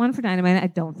 They got one for Dynamite. I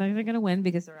don't think they're going to win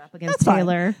because they're up against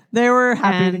Taylor. They were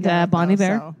happy to get Bonnie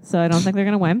Bear, so I don't think they're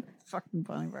going to win. Fucking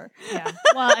Bonnie Bear. Yeah.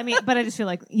 Well, I mean, but I just feel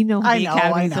like the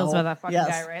Academy feels about that fucking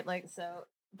guy, right? Like so.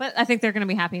 But I think they're going to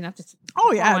be happy enough to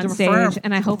go on stage,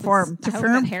 and I hope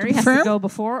that Harry has to go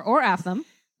before or after them.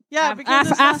 Yeah, because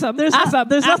there's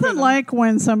nothing like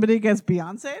when somebody gets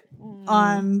Beyonce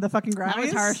on the fucking Grammys. That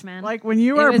was harsh, man. Like when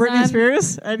you are Britney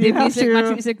Spears and you have to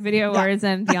Country Music Video Awards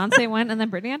and Beyonce went and then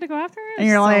Britney had to go after her. And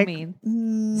you're so like,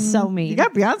 mean. So mean. You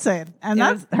got Beyonce and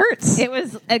that hurts. It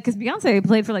was because Beyonce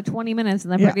played for like 20 minutes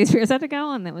and then Britney Spears had to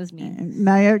go and it was mean. And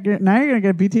now you're gonna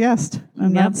get BTS'd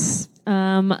and that's.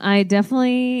 I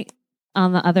definitely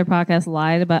on the other podcast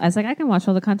lied about. I was like, I can watch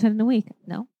all the content in a week.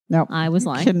 No, I was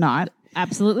lying. Cannot.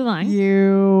 Absolutely lying.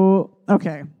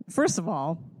 Okay. First of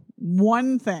all,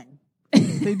 one thing.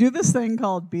 They do this thing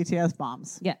called BTS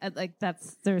bombs. Yeah, like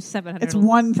there's 700. It's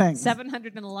one thing.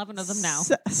 711 of them now.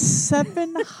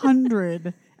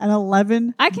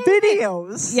 711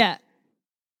 videos. Yeah.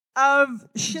 Of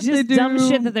shit just they do dumb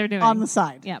shit that they're doing on the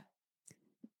side. Yeah.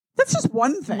 That's just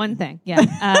one thing. One thing,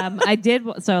 yeah. I did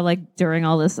so like during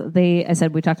all this. I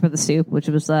said we talked about the soup, which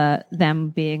was them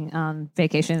being on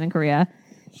vacation in Korea.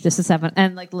 Just a 7,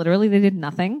 and like literally, they did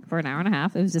nothing for an hour and a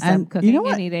half. It was just them cooking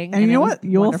and eating. And you know what?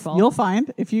 You'll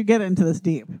find if you get into this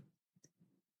deep.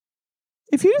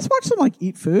 If you just watch them like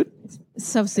eat food, it's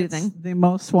so soothing. It's the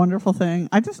most wonderful thing.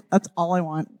 That's all I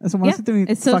want. Is I want to sit there and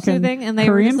eat it's so soothing, and they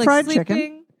Korean were just, fried sleeping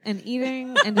chicken and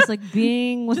eating and just like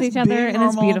being with each other, and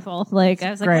it's beautiful. Like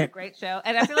I was like, what a great show,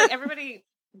 and I feel like everybody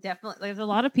definitely. There's a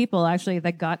lot of people actually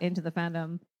that got into the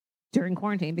fandom during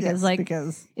quarantine because they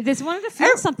just wanted to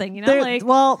feel something, you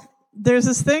know. There's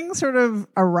this thing sort of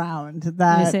around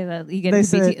that they say that you get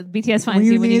BTS finds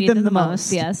you when you need them the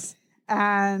most. Yes,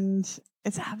 and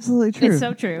it's absolutely true. It's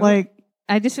so true. Like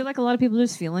I just feel like a lot of people are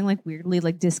just feeling like weirdly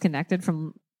like disconnected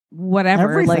from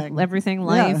whatever, everything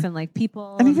life and like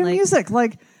people and even music.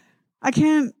 Like I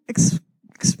can't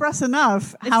express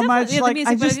enough how much like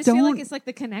music, I just don't feel like it's like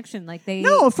the connection like they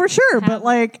for sure but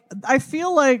like I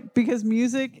feel like because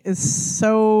music is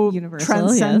so universal,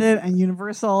 transcendent and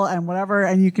universal and whatever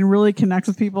and you can really connect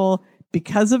with people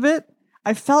because of it.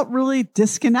 I felt really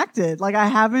disconnected. Like I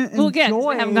haven't enjoyed.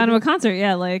 I haven't gone to a concert.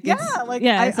 Yeah,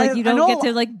 it's like you don't get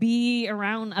to like be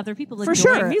around other people for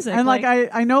sure. Music. And like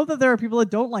I know that there are people that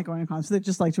don't like going to concerts. They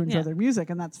just like to enjoy their music,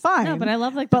 and that's fine. No, but I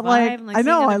love like the vibe. And, like, I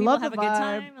know I love have a good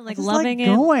time and like loving it.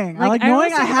 Going. I like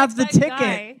knowing I have the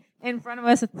ticket. In front of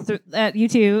us at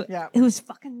U2, who was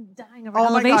fucking dying over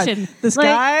elevation. This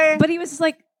guy, but he was just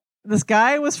like, this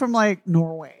guy was from like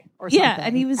Norway. Yeah,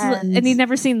 and he was, and he'd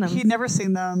never seen them. He'd never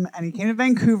seen them, and he came to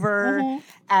Vancouver,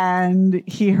 and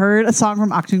he heard a song from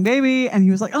Achtung Baby, and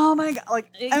he was like, "Oh my god!" Like,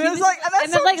 and it was like, and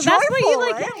that's so joyful, that's what you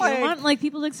like. Right? Yeah, you want like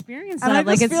people to experience that. And I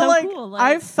like, it's feel so cool. Like,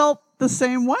 I felt the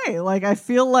same way. Like, I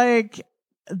feel like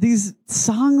these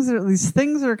songs or these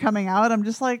things are coming out. I'm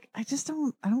just like, I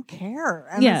don't care.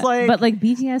 And it's like, but like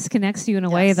BTS connects you in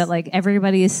a way that like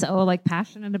everybody is so like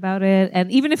passionate about it,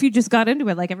 and even if you just got into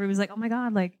it, like everybody's like, "Oh my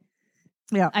god!" Like.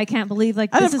 Yeah, I can't believe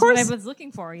like this is what I was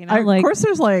looking for. You know, of course,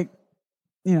 there's like,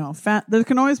 you know, there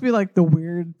can always be like the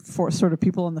weird sort of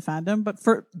people in the fandom, but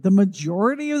for the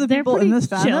majority of the people in this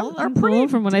fandom are pretty cool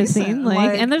from what I've seen.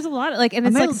 Like, and there's a lot of like, and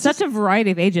it's like such a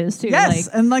variety of ages too. Yes,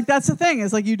 and like that's the thing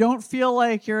is like you don't feel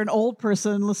like you're an old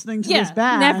person listening to this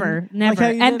band. Never.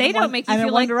 And they don't make you feel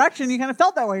like One Direction. You kind of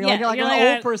felt that way. You're like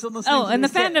an old person listening. Oh, and the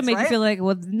fandom made you feel like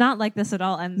not like this at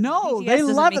all. And no, they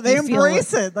love it. They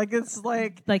embrace it. Like it's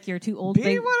like you're too old.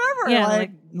 Be whatever. Yeah, like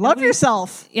love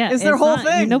yourself. Yeah, is their whole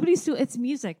thing. Nobody's it's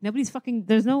music. Nobody's fucking.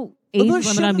 There's no age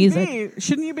limit on music.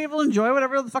 Shouldn't you be able to enjoy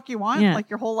whatever the fuck you want? Like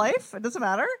your whole life. It doesn't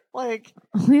matter. Like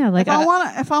like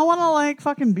if I want to like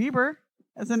fucking Bieber.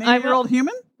 as an 8-year-old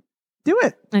human? Do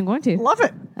it. I'm going to. Love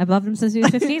it. I've loved him since he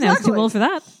was 15. Exactly. I was too old for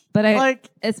that. But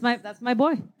that's my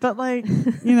boy. But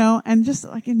and just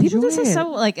enjoy people just it. are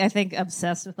so I think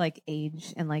obsessed with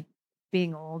age and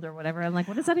being old or whatever. I'm like,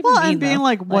 what does that even mean? And being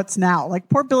what's now?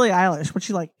 Poor Billie Eilish, what's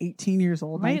she 18 years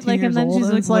old, right? 19 years and then old, she's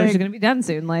and well, she's gonna be done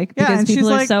soon. Because and people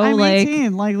she's are so I'm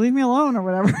 18, leave me alone or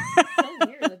whatever. So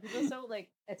weird. People are so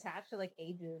attached to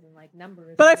ages and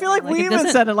numbers. But I feel we even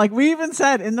said it. We even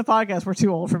said in the podcast we're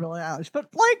too old for Billie Eilish.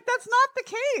 But that's not the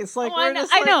case.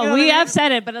 I know we have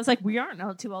said it, but it's we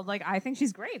aren't too old. I think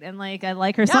she's great and I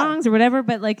like her songs or whatever.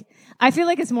 But I feel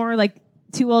it's more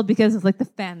too old because of the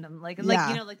fandom,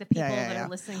 the people that are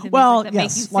listening to music that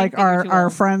make you think our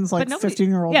friends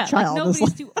 15-year-old child.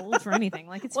 Nobody's too old for anything.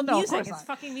 It's music. It's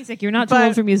fucking music. You're not too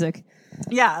old for music.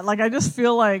 Yeah, I just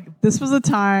feel this was a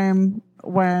time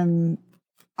when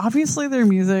obviously their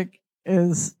music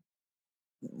is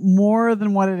more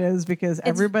than what it is because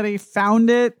everybody found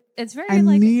it. It's very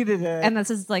needed it, and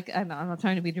this is I'm not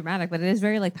trying to be dramatic, but it is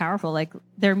very powerful.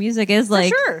 Their music is for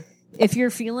sure. If you're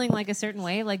feeling a certain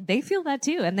way, they feel that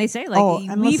too, and they say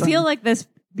we feel this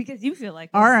because you feel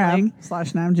like this.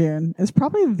 RM/Namjoon is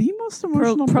probably the most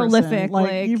emotional, prolific.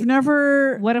 You've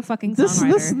never what a fucking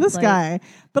songwriter. This guy,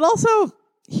 but also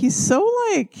he's so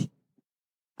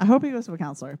I hope he goes to a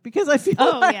counselor because I feel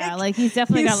he's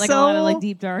definitely got a lot of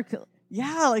deep dark.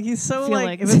 Yeah, he's so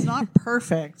if it's not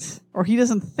perfect or he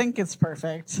doesn't think it's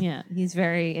perfect. Yeah, he's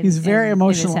very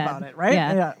emotional about it, right?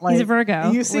 Yeah, he's a Virgo,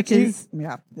 it's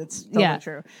totally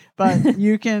true. But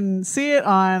you can see it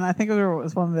on. I think it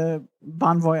was one of the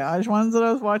Bon Voyage ones that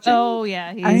I was watching. Oh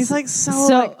yeah, he's I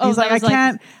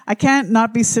can't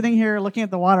not be sitting here looking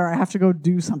at the water. I have to go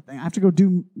do something. I have to go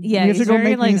do. Yeah, he's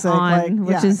very music,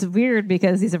 which is weird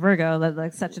because he's a Virgo.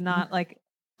 That's such a not I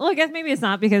guess maybe it's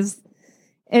not because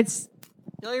it's.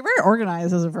 You're very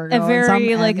organized as a Virgo. A very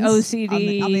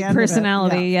OCD on the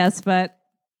personality, yes, but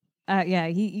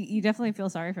you definitely feel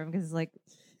sorry for him because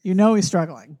he's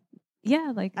struggling.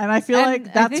 Yeah, and I feel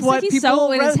that's what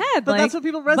people in his head, but that's what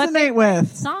people resonate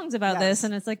with. Songs about this,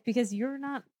 and it's because you're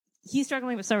not. He's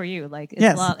struggling, but so are you.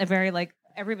 It's a very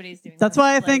everybody's doing. That's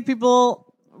why I think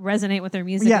people resonate with their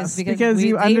music. Yes, because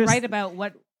they write about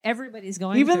what everybody's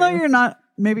going even through. Though you're not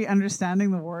maybe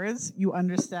understanding the words, you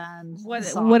understand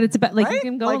what it's about. Right? You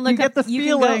can go and look up the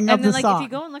feeling of the song. If you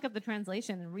go and look up the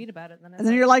translation and read about it,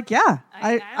 then you're I get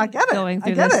it. Going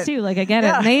through this too, I get it.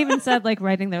 And they even said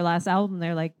writing their last album,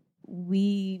 they're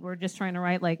we were just trying to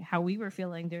write how we were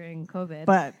feeling during COVID,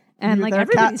 but and they were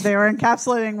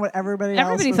encapsulating what everybody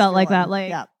felt feeling.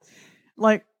 That.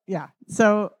 Yeah.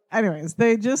 So, anyways,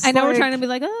 they just. I know we're trying to be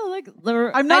I'm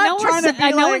not trying to be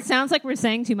I know it sounds like we're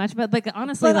saying too much, but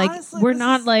honestly, we're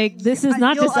not this is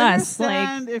not just us.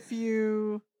 If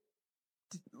you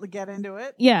get into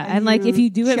it, and if you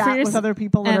do it for yourself with other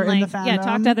people that are in the fandom,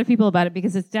 talk to other people about it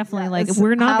because it's definitely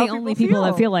we're not the only people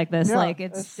that feel like this.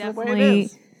 It's definitely.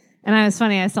 And I was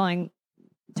telling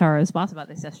Tara's boss about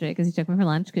this yesterday because he took me for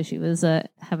lunch because she was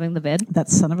having the vid. That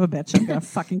son of a bitch! I'm gonna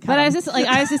fucking. Cut but him. I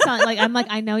was just telling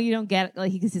I know you don't get it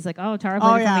because he's oh Tara.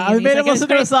 Oh yeah, I made him listen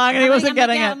to a song and he wasn't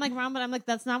getting it. I'm Ron, but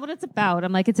that's not what it's about.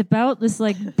 It's about this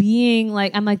being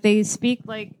they speak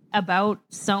about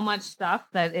so much stuff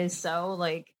that is so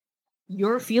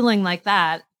you're feeling like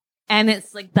that. And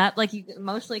it's that, you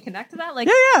emotionally connect to that. I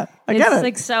get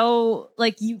it. So,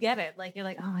 you get it. You're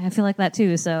oh, I feel like that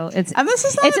too. So it's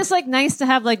just nice to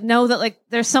have know that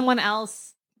there's someone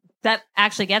else that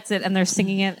actually gets it and they're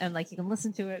singing it and you can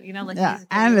listen to it.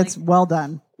 And it's well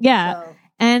done. Yeah. So.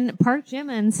 And Park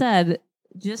Jimin said,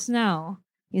 just know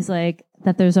he's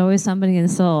that there's always somebody in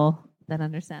Seoul that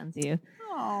understands you.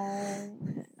 Oh,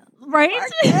 right?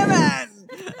 Park Jimin.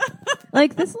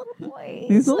 This little boy.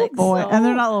 He's a little boy. And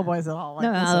they're not little boys at all.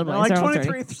 No, not little boys. They're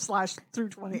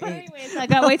 23/28. But anyways, I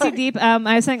got way too deep. I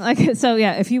was saying, so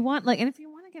yeah, if you want, and if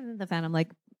you want to get into the fandom,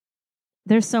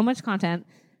 there's so much content.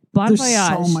 Bon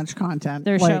Voyage. So much content.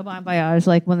 Their show Bon Voyage,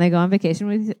 when they go on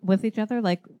vacation with each other,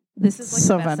 this is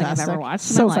so the best fantastic. thing I've ever watched.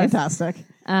 So fantastic.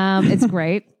 It's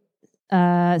great.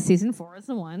 Season 4 is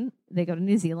the one. They go to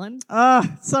New Zealand. Oh,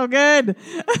 so good.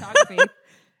 Photography.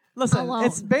 Listen,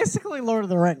 it's basically Lord of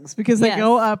the Rings because they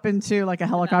go up into a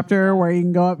helicopter where you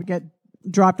can go up and get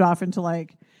dropped off into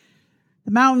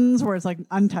the mountains where it's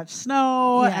untouched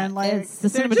snow and it's the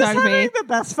they're cinematography. Just having the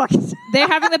best fucking time. They're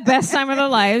having the best time of their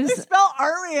lives. They spell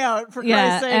army out for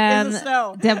Christ's sake in the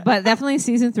snow. But definitely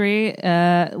season 3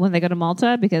 when they go to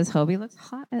Malta because Hobie looks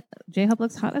hot. J-Hope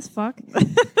looks hot as fuck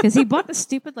because he bought the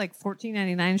stupid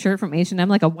 $14.99 shirt from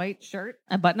H&M, a white shirt,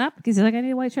 a button up because he's I need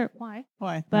a white shirt. Why?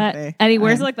 But and he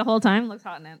wears it the whole time. Looks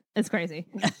hot in it. It's crazy.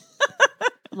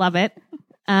 Love it.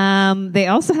 They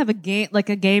also have a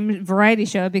game variety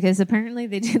show because apparently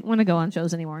they didn't want to go on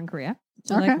shows anymore in Korea.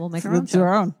 So like, we'll make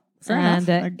our own. Fair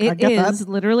enough. It is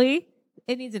literally.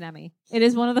 It needs an Emmy. It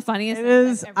is one of the funniest. It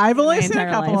is. I've only seen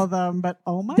a couple of them, but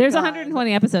oh my There's God.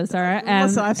 120 episodes, Sarah, and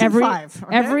Listen, I've seen 5.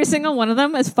 Okay? Every single one of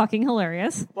them is fucking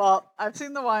hilarious. Well, I've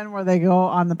seen the one where they go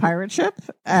on the pirate ship,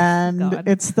 and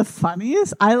it's the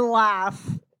funniest. I laugh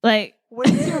like way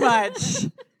too much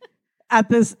at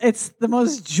this. It's the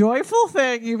most joyful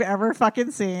thing you've ever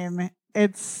fucking seen.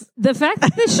 It's the fact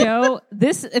that the show,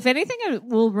 if anything, it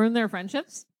will ruin their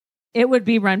friendships. It would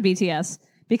be Run BTS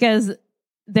because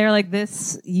they're like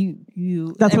this.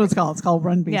 That's what it's called. It's called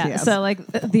Run BTS. Yeah. So like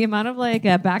the amount of like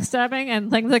backstabbing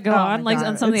and things that go on like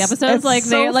on some of the episodes, like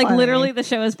they like funny. Literally the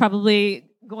show is probably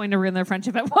going to ruin their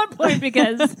friendship at one point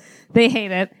because they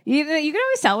hate it. You can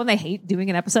always tell when they hate doing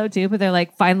an episode too, but they're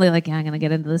like finally like, yeah, I'm going to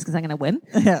get into this because I'm going to win.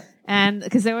 Yeah. And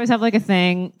because they always have like a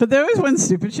thing. But they always win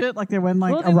stupid shit. Like they win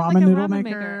like a ramen noodle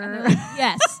maker. Like,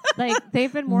 yes. Like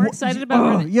they've been more excited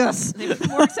about yes. They've been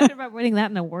more excited about winning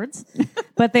that in awards.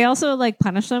 But they also like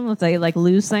punish them if they like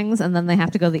lose things and then they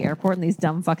have to go to the airport in these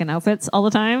dumb fucking outfits all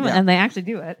the time. Yeah. And they actually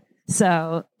do it.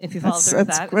 So if you follow through with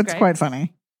that, it's quite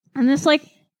funny. And it's like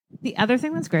the other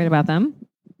thing that's great about them,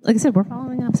 like I said, we're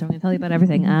following up, so I'm going to tell you about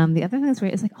everything. The other thing that's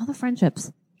great is like all the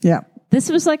friendships. Yeah. This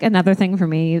was like another thing for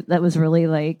me that was really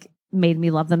like made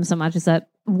me love them so much is that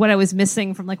what I was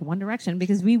missing from like One Direction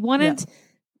because we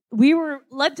were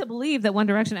led to believe that One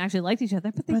Direction actually liked each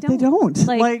other, but they don't.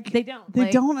 Like they don't. They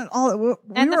don't at all. We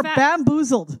were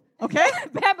bamboozled. Okay?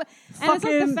 And it's like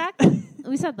the fact that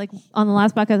we said like on the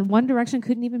last podcast, One Direction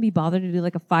couldn't even be bothered to do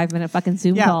like a 5-minute fucking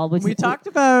Zoom call. Which we talked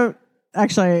about.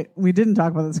 Actually, we didn't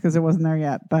talk about this because it wasn't there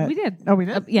yet. But we did. Oh, we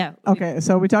did. Yeah. Okay,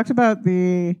 so we talked about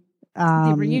the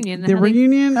reunion. The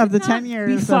reunion of the 10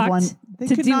 years of One.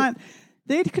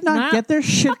 They could not get their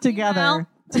shit together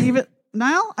to even.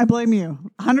 Niall, I blame you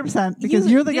 100% because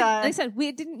you're the guy. Like I said,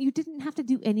 you didn't have to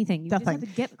do anything. You Nothing.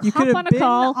 Just had to you could have on a been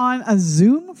call. on a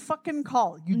Zoom fucking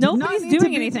call. Nobody's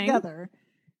doing anything together.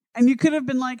 And you could have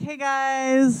been like, hey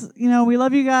guys, we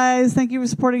love you guys. Thank you for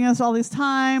supporting us all this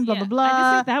time, blah, blah, blah. I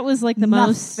just think that was like the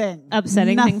most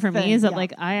upsetting thing for me is that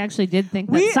like I actually did think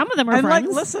that some of them are friends. And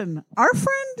like, listen, our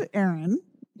friend Aaron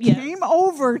came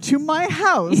over to my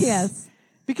house. Yes.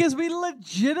 Because we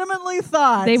legitimately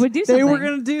thought they would do something. They were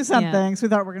going to do something. Yeah. So we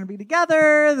thought we're going to be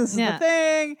together. This is the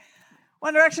thing.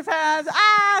 One Direction fans.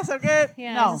 So good.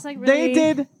 Yeah, no, like really, they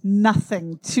did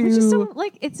nothing to. Which is so,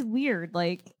 like, it's weird.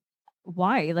 Like,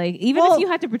 why? Like, even if you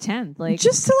had to pretend, like,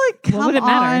 just to like come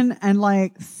on and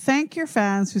like thank your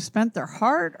fans who spent their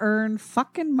hard-earned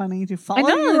fucking money to follow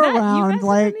you around.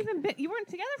 You weren't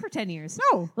together for 10 years.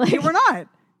 No, you were not.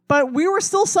 But we were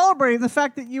still celebrating the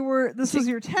fact that this was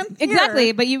your 10th year.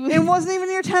 Exactly, but it wasn't even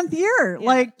your 10th year. Yeah,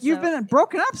 like, you've been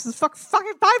broken up since fucking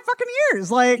 5 fucking years.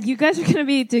 Like, you guys are going to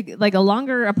be like a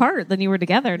longer apart than you were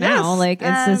together now. Like,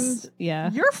 it's just,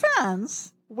 your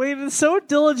fans waited so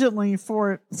diligently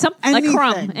for anything. A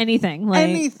crumb, anything. Like,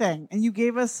 anything. And you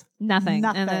gave us nothing.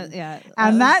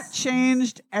 And that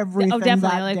changed everything definitely.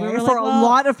 That like, day we were for a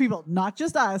lot of people. Not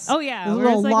just us. Oh, yeah. There were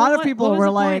a lot of people who were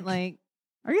like,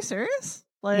 are you serious?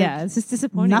 Like, yeah, it's just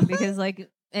disappointing because like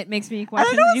it makes me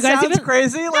question. I know you guys sounds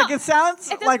crazy. Like it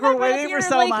sounds like we're waiting for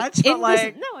so much, but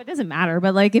like no, it doesn't matter.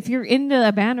 But like if you're into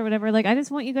a band or whatever, like I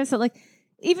just want you guys to like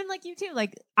even like you too.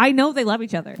 Like I know they love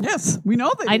each other. Yes, we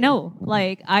know they. I know.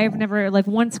 Like I've never like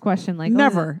once questioned like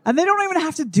never, and they don't even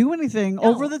have to do anything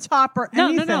over the top or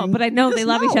anything. No. But I know they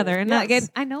love each other, and again,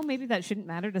 I know maybe that shouldn't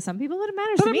matter to some people, but it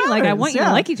matters to me. Like I want you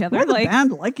to like each other. Like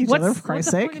band like each other. For Christ's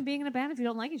sake, what's the point of being in a band if you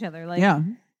don't like each other? Like yeah.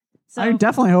 So, I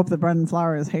definitely hope that Brendan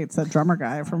Flowers hates that drummer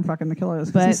guy from fucking The Killers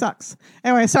because he sucks.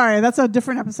 Anyway, sorry, that's a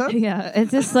different episode. Yeah,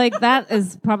 it's just like that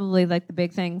is probably like the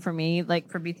big thing for me, like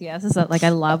for BTS, is that like I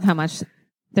love how much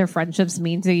their friendships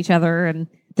mean to each other, and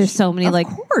there's so many of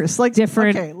course, like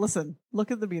different. Okay, listen,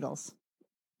 look at the Beatles.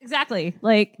 Exactly,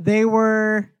 like they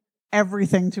were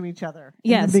everything to each other.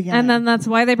 Yes, and then that's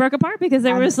why they broke apart because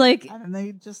there was like, and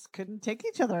they just couldn't take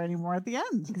each other anymore at the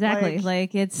end. Exactly,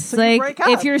 like it's like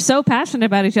if you're so passionate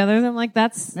about each other, then like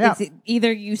it's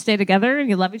either you stay together and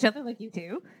you love each other like you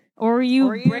two, or you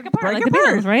break apart like the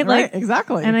Beatles, right? Like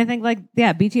exactly. And I think like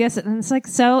BTS, and it's like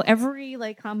so every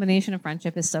like combination of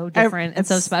friendship is so different and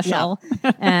so special,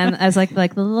 and as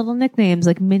like the little nicknames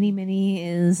like Mini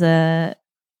is Jimin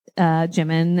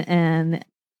and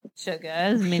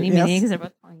Suga is Mini because they're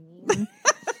both playing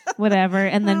whatever,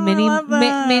 and then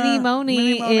Mini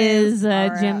Moni is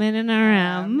Jimin and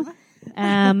RM,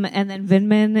 and then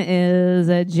Vinman is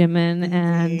Jimin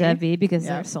and V because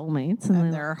they're soulmates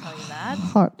and they're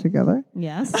hot together.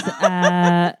 Yes,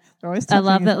 I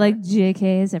love that like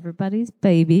JK is everybody's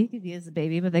baby. He is a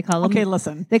baby, but they call him. Okay,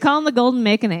 listen. They call him the Golden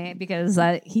Makane because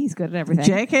he's good at everything.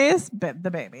 JK is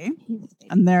the baby,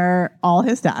 and they're all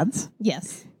his dads.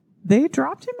 Yes. They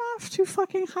dropped him off to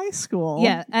fucking high school.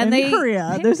 Yeah, and in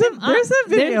Korea. There's a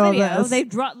video of this. They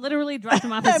literally dropped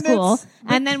him off at school,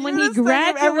 and then when he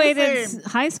graduated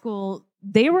high school,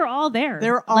 they were all there.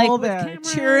 They were all there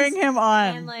cheering him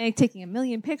on and like taking a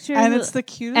million pictures. And it's the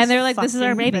cutest. And they're like, "This is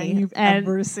our baby," you've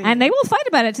ever seen. And they will fight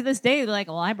about it to this day. They're like,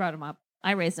 "Well, I brought him up.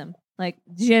 I raised him." Like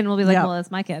Jin will be like, "Well, that's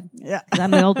my kid. Yeah,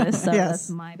 I'm the oldest, so that's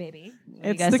my baby." What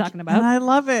are you guys talking about? And I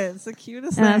love it. It's the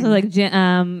cutest and thing. Also, like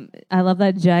I love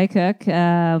that Jae-kook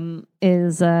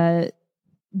is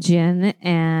Jin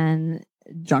and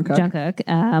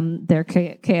Jungkook. They're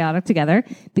chaotic together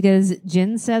because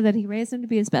Jin said that he raised him to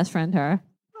be his best friend. Tara.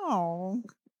 Oh.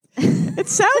 It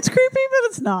sounds creepy, but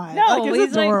it's not. No, like,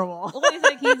 it's adorable. He's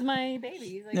like, he's my baby.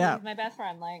 He's like, he's my best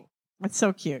friend. Like, it's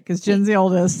so cute because Jin's the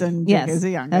oldest and Jake is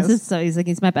the youngest. So he's like,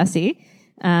 he's my bestie.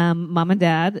 Mom and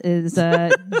dad is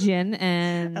Jin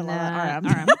and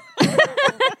RM.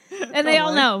 And they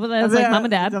all know, but it's like mom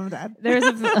and dad. There's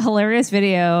a hilarious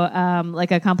video,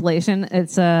 like a compilation.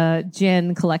 It's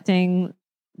Jin collecting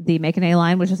the Makane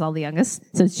line, which is all the youngest.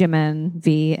 So it's Jimin,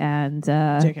 V, and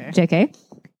JK.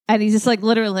 And he's just like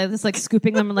literally just like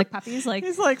scooping them like puppies. Like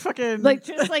he's like fucking like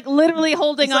just like literally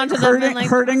holding on to them and like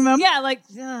hurting them. Yeah, like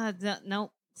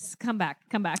no, come back.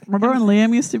 Remember when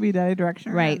Liam used to be Daddy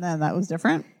Directioner? Right. And then that was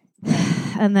different.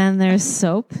 And then there's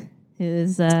Soap,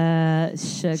 who's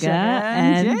Suga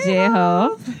and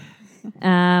J-Hope.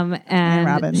 And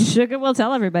Robin. Suga will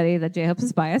tell everybody that J-Hope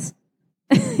is biased.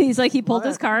 He's like, he pulled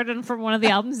his card and from one of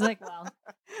the albums. He's like, well,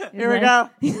 here we go.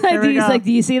 He's like,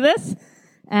 do you see this?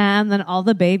 And then all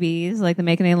the babies, like the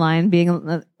Makane line being,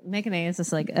 Makane is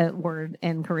just like a word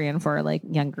in Korean for like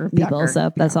younger people.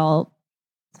 So that's all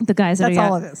the guys that that's are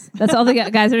all it is. That's all the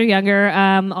guys that are younger.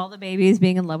 All the babies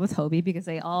being in love with Hobie because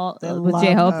they with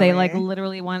J-Hope, they like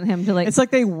literally want him to like. It's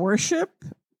like they worship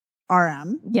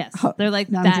RM. Yes. They're like,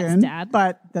 that's dad.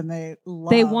 But then they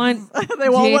want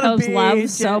J-Hope's love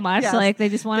so much. Yes. Like they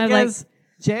just want to like.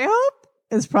 J-Hope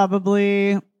is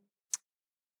probably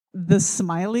the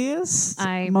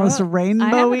smiliest, most rainbowy.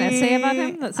 I have an essay about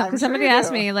him. Because somebody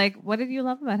asked me, like, what did you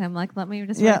love about him? Like, let me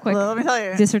just quick let me tell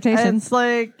you. Dissertation. It's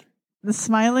like the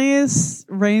smiliest,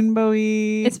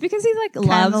 rainbowy. It's because he like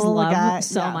loves love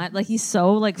so much. Like he's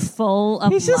so like full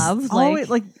of love. Always,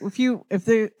 like if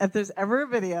there's ever a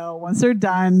video once they're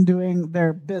done doing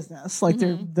their business, like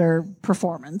their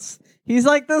performance, he's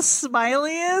like the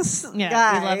smiliest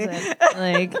guy. He loves it.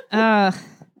 Like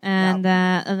and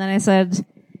then I said.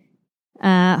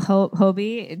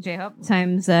 Hobie, J-Hope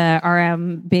times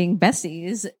RM being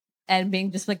besties and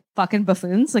being just like fucking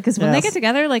buffoons. Like, because when they get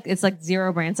together, like it's like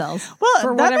zero brain cells. Well,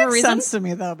 for that makes sense to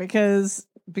me though, because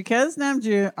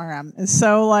Namjoon RM is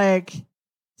so like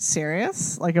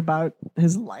serious, like about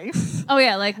his life. Oh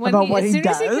yeah, like when as soon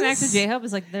as he connects to J-Hope,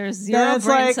 it's like there's zero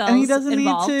brain cells and he doesn't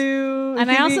involved. Need to. And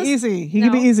he can be easy. He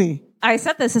can be easy. I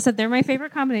said this. I said they're my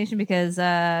favorite combination because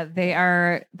they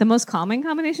are the most calming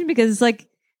combination because it's like.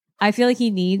 I feel like he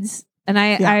needs, and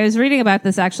I was reading about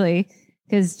this actually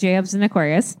because J-Hope's an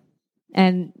Aquarius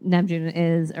and Namjoon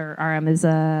RM is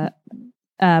a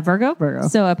Virgo.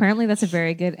 So apparently that's a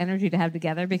very good energy to have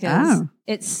together because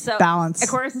it's so balance.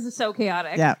 Aquarius is so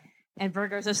chaotic. Yeah. And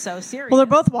Virgos are so serious. Well, they're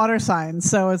both water signs,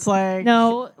 so it's like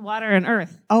no water and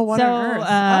earth. Oh, water and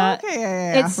earth. Okay,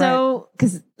 yeah. It's so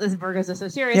because Virgos are so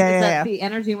serious. That the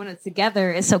energy when it's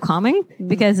together is so calming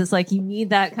because it's like you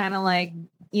need that kind of like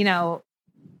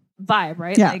vibe,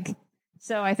 right? Yeah. Like,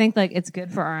 so I think like it's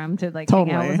good for RM to like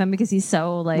hang out with him because he's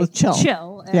so like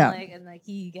chill and like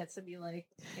he gets to be like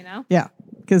yeah,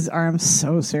 because RM's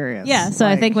so serious. Yeah, so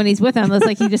I think when he's with him, it's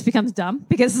like he just becomes dumb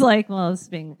because like it's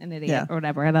being an idiot or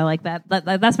whatever, and I like that.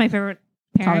 That's my favorite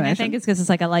pairing. I think it's because it's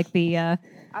like I like the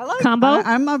combo.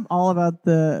 I'm all about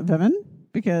the Vimin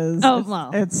because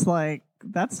it's like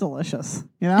that's delicious.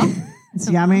 It's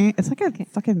yummy. It's like a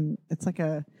fucking. It's like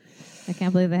a. I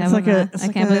can't believe they haven't. I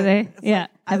can't believe they. Yeah,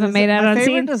 haven't made out on scene. My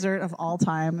favorite dessert of all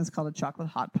time is called a chocolate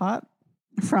hot pot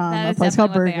from a place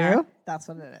called Burgu. That's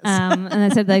what it is. And I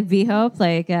said like V-Hope,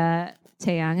 like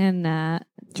Taeyang and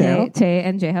Tay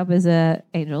and J-Hope is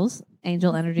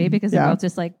angel energy because they're both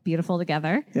just like beautiful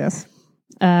together. Yes.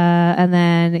 And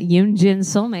then Yoon Jin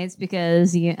soulmates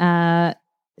because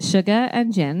Suga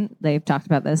and Jin, they've talked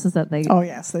about this, is that they they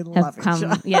love each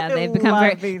other. Yeah, they've become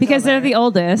very because they're the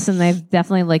oldest, and they've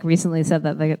definitely like recently said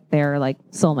that they're like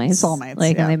soulmates,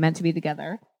 like and they meant to be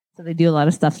together, so they do a lot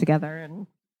of stuff together. And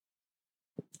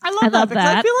I love that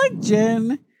because I feel like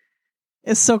Jin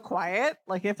is so quiet.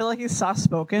 Like I feel like he's soft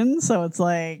spoken, so it's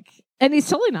like. And he's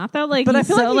totally not though. Like, but he's I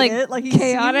feel so like he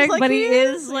chaotic, but he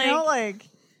is like, you know, like.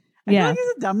 I feel like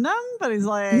he's a dum dum, but he's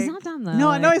like. He's not dumb though. No,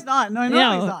 I know he's not. No, I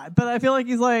know he's not. But I feel like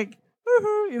he's like.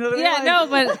 You know what I mean? Yeah, like, no,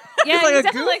 but yeah, like he's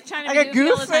definitely like trying to be goofy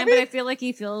all the time. Maybe? But I feel like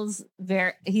he feels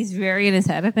he's very in his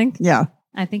head. I think. Yeah,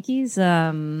 I think he's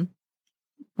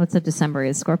what's up? December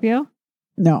is Scorpio.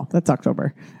 No, that's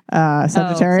October.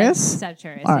 Sagittarius.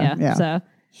 Sagittarius. Yeah. So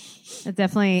it's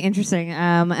definitely interesting.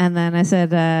 And then I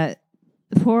said,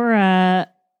 poor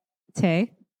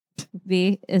Tay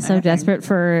V is so desperate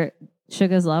for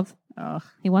Suga's love. Ugh.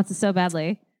 He wants it so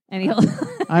badly, and he'll.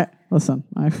 Listen.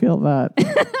 I feel that.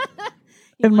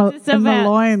 in the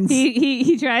loins.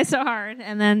 He tries so hard.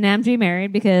 And then Namjoon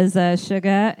married because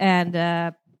Suga and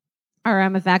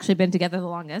RM have actually been together the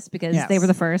longest because they were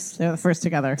the first. They were the first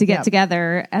together. To get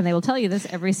together. And they will tell you this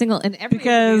every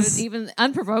interview, even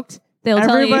unprovoked. They'll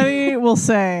tell you. Everybody will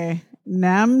say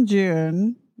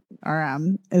Namjoon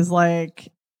RM is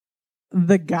like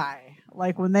the guy.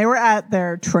 Like when they were at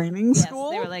their training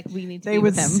school, they were like, "We need to." They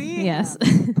would see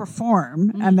him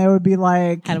perform, and they would be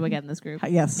like, "How do we get in this group?"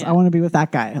 Yes, I want to be with that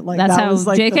guy. Like that's how was,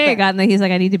 like, JK got in there. He's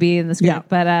like, "I need to be in this group." Yeah.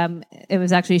 But it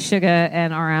was actually Suga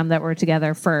and RM that were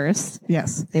together first.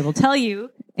 Yes, they will tell you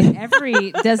in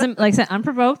every doesn't like said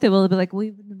unprovoked. They will be like,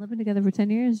 "We've been living together for 10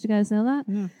 years. Do you guys know that?"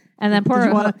 Yeah. And then poor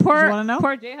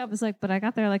J-Hope was like, "But I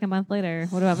got there like a month later.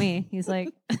 What about me?" He's like,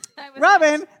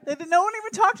 Robin, no one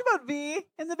even talked about V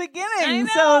in the beginning.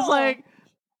 So it's like,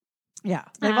 yeah,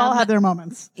 they've all had their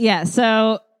moments. Yeah.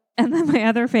 So, and then my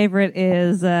other favorite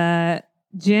is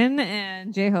Jin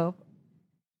and J-Hope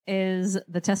is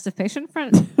the test of patient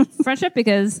friendship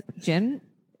because Jin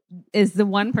is the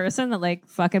one person that like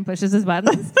fucking pushes his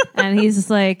buttons and he's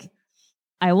just like,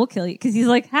 I will kill you because he's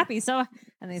like happy. So.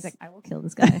 And then he's like, I will kill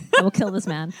this guy. I will kill this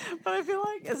man. But I feel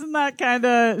like, isn't that kind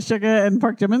of Suga and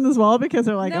Park Jimin as well? Because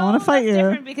they're like, I want to fight you.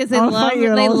 Different because they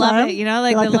love it. You know,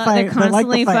 like they're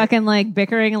constantly fucking like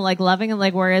bickering and like loving and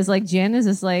like, whereas like Jin is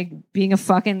just like being a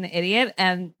fucking idiot.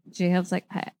 And J-Hope's like,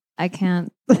 I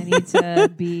can't. I need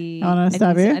to be.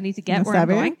 I need to get where I'm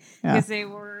going. Because it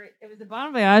was the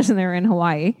Bon Voyage and they were in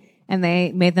Hawaii and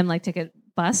they made them like take a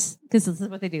bus because this is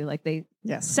what they do. Like they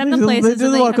send them places. They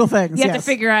do the local things. You have to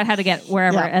figure out how to get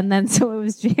wherever. Yeah. And then so it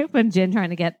was J-Hope and Jin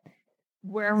trying to get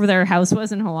wherever their house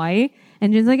was in Hawaii.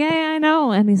 And Jin's like, hey, I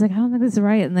know. And he's like, I don't think this is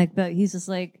right. And like he's just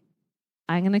like,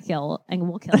 I'm gonna kill and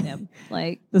we'll kill him.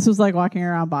 Like this was like walking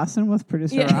around Boston with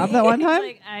producer Rob that one time.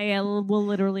 Like I will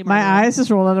literally. My eyes just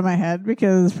rolled out of my head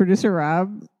because producer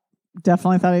Rob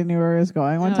definitely thought he knew where he was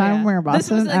going one time. We were in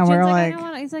Boston and we're like,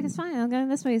 he's like, it's fine, I'm going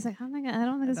this way. He's like, I don't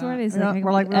think it's right. He's like,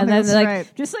 we're like, and then like,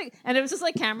 right. Just like, and it was just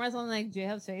like cameras on like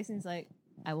J-Hope's face, and he's like,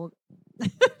 I will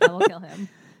kill him.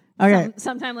 Okay,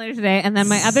 sometime later today. And then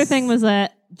my other thing was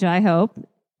that J-Hope,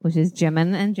 which is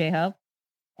Jimin and J-Hope,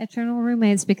 eternal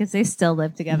roommates because they still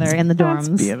live together in the dorms.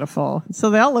 That's beautiful. So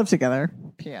they all live together.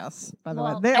 P.S. By the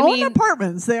way, they own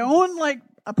apartments. They own like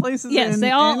places. Yes,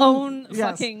 they all own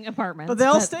fucking apartments. But they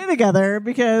all stay together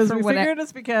because we figured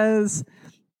it's because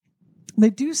they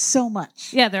do so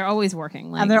much. Yeah, they're always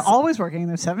working. And they're always working.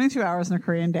 There's 72 hours in a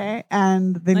Korean day,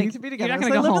 and they need to be together. You're not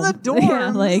going to go home. Live in the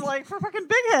dorms, like for fucking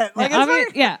Big Hit. Like,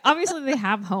 obviously they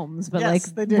have homes, but like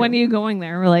when are you going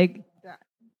there? We're like,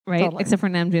 right? Totally. Except for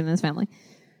Namjoon and his family.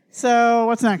 So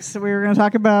what's next? We were going to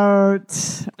talk about.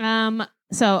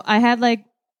 So I had like,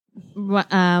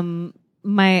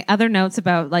 my other notes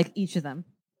about like each of them.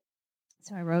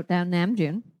 So I wrote down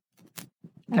Namjoon,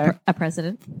 a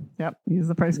president. Yep, he's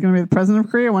going to be the president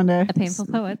of Korea one day. A painful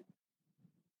poet,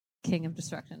 king of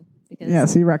destruction. Because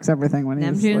yes, he wrecks everything when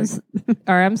Namjoon's.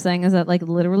 I'm saying is that like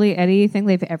literally anything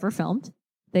they've ever filmed,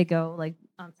 they go like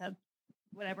on set,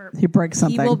 whatever. He breaks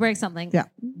something. He will break something. Yeah,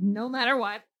 no matter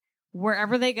what.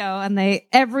 Wherever they go, and they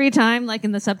every time like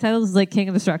in the subtitles is like king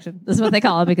of destruction. This is what they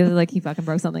call it because like he fucking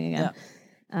broke something again.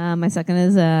 Yeah. My second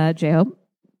is J-Hope,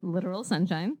 literal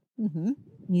sunshine. Mm-hmm.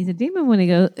 He's a demon when he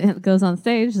goes on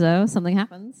stage, though. Something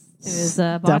happens to his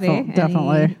body.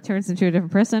 Definitely. And he turns into a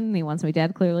different person. He wants me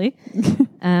dead, clearly.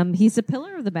 He's a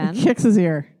pillar of the band. He kicks his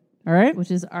ear, all right?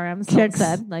 Which is RM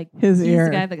said. Like, his ear. He's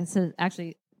the guy that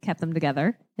actually kept them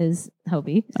together, is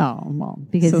Hobie. Oh, well.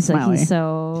 Because so he's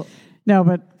so... No,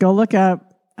 but go look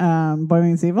up Boy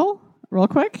Meets Evil real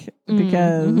quick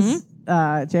because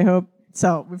J-Hope.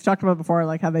 So we've talked about before,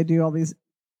 like how they do all these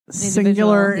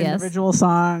individual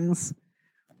songs,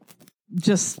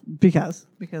 just because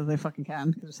they fucking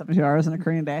can. Because there's 72 hours in a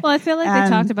Korean day. Well, I feel like they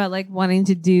talked about like wanting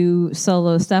to do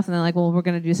solo stuff, and they're like, well, we're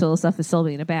going to do solo stuff, but still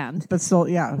be in a band. But still,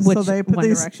 yeah. So they put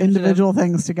these individual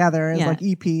things together as like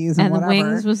EPs and whatever. The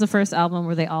Wings was the first album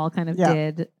where they all kind of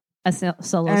did a solo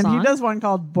song. And he does one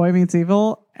called Boy Meets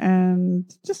Evil, and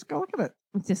just go look at it.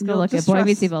 Just go look at Boy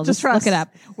Meets Evil. Just look it up.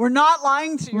 We're not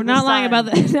lying to you. We're not lying about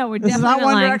that. No, we're this definitely is not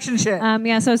One lying. Direction shit.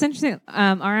 Yeah, so it's interesting.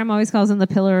 RM always calls him the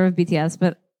pillar of BTS,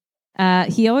 but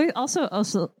he always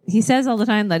also he says all the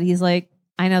time that he's like,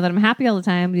 I know that I'm happy all the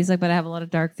time, but he's like, but I have a lot of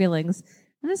dark feelings,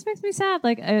 and this makes me sad.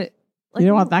 Like you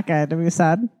don't want that guy to be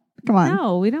sad. Come on.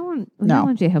 No, we don't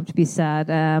want J-Hope to be sad.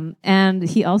 And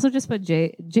he also just put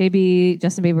JB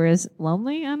Justin Bieber is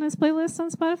lonely on his playlist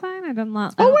on Spotify. And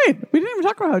wait, we didn't even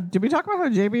talk about how. Did we talk about how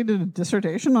JB did a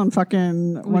dissertation on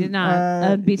fucking? We did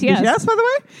not. BTS. BTS, by the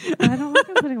way. I don't like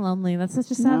him putting lonely. That's such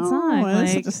a sad song. It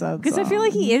is such a sad song. Because I feel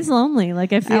like he is lonely.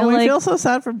 Like I feel we feel so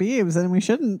sad for Biebs, and we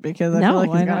shouldn't because I feel like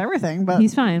he's got everything. But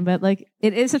he's fine. But like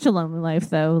it is such a lonely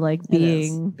life, though. Like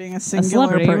being a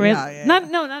singular celebrity.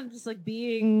 Not just like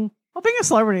being. Well, being a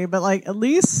celebrity, but like at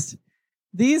least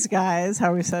these guys,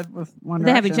 how we said with One Direction,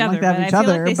 they have each other, like, they have each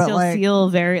other, they still feel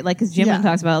very like because Jimin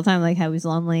talks about all the time, like how he's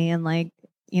lonely and like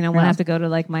when I have to go to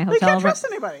like my hotel. You can't trust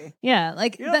anybody. Yeah,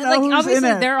 like obviously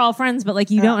they're all friends, but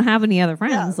like you don't have any other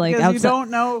friends. Like because you don't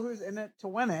know who's in it to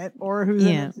win it or who's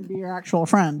in it to be your actual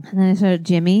friend. And then so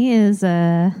Jimmy is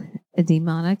a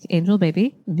demonic angel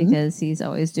baby because he's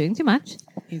always doing too much.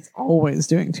 He's always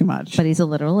doing too much, but he's a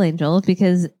literal angel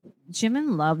because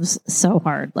Jimin loves so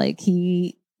hard. Like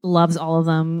he loves all of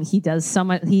them. He does so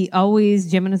much.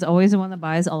 Jimin is always the one that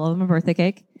buys all of them a birthday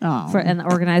cake and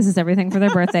organizes everything for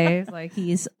their birthdays. Like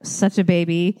he's such a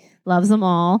baby, loves them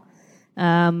all.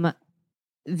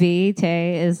 V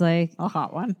Tay is like a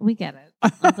hot one. We get it.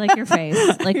 It's like your face.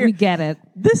 Like we get it.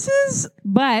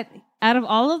 But out of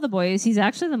all of the boys, he's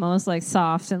actually the most like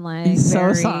soft and like he's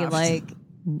very so soft. like.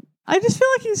 I just feel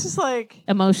like he's just like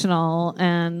emotional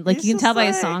and like you can tell by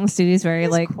his songs too. He's very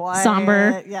like quiet.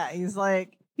 Somber. Yeah, he's the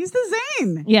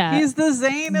Zayn. Yeah, he's the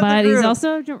Zayn. But he's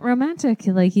also romantic.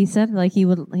 Like he said, like he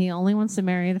only wants to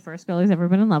marry the first girl he's ever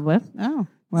been in love with. Oh,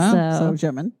 well, so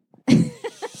Jimin.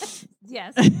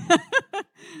 Yes.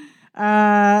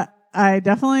 I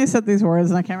definitely said these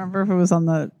words, and I can't remember if it was on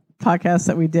the podcast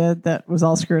that we did that was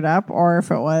all screwed up, or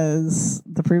if it was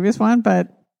the previous one. But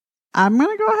I'm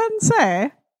gonna go ahead and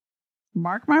say.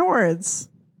 Mark my words.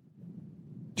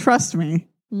 Trust me.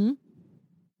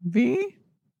 V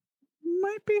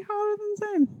might be hotter than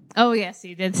Zayn. Oh, yes,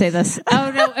 you did say this.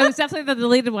 Oh, no, it was definitely the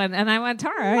deleted one. And I went,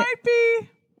 Tara. Might be.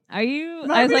 Are you?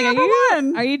 I was like,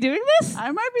 are you doing this?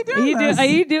 I might be doing this. Are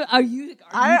you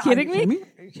kidding me?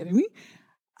 Are you kidding me?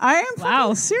 I am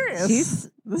fucking serious.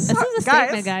 This is a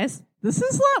statement, guys. This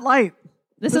is not light.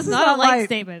 This is not a light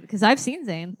statement because I've seen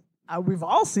Zayn. We've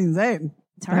all seen Zayn.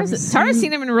 Tara's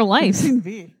seen him in real life. I've seen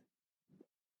V.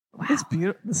 Wow. It's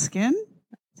beautiful. The skin.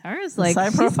 Tara's like,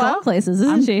 she's gone places,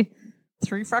 isn't she?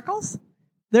 3 freckles?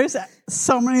 There's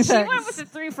so many things. She went with the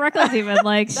 3 freckles even.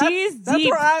 Like, she's deep. That's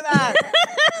where I'm at.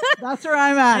 That's where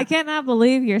I'm at. I cannot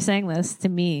believe you're saying this to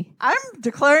me. I'm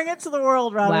declaring it to the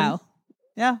world, Robin. Wow.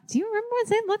 Yeah. Do you remember what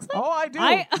Zayn looks like? Oh, I do.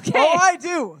 Okay. Oh, I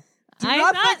do. Do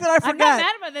not think that I forget. I'm not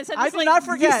mad about this. I did not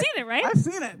forget. You've seen it, right? I've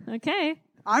seen it. Okay.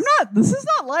 I'm not. This is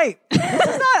not light. This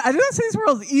is not. I do not say these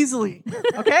words easily.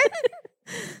 Okay.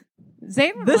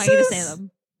 Zayn would want you to say them.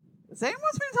 Zayn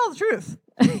wants me to tell the truth.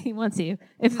 He wants you.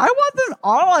 If I want them,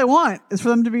 all I want is for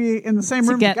them to be in the same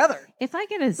room together. If I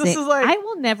get a Zayn, I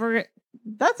will never.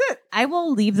 That's it. I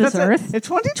will leave this earth. If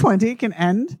 2020 can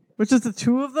end, which is the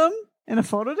 2 of them in a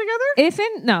photo together. If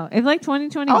like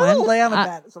 2021, I want to lay on the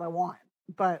bed. That's what I want.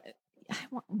 But. I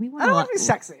don't want to be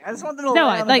sexy. I just want them to lay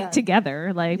on the bed.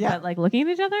 Together, but like looking at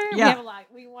each other. Yeah. We have a lot.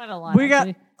 We want a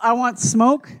lot. I want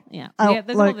smoke. Yeah. There's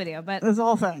a whole video, but there's a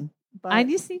whole thing. But I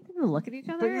just need them to look at each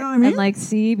other you know what I mean? And like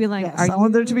be like, yes, I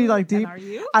want there to be like deep. Are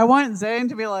you? I want Zayn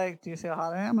to be like, do you see how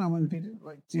hot I am? And I want to be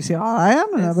like, do you see how hot I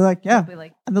am? And I'll be like, yeah.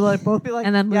 And they'll like both be like,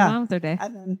 and then move on with their day.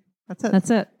 And then that's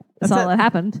it. That's all that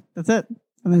happened. That's it.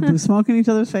 And then blew smoke in each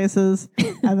other's faces.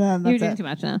 And then you're doing too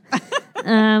much now.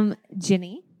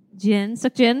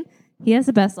 Seokjin. He has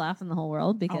the best laugh in the whole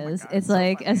world because it's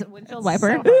like funny. As a windshield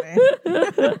wiper.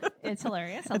 So it's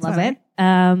hilarious. I love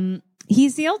it.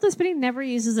 He's the oldest, but he never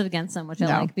uses it against them, which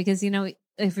I like because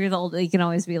if you're the oldest, you can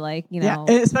always be like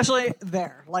especially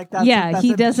there like that. Yeah,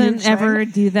 he doesn't ever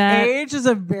do that. Age is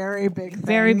a very big thing,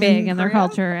 very big in their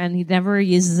culture, and he never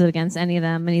uses it against any of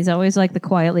them. And he's always like the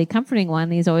quietly comforting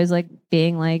one. He's always like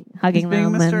being like hugging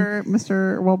them,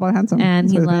 Mr. Worldwide Handsome,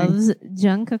 and he loves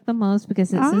Jungkook the most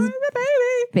because it's his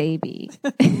baby.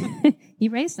 He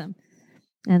raised him.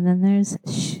 And then there's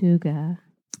Suga.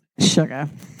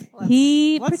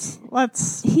 He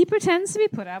pretends to be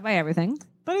put out by everything,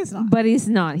 But he's not. But he's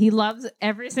not. He loves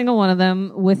every single one of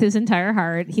them with his entire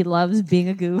heart. He loves being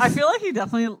a goof. I feel like he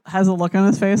definitely has a look on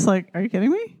his face like, are you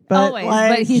kidding me? But always.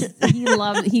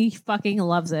 But he fucking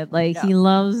loves it. Like, he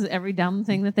loves every dumb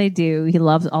thing that they do. He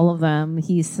loves all of them.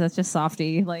 He's such a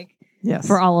softie, like,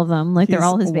 for all of them. Like, they're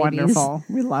all his babies. Wonderful.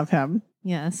 We love him.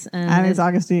 Yes. And he's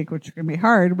Augustique, which is going to be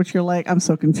hard, which you're like, I'm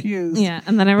so confused. Yeah.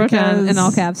 And then I wrote down in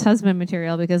all caps husband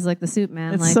material because, like, the suit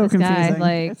man, it's like, so this confusing. guy,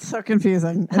 like, it's so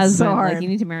confusing. Husband, it's so hard. Like, you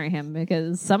need to marry him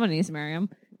because someone needs to marry him.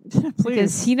 Please,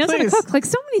 because he knows how to cook, like,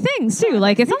 so many things, too.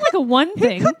 Like, it's not like a one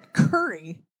thing. He cooked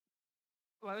curry.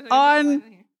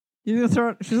 She's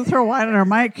going to throw wine on her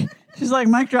mic. She's like,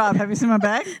 mic drop. Have you seen my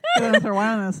bag? She's going to throw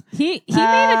wine on this. He made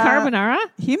a carbonara.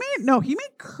 He made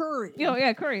curry. Oh,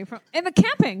 yeah, curry. In the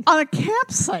camping. On a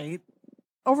campsite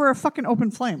over a fucking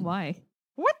open flame. Why?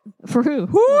 What? For who?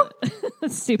 Who?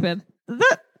 That's stupid.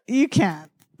 You can't.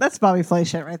 That's Bobby Flay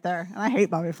shit right there. And I hate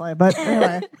Bobby Flay, but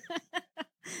anyway.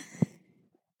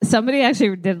 Somebody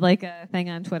actually did like a thing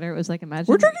on Twitter. It was like, imagine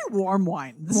we're drinking warm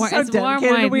wine. This is it's warm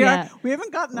wine. We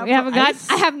haven't gotten up.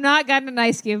 I have not gotten an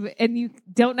ice cube, and you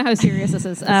don't know how serious this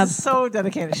is. This is so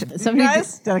dedication.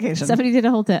 Dedication. Somebody did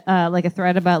a whole like a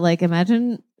thread about like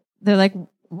imagine. They're like,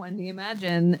 when do you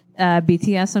imagine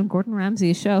BTS on Gordon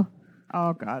Ramsay's show?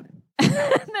 Oh God.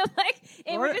 Like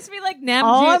it would just be like Nam.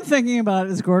 All I'm thinking about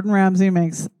is Gordon Ramsay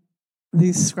makes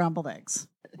these scrambled eggs.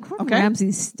 Gordon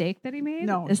Ramsay's steak that he made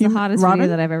is the hottest video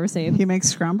that I've ever seen. He makes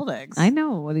scrambled eggs. I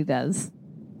know what he does.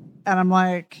 And I'm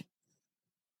like...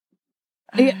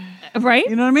 right?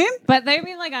 You know what I mean? But they'd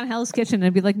be like on Hell's Kitchen.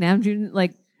 It'd be like Namjoon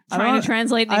like trying to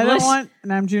translate in English. I don't want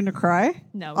Namjoon to cry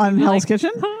on Hell's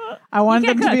Kitchen. I I wanted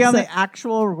them to be on the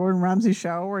actual Gordon Ramsay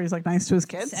show where he's like nice to his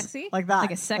kids. Sexy? Like that.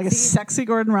 Like a sexy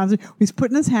Gordon Ramsay. He's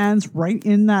putting his hands right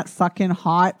in that fucking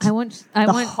hot. I want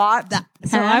that.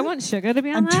 So I want Sugar to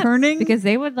be on that. Turning. Because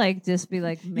they would like just be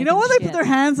like, you know when they put their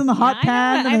hands in the hot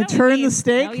pan and they turn the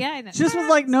steak? Oh, yeah, I know. Just with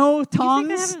like no tongs.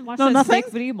 You think I haven't watched no that nothing?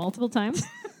 steak video multiple times?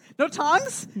 No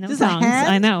tongs? No just tongs. A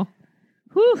hand? I know.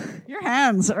 Whew. Your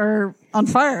hands are on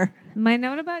fire. My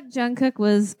note about Jungkook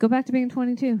was go back to being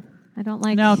 22. I don't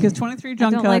like. No, because 23 Jungkook. I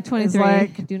don't like 23.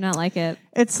 Like, do not like it.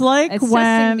 It's like it's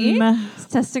when testing me. It's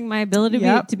testing my ability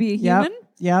to be a human.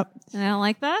 Yep. And I don't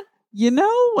like that. You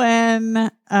know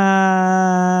when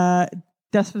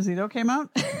Despacito came out?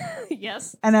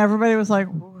 Yes. And everybody was like,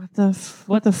 "What the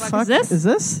fuck is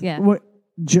this? Yeah.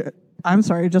 I'm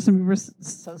sorry, Justin Bieber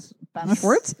says Spanish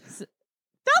words.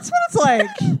 That's what it's like.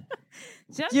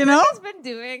 Justin has been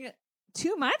doing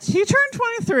too much. He turned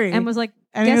 23 and was like,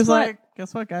 and he was like,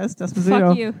 guess what, guys? Despacito.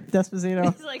 Fuck you.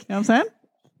 Despacito. He's like, you know what I'm saying?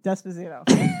 Despacito.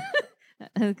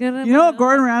 You know what?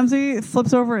 Gordon Ramsay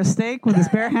flips over a steak with his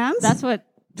bare hands? That's what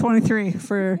 23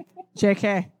 for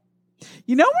JK.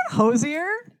 You know when Hosier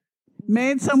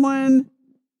made someone,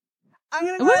 I'm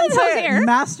going to go ahead and say it,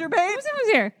 masturbate? Who's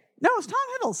Hosier? No, it's Tom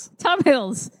Hiddles. Tom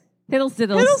Hiddles. Hiddles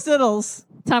Diddles. Hiddles Diddles.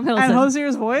 Tom Hiddleston. And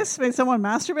Hosier's voice made someone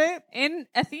masturbate? In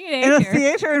a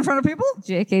theater. In front of people?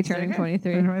 JK turning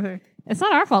 23. It's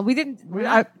not our fault. We didn't.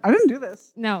 I didn't do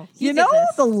this. No. You know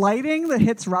the lighting that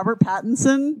hits Robert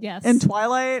Pattinson in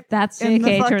Twilight? That's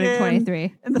JK turning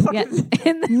 23. In the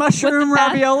fucking mushroom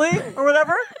ravioli or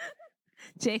whatever?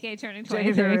 JK turning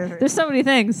 23. There's so many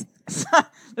things.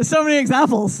 There's so many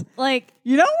examples. Like,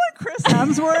 you know when Chris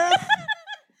Hemsworth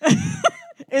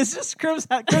is just Chris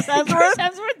Hemsworth? Chris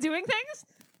Hemsworth doing things?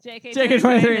 JK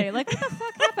 23. Like, what the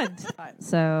fuck happened?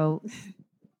 So,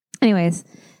 anyways,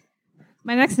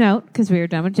 my next note, because we were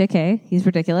done with JK, he's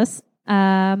ridiculous.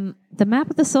 The Map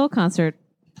of the Soul concert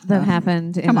that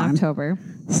happened in October.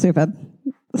 Stupid.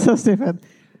 So stupid.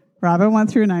 Robin went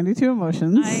through 92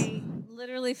 emotions. I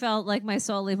literally felt like my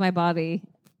soul leave my body.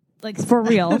 Like, for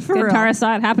real. Kantara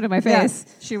saw it happen to my face.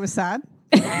 Yeah. She was sad.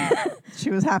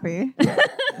 She was happy.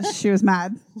 She was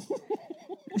mad.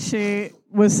 She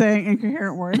was saying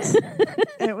incoherent words.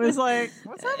 It was like,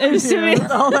 what's happening to you?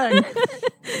 The whole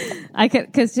thing. I could,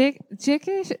 because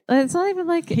JK, it's not even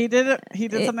like he did it. He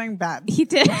did something bad. He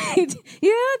did. He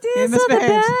did something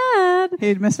bad.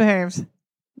 He misbehaved.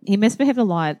 He misbehaved a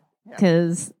lot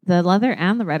because the leather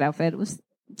and the red outfit was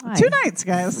 2 nights,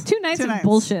 guys. 2 nights of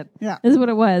bullshit. Yeah, is what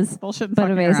it was. Bullshit,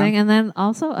 but amazing. Around. And then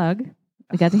also UGG.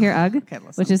 We got to hear UGG,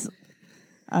 which is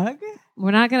UGG.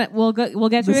 We're not gonna. We'll get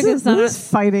to it. This is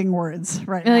fighting words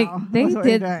right now. Like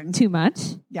they did too much.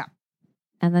 Yeah,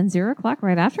 and then 0 o'clock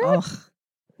right after it.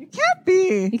 You can't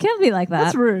be. You can't be like that.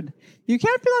 That's rude. You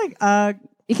can't be like.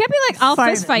 You can't be like, I'll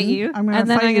fist fight you. I'm gonna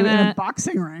fight you in a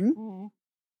boxing ring. Mm-hmm.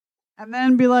 And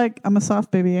then be like, I'm a soft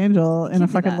baby angel in a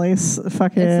fucking lace.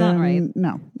 Fucking. It's not right.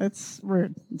 No, it's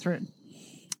rude. It's rude.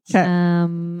 Okay.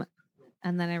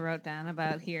 And then I wrote down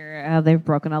about here, they've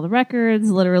broken all the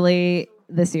records, literally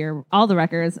this year, all the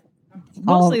records,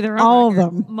 mostly their own all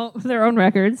record, of them. Their own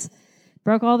records,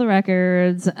 broke all the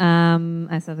records.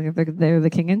 I said they're the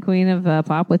king and queen of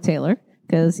pop with Taylor,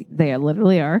 because they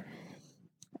literally are.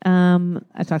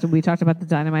 We talked about the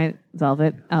Dynamite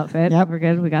Velvet outfit. Yep. We're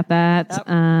good. We got that. Yep.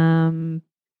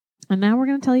 And now we're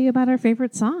going to tell you about our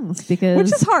favorite songs, which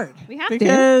is hard. We have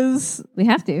to. We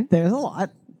have to. There's a lot.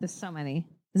 There's so many.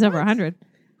 There's over 100.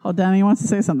 Oh, Danny wants to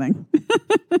say something.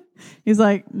 He's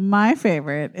like, my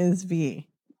favorite is V.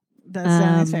 That's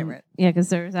Danny's favorite. Yeah, because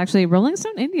there's actually Rolling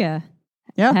Stone India.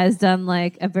 Yeah, has done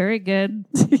like a very good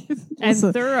and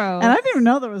thorough. And I didn't even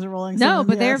know there was a Rolling Stone. No,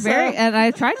 but they're very. And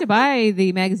I tried to buy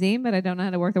the magazine, but I don't know how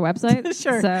to work the website.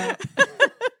 Sure. So.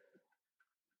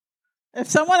 If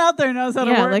someone out there knows how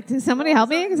to work, like, can somebody help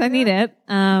me? Because I need it.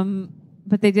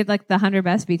 But they did like the 100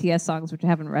 best BTS songs, which I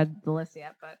haven't read the list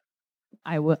yet, but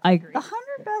I agree. The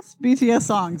 100 best BTS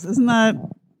songs, isn't that?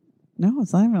 No,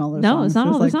 it's not even all their songs. No, it's not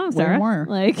all their songs, Sarah. More.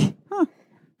 Like, all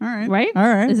right, right, all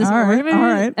right. Is this all what right, we're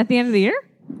gonna do at the end of the year?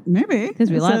 Maybe,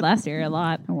 because we lied last year a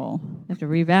lot. Well, we have to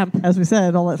revamp. As we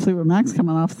said, all that Fleetwood Mac's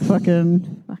coming off the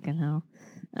fucking hell.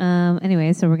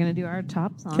 Anyway, so we're gonna do our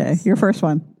top songs. Okay, your first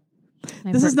one.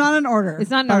 This is not in order. It's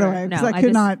not in order. By the way, no, I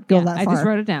could not go that far. I just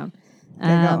wrote it down.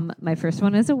 My first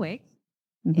one is Awake.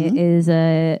 Mm-hmm. It is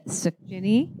a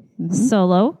Sukhjini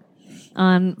solo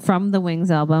from the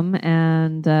Wings album,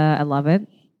 and I love it.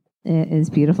 It is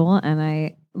beautiful, and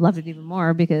I loved it even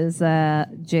more because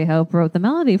J-Hope wrote the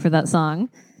melody for that song,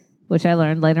 which I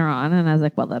learned later on, and I was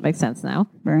like, well, that makes sense now.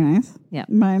 Very nice. Yeah.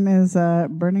 Mine is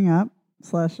Burning Up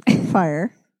 /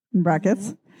 Fire in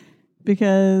brackets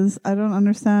because I don't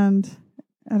understand.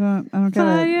 I don't get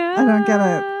it. I don't get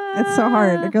it. It's so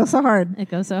hard. It goes so hard. It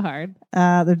goes so hard.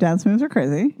 Their dance moves are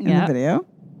crazy in the video.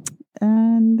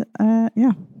 And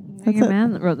yeah. That's Your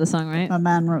man wrote the song, right? My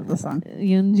man wrote the song.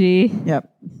 Yoonji. Yep.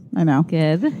 I know.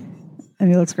 Good. And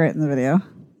he looks great in the video.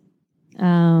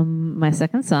 My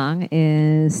second song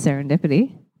is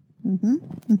Serendipity.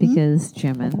 Because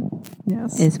Jimin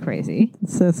is crazy.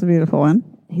 So it's a beautiful one.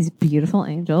 He's a beautiful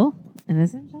angel. And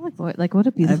his angelic voice. Like, what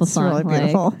a beautiful song. It's really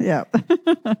beautiful. Like, yep.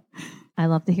 I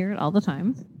love to hear it all the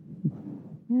time.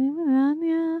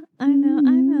 I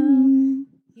know.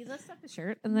 He lifts up the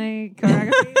shirt and the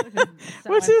choreography,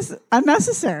 which is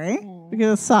unnecessary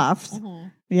because it's soft.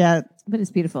 Yeah, but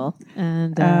it's beautiful.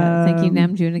 And thank you,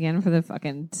 Namjoon, again for the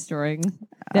fucking destroying,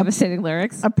 devastating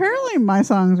lyrics. Apparently, my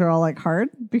songs are all like hard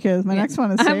because my next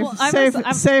one is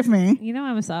Save Me. You know,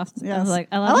 I'm a soft. Yes. I was like,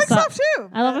 I like soft too.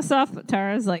 I love a soft. But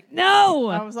Tara's like, no.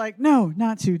 I was like, no,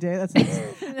 not today. That's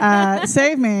nice.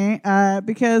 Save Me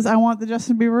because I want the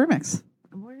Justin Bieber remix.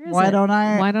 Why don't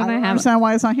I understand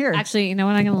why it's not here? Actually, you know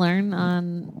what I'm going to learn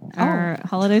on our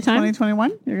holiday time?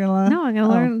 2021? You're going to No, I'm going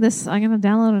to learn this. I'm going to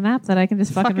download an app that I can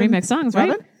just fucking remix songs,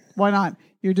 right? Why not?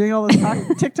 You're doing all this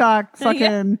TikTok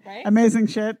fucking amazing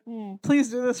shit.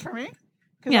 Please do this for me.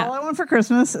 Because all I want for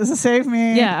Christmas is a Save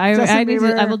Me. Yeah,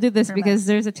 I will do this because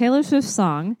there's a Taylor Swift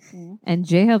song and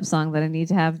J-Hope song that I need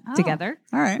to have together.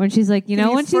 All right. When she's like,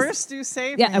 when she's first do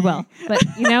Save Me. Yeah, I will. But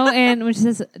and when she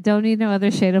says, "Don't need no other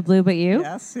shade of blue but you,"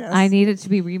 yes. I need it to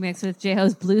be remixed with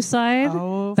J-Hope's Blue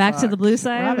Side. Back to the Blue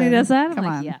Side. Robin, when he does that, come I'm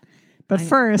like, on. yeah. But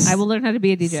first, I will learn how to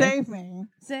be a DJ. Save Me.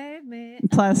 Save me.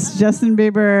 Plus Justin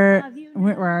Bieber.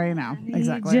 Where are you now?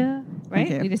 Exactly.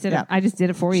 Right? You just did it. I just did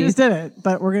it for you. She just did it,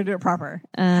 but we're going to do it proper.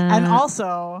 And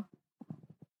also,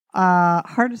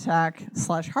 Heart Attack /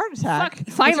 Heart Attack.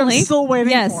 Finally. Which I'm still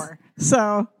waiting for.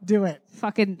 So do it.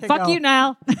 Fuck you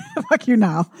now. Fuck you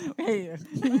now. Hey.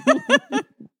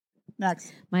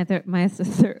 Next. My Tree.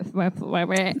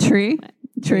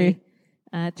 Turd.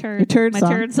 My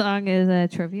third song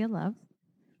is Trivia Love.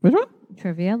 Which one?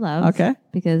 Trivia Love. Okay.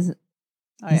 Because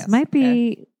this might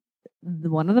be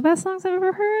one of the best songs I've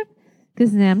ever heard.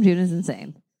 Because Namjoon is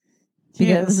insane.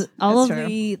 Because all of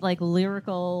the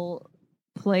lyrical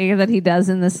play that he does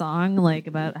in the song, like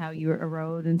about how you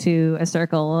erode into a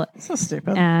circle. So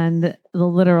stupid. And the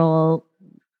literal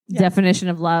definition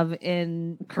of love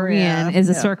in Korean is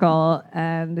a circle,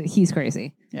 and he's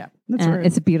crazy. Yeah. That's rude.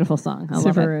 It's a beautiful song. I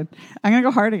love it. Rude. I'm going to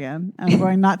go hard again. I'm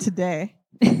going not today.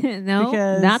 No,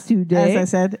 because, not today. As I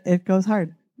said, it goes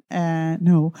hard. And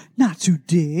no, not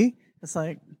today. It's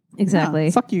like, exactly.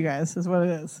 No, fuck you guys is what it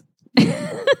is.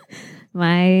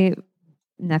 My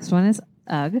next one is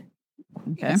Ugh.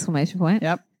 Okay. Exclamation point.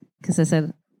 Yep. Because I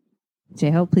said,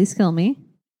 J-Hope, please kill me.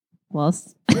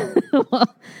 Whilst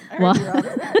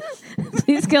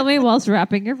please kill me whilst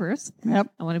rapping your verse. Yep.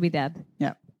 I want to be dead.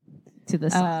 Yep. To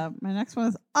this. My next one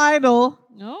is Idol.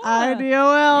 Oh.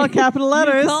 IDOL, capital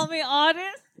letters. You call me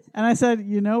honest? And I said,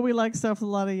 we like stuff with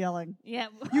a lot of yelling. Yeah.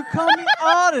 You call me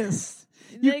artist.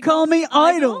 You call me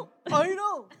idol.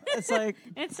 Idol. It's like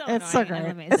it's so great.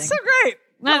 It's so great.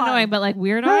 Not annoying, but like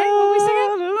weird annoying when we sing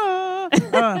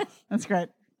it. That's great.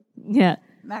 Yeah.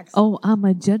 Next. Oh, I'm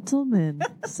a gentleman.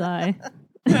 Sigh.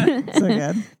 So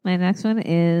good. My next one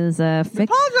is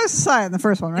Apologize to Sigh in the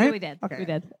first one, right? Yeah, we did. Okay. We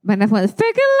did. My next one is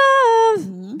Fake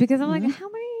Love. Because I'm like, how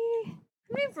many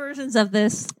versions of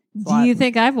this do you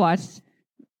think I've watched?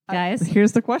 Guys,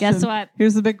 here's the question. Guess what?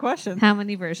 Here's the big question. How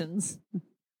many versions?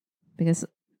 Because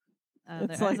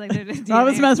it's like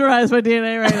Robin's mesmerized by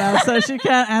DNA right now, so she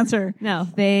can't answer. No,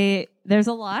 there's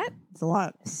a lot. It's a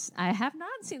lot. I have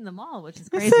not seen them all, which is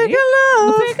crazy. Fake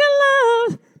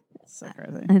love. So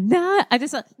crazy. And now I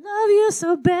just love you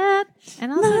so bad.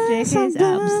 And also JK's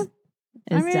abs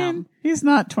is dumb. He's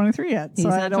not 23 yet. He's so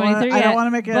not 23 yet. I don't want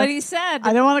to make it. But he said.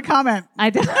 I don't want to comment. I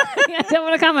don't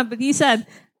want to comment, but he said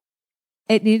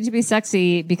it needed to be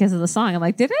sexy because of the song. I'm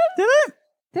like, did it? Did it?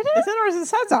 Is it or is it a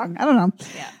sad song? I don't know.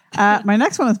 Yeah. My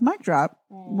next one is Mic Drop,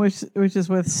 which is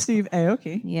with Steve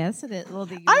Aoki. Yes, it is. Well, I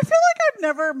feel like I've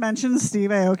never mentioned Steve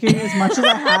Aoki as much as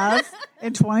I have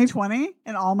in 2020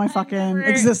 in all my fucking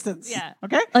existence. Yeah.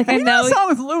 Okay? Like I know a song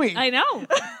with Louis. I know.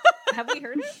 Have we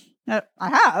heard it? I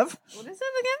have. What is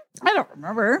it again? I don't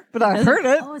remember, but I've heard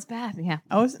it. Oh, it's bad. Yeah.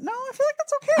 No, I feel like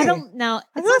that's okay. I don't know.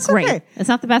 It's not great. Okay. It's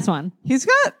not the best one. He's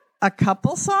got a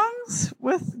couple songs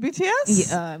with BTS.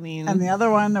 Yeah, I mean, and the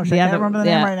other one, I can't remember the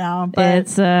name right now, but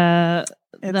it's the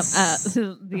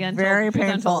very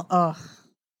painful. Ugh.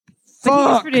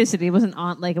 But he produced it. He wasn't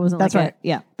on. Like it wasn't. That's like right.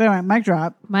 Yeah. But anyway, Mic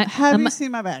Drop. Have you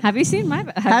seen my bag? Have you seen my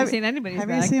bag? Have you seen anybody's bag?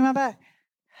 Have you seen my bag?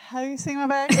 Have you seen my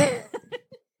bag?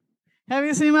 Have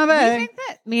you seen my bag? We think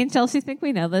that me and Chelsea think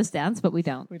we know this dance, but we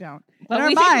don't. We don't. But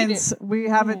in our minds, we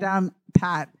have it down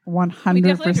pat 100%. We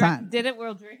definitely did it. We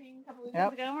were drinking a couple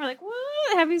weekends ago. And we're like,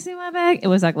 what? Have you seen my bag? It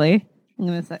was ugly. I'm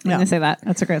going to say that.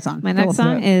 That's a great song. My next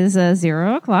song is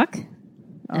 0 o'clock.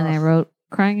 And I wrote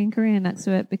crying in Korean next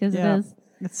to it because it is.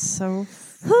 It's so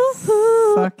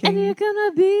fucking. And you're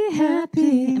going to be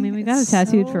happy. I mean, we got it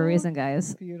tattooed for a reason,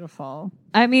 guys. Beautiful.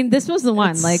 I mean, this was the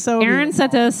one. Like, so Erin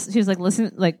sent us, she was like,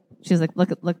 listen, look,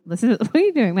 listen to, what are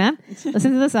you doing, man?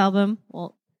 Listen to this album.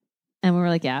 Well, and we were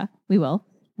like, yeah, we will.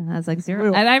 And I was like,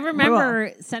 0. And I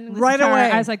remember sending this right away.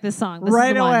 I was like, this song. This right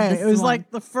is the away. One. It was like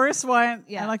the first one.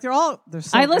 Yeah. And like they're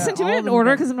so I listened to it in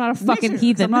order because I'm not a fucking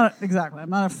heathen. I'm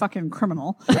not a fucking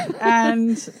criminal.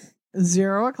 And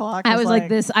 0 o'clock. I was like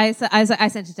this. I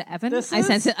sent it to Evan.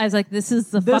 I was like, this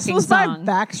is the fucking song. This was my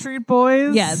Backstreet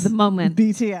Boys. Yeah, the moment.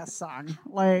 BTS song.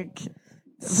 Like,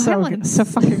 so good. So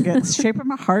fucking good. Shaping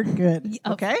my heart good.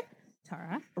 Okay?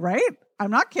 Tara. Right?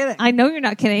 I'm not kidding. I know you're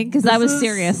not kidding because I was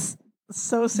serious.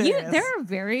 So serious. There are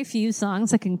very few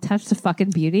songs that can touch the fucking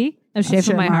beauty of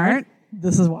Shaping My Heart.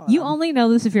 This is one. You only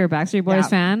know this if you're a Backstreet Boys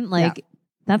fan. Like,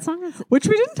 that song is... Which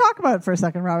we didn't talk about for a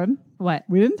second, Robin. What?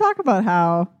 We didn't talk about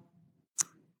how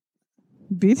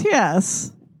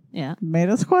BTS made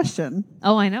us question.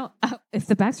 Oh, I know. If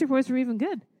the Backstreet Boys were even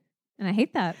good. And I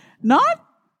hate that. Not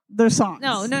their songs.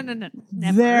 No. Never.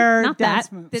 Their not dance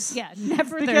that. moves.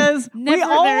 Never. Because we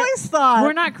always thought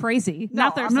we're not crazy. No,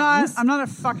 not their songs. I'm not a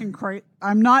fucking crazy.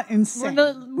 I'm not insane.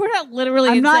 We're not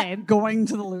literally insane. I'm not going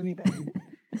to the loony bin.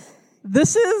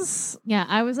 This is. Yeah,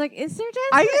 I was like, is there dance?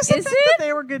 I used to think that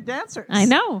they were good dancers. I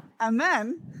know. And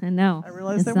then I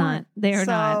realized they weren't. They are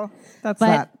not. That's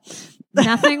that.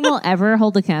 Nothing will ever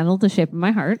hold a candle to Shape of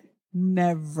My Heart.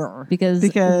 Never. Because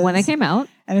when I came out.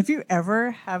 And if you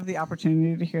ever have the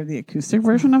opportunity to hear the acoustic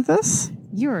version of this.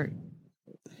 If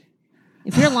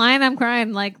you're lying, I'm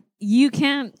crying. Like, you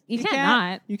can't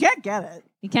not. You can't get it.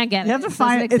 You can't get it. You have to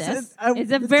find it. It's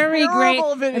a very great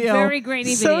video. A very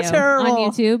grainy video terrible. On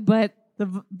YouTube, but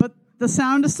the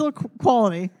sound is still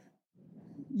quality.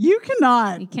 You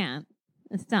cannot. You can't.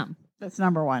 It's dumb. That's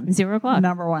number one. 0 o'clock.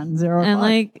 Number one. 0 o'clock. And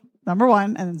like number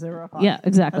one and then 0 o'clock. Yeah,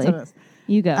 exactly. That's what it is.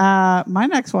 You go. My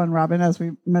next one, Robin, as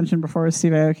we mentioned before, is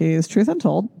Steve Aoki, is Truth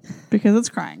Untold because it's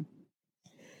crying.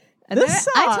 This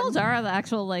song, I told Zara the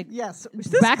actual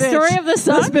backstory of this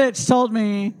song. This bitch told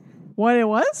me what it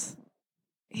was,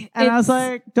 and I was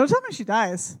like, "Don't tell me she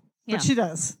dies," but she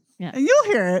does. Yeah, and you'll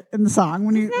hear it in the song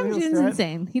when you. He's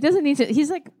insane. He doesn't need to. He's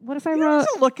like, "What if I wrote?"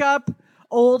 To look up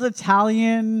old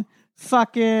Italian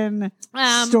fucking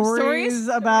stories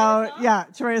about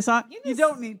to write a song. You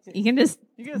don't need to. You can just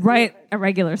write a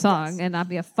regular song and not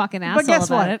be a fucking asshole. But guess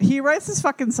about what? It. He writes this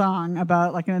fucking song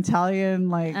about like an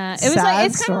Italian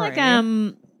it's kind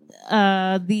of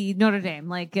like the Notre Dame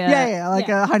like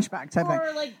a Hunchback type thing,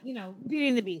 or like Beauty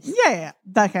and the Beast. Yeah,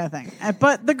 that kind of thing.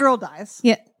 But the girl dies.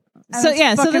 Yeah.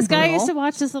 So this guy used to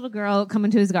watch this little girl come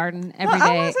into his garden every day. I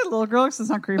don't want to say little girl because it's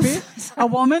not creepy. A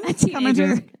woman come into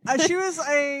his, she was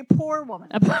a poor woman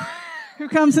who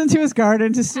comes into his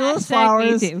garden to steal his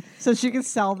flowers so she can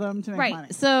sell them to make money.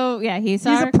 So he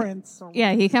saw he's her. A prince.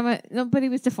 But he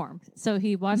was deformed. So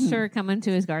he watched her come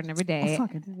into his garden every day. Oh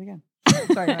fuck! I did it again.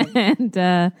 Sorry,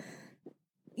 and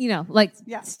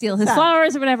steal his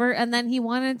flowers or whatever. And then he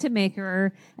wanted to make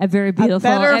her a very beautiful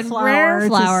and rare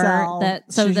flower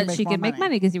so that she could make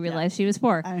money because he realized she was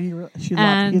poor. And he loved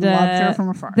her from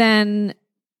afar. Then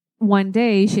one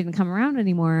day she didn't come around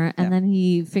anymore, and then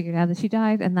he figured out that she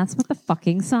died, and that's what the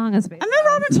fucking song is based on. And then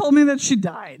Robin told me that she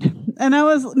died. And I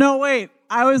was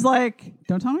like,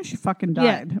 don't tell me she fucking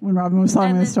died when Robin was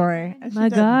telling me the story. My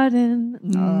garden.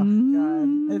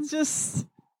 Oh, God. It's just...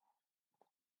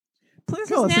 Please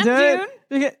go listen to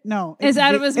it. No. It's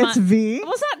out of his mind. It's V.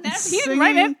 Well, it's not Ness. He didn't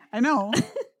write it. I know.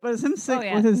 But it's him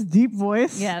singing with his deep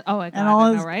voice. Yeah. Oh, my God. And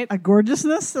all his a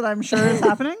gorgeousness that I'm sure is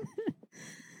happening.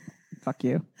 Fuck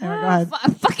you. Anyway, go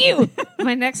ahead. Fuck you.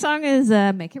 My next song is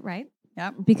Make It Right.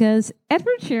 Yep. Because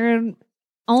Edward Sheeran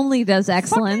only does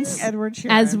excellence, Edward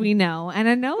Sheeran, as we know. And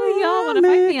I know y'all want to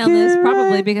fight me on this,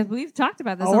 probably, because we've talked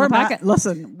about this on the podcast.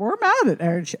 Listen, we're mad at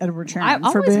Edward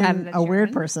Sheeran for being a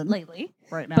weird person lately.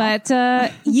 Right now. But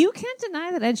you can't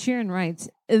deny that Ed Sheeran writes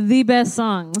the best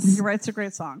songs. He writes a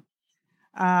great song.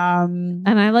 And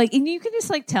and you can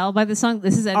just tell by the song,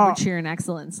 this is Edward Sheeran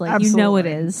excellence. You know it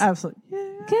is. Absolutely.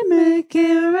 Can make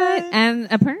it right. And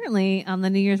apparently on the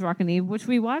New Year's Rockin' Eve, which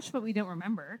we watched but we don't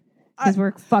remember because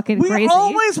we're fucking crazy. We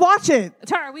always watch it.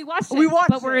 Tara, we watched it.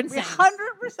 But we're insane. We 100% watch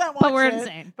it. But we're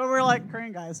insane. But we're like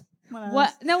Korean guys.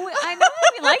 What? No, I know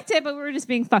that we liked it, but we were just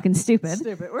being fucking stupid.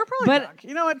 We're probably drunk.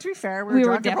 You know what? To be fair, we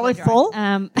were probably drunk. full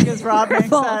because Rob makes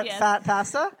that fat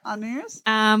pasta on New Year's.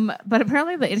 But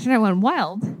apparently the internet went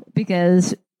wild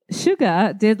because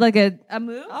Suga did a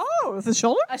move. Oh, with a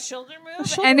shoulder? A shoulder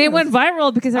move. And it went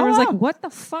viral because I was like, what the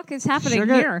fuck is happening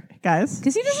here? Guys.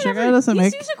 Because he doesn't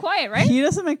he's usually quiet, right? He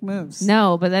doesn't make moves.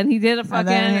 No, but then he did a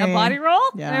body roll.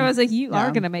 Yeah. And I was like, you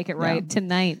are going to make it right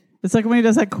tonight. It's like when he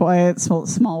does that quiet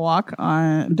small walk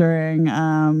during,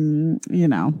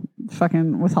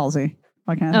 fucking with Halsey.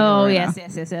 Yes.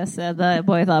 The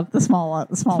boy love. The small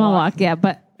walk. Yeah,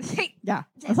 but yeah,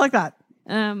 it's like that.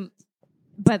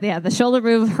 But yeah, the shoulder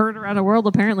move heard around the world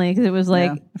apparently because it was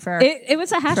fair. It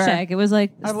was a hashtag. Fair. It was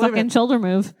like fucking shoulder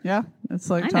move. Yeah, it's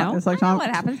like Tom. It's like Tom.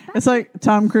 What happens? It's like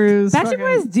Tom Cruise. Backstreet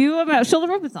Boys do about shoulder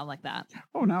move. It's not like that.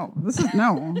 Oh no, this is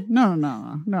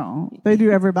no. They do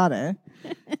everybody,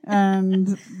 and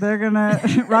they're gonna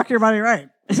rock your body right.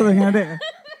 That's what they're gonna do.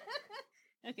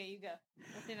 Okay, you go.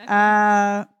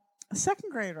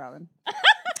 Second grade, Robin.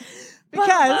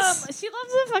 Because she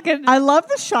loves the fucking. I love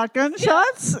the shotgun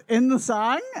shots in the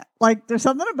song. There's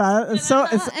something about it. It's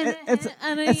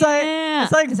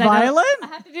like violent. I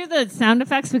have to do the sound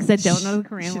effects because I don't know the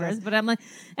Korean words. But I'm like,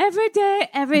 every day,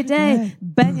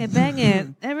 bang it,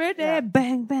 every day,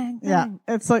 bang, bang. Yeah,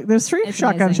 it's like there's 3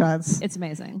 shotgun shots. It's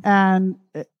amazing. And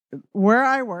where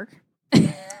I work.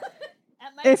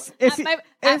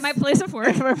 At my place of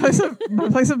work, my place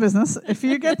of business. If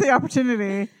you get the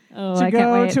opportunity to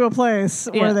go to a place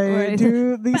where they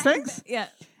do these things,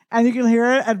 and you can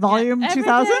hear it at volume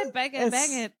 2000, bang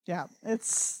it. Yeah,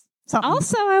 it's something.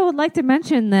 Also, I would like to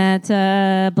mention that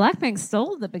Blackpink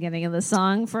stole the beginning of the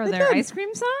song for their ice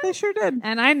cream song. They sure did,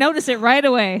 and I noticed it right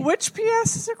away. Which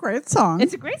PS is a great song.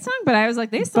 It's a great song, but I was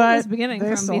like, they stole this beginning from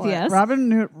BTS. Robin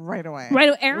knew it right away.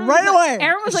 Aaron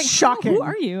was like, shocking. Who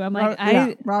are you? I'm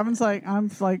like, Robin's like, I'm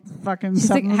like fucking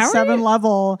seven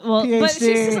level PhD. But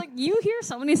she's just like, you hear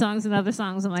so many songs and other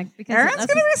songs. I'm like, because Aaron's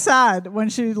gonna be sad when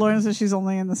she learns that she's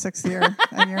only in the 6th year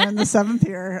and you're in the 7th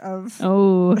year of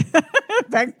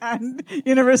Bangtan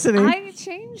University. I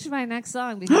changed my next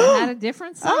song because I had a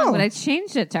different song, but I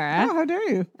changed it, Tara. Oh, how dare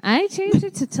you? I changed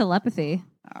it to Telepathy.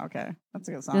 Oh, okay, that's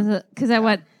a good song. Because I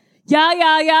went,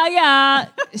 yeah,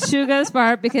 Suga's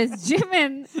part, because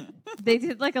Jimin, they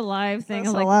did like a live thing.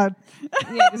 That's so loud.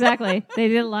 Yeah, exactly. They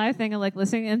did a live thing of like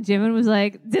listening, and Jimin was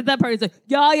like, did that part. He's like,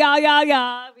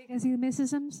 yeah, because he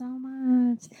misses him so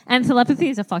much. And Telepathy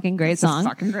is a fucking great song.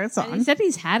 And he said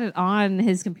he's had it on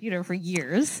his computer for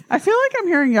years. I feel like I'm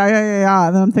hearing yeah,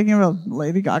 and then I'm thinking about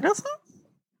Lady Gaga song.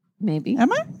 Maybe.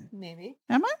 Am I? Maybe.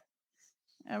 Am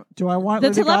I? Do I want the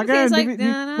Lady Gaga? Is like,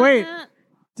 wait,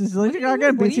 does Lady Gaga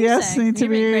and BTS need to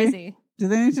be crazy? Do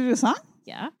they need to do a song?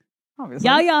 Yeah. Obviously.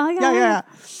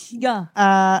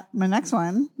 Yeah. My next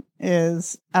one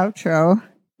is Outro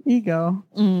Ego.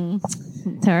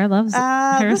 Tara loves it.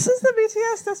 This is the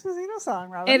BTS Despacito song,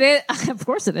 Robin. It is. Of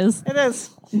course it is. It is.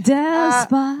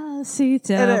 Despacito.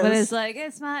 It is. But it's like,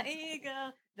 it's my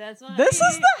ego. That's my This ego.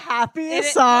 is the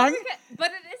happiest song.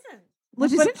 But it isn't.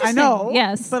 Which is interesting. I know.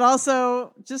 Yes. But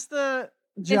also, just the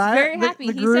it's very happy.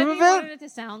 The he groove said he of wanted it. it to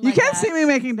sound You like can't that. see me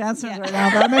making dance moves right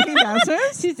now, but I'm making dance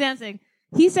moves. She's dancing.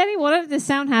 He said he wanted it to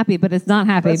sound happy, but it's not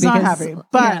happy. It's not happy.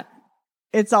 But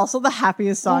it's also the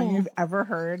happiest song you've ever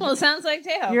heard. Well, it sounds like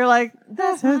Taeho. You're like,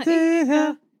 that's my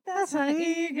ego. That's my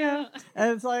ego.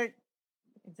 And it's like,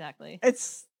 exactly.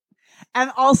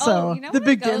 And also, the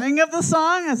beginning of the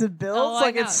song as it builds,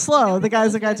 it's slow. The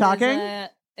guy's the guy talking.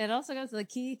 It also goes to the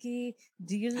Kiki.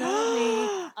 Do you love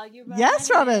me? Are you yes,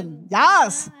 Robin.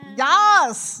 Yes.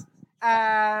 Yes.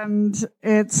 And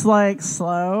it's like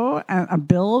slow, and a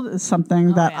build is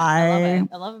something that I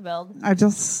love a build. I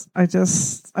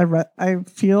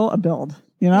feel a build.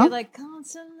 You know, you're like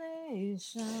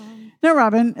constellation. No,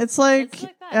 Robin, it's like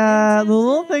the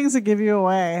little things that give you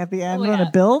away at the end when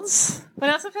it builds. But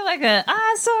I also feel like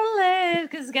so late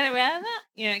because getting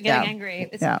angry.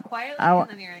 It's quietly and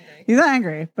then you're angry. He's not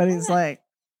angry, but he's like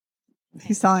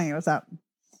he's telling you what's up.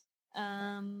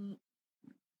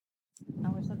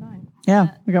 We're still going.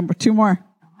 Yeah, we got 2 more.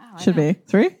 Oh, wow, should be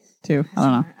 3, 2. I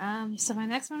don't know. So my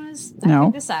next one is I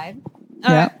can decide.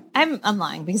 Yeah, I'm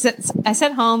lying because I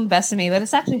said home best of me, but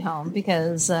it's actually home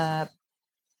because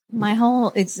my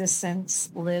whole existence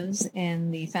lives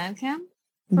in the fan cam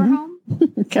for home.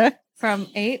 Okay. From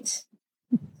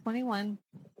 8/21.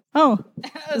 Oh,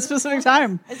 a specific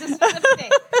time. It's a specific day.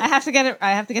 I have to get it.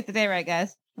 I have to get the day right,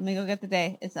 guys. Let me go get the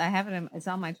day. I have it. It's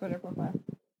on my Twitter profile.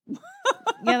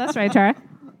 Yeah, that's right, Tara.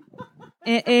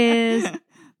 It is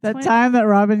that time that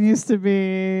Robin used to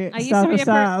be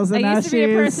Styles, and I used to be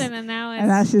a person, and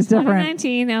now she's different.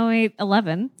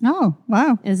 2019-08-11. Oh,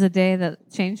 wow! Is a day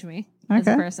that changed me as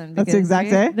a person. That's the exact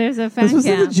day. There's a fan cam. Was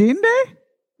this a Gene day?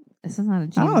 This is not a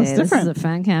Gene day. This is a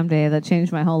fan cam day that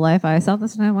changed my whole life. I saw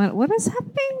this and I went, "What is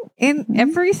happening in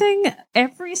everything?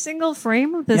 Every single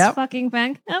frame of this fucking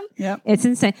fan cam? Yep. It's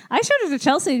insane." I showed it to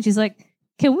Chelsea, and she's like,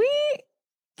 "Can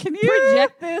you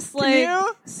project this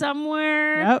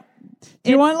somewhere?" Yep.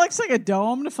 Do you want like a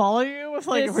dome to follow you with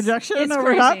like a projection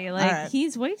over top?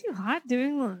 He's way too hot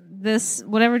doing this,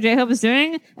 whatever J-Hope is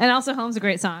doing. And also Home's a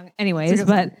great song anyways,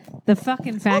 but the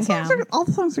fucking fan cam. All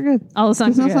the songs are good. All the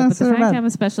songs are good. But the fan cam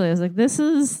especially, I was like,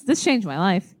 this changed my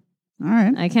life. All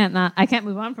right. I can't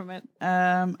move on from it.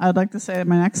 I'd like to say that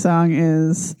my next song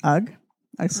is UGG!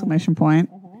 Exclamation point.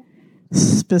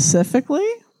 Specifically.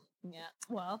 Yeah.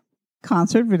 Well.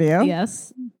 Concert video.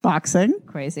 Yes. Boxing.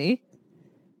 Crazy.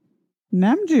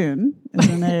 Namjoon is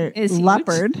in a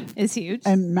leopard. Is huge.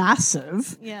 And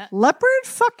massive. Yeah. Leopard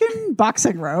fucking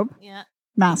boxing robe. Yeah.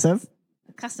 Massive.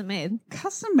 Custom made.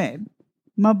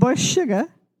 My boy Suga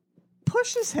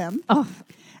pushes him. Oh.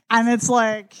 And it's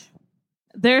like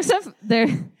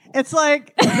it's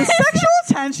like the sexual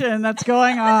tension that's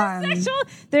going on.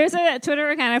 There's a Twitter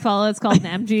account I follow. It's called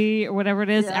Namji or whatever it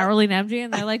is, hourly Namji,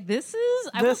 and they're like,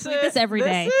 I will tweet this every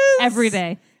day.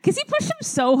 Because he pushed him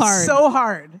so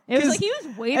hard. It was like he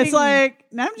was waiting. It's like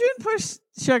Namjoon pushed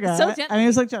Suga, so gently. and he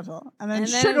was like gentle, and then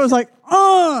Suga was like,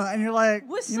 "Oh," and you're like,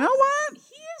 "You know what?"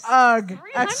 UGG!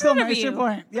 Exclamation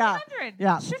point! Yeah.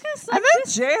 Suga's and then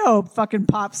J-Hope fucking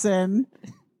pops in.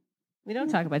 We don't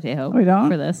talk about J-Hope. We don't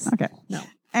for this. Okay, no.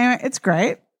 Anyway, it's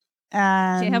great.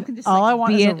 And J-Hope can just all I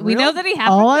want is a real, we know that he has.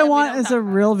 All I want is a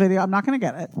real video. I'm not going to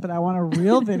get it, but I want a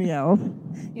real video.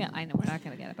 Yeah, I know we're not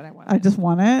going to get it, but I want it. I just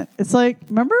want it. It's like,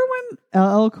 remember when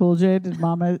LL Cool J did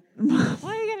Mama? Why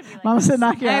are you going to be like Mama this? said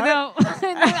knock you out? I know.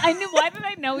 I knew. Why did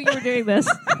I know you were doing this?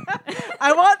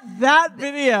 I want that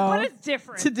video. But it's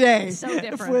different. Today. So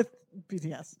different. With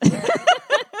BTS.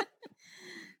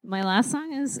 My last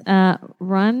song is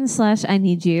Run/I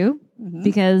Need You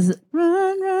because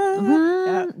run,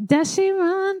 Dashi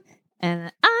run,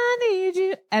 and I need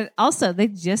you. And also, they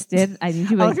just did I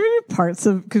Need You. I'll give you parts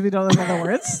of because we don't know the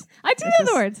words. I do know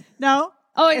the words. No.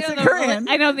 Oh, it's in Korean.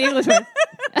 I know the English words.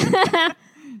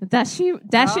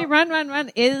 Dashi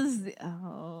run is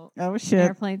oh shit.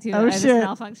 Airplane 2. Oh I shit.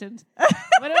 Just malfunctioned.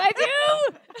 What do I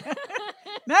do?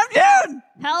 Namjoon!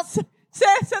 Help!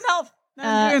 Send help.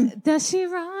 Does she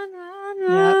run?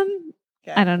 Yep.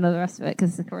 Okay. I don't know the rest of it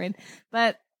because it's Korean,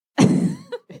 but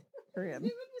Korean.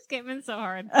 We just came in so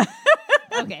hard.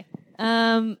 Okay.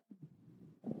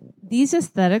 These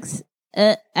aesthetics,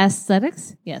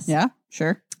 yes. Yeah,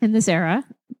 sure. In this era,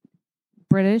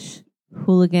 British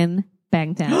hooligan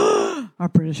Bangtan. Our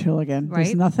British hooligan. Right?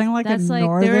 There's nothing like That's a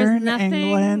Northern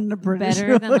England British better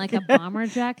hooligan. Than like a bomber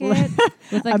jacket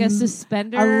with like a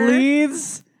suspender. A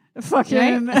Leeds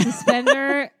fucking a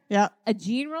suspender, yeah, a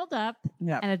jean rolled up,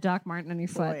 and a Doc Marten on your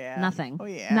foot. Nothing.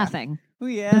 Nothing.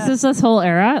 This is this whole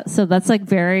era, so that's like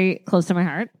very close to my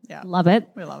heart. Yeah, love it.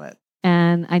 We love it.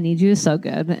 And I Need You is so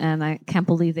good, and I can't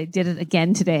believe they did it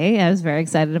again today. I was very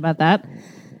excited about that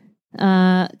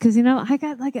because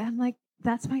I'm like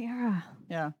that's my era.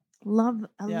 Yeah. I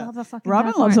love a fucking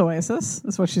Robin loves Oasis.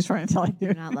 That's what she's trying to tell you.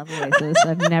 I do not love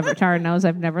Oasis. Tara knows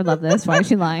I've never loved this. Why is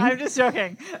she lying? I'm just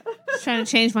joking. She's trying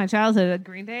to change my childhood at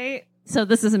Green Day. So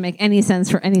this doesn't make any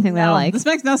sense for anything that I like. This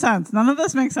makes no sense. None of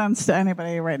this makes sense to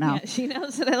anybody right now. Yeah, she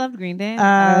knows that I love Green Day.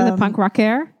 I was a punk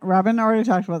rocker. Robin already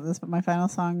talked about this, but my final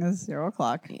song is 0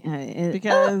 o'clock.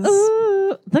 Because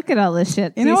look at all this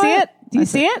shit. Do you see it? Do you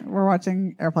see it? We're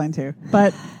watching Airplane 2.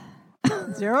 But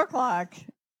 0 o'clock.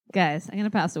 Guys, I'm going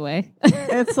to pass away.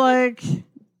 It's like...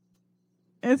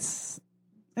 It's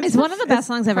one of the best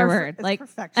songs I've ever heard. Like,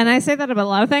 perfection. And I say that about a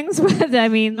lot of things, but I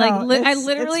mean, I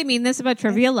literally mean this about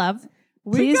Trivia Love.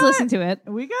 Please listen to it.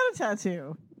 We got a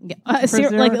tattoo. Yeah.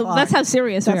 That's how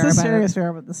serious we are about it. That's how serious we are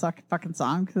about the fucking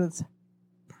song because it's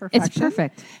perfection. It's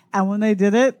perfect. And when they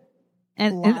did it,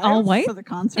 and in all white for the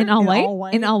concert, in all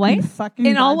white, in all white,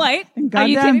 in all white. Are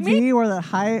you kidding me? Wore the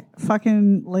high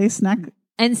fucking lace neck.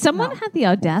 And someone had the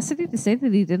audacity to say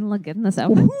that he didn't look good in this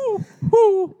outfit.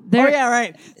 Oh yeah,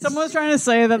 right. Someone was trying to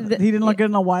say that he didn't look good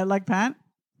in a wide leg pant.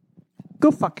 Go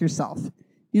fuck yourself.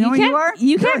 You know what you are?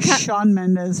 You're Shawn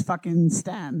Mendes fucking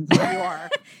stan. You are.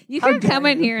 You can't come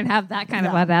in here and have that kind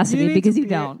of audacity because you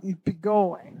don't. Go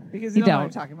away. Because you don't know what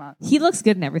you're talking about. He looks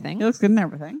good in everything. He looks good in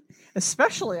everything.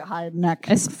 Especially a high neck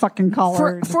fucking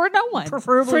collar. For no one.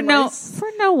 Preferably for no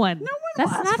one. No one.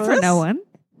 That's not for no one.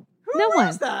 Who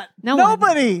wears that?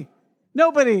 Nobody.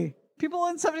 Nobody. People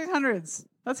in 1700s.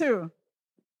 That's who.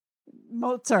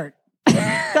 Mozart.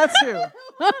 That's who.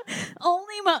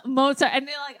 Only Mozart. And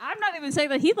they're like, I'm not even saying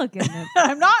that he looked good in it.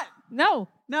 I'm not. No.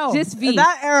 Just V. In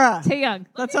that era. Taeyong.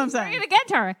 That's what I'm saying. He's wearing it again,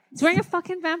 Tara. He's wearing a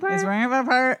fucking vampire. He's wearing a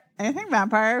vampire. Anything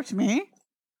vampire to me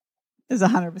is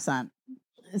 100%.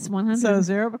 It's 100. So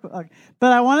 0.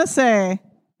 But I want to say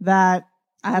that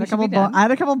I had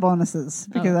a couple bonuses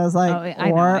because I was like,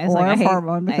 War of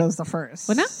Hormone because the first.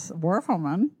 What now? War of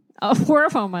Hormone. Oh, War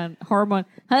of Hormone.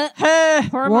 Hey,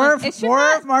 War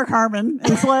of Mark Harmon.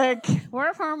 It's like War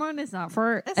of Hormone is not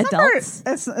for adults.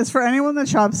 It's for anyone that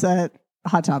shops at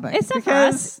Hot Topic. It's not for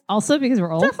us. Also because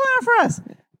we're old. Definitely not for us.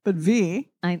 But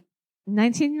V.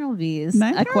 19-year-old V's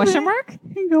a question mark?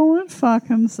 He can go and fuck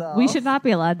himself. We should not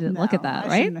be allowed to look at that,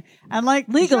 right? And like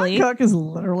legally, Sean Cook is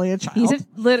literally a child.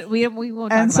 We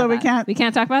won't talk about that. We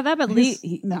can't talk about that. But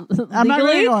I'm not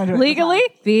going to go into it. Legally,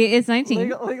 V is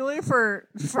 19. Legally for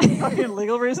fucking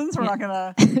legal reasons, we're not going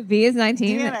to. V is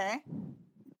 19. DNA.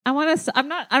 I'm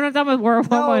not done with War of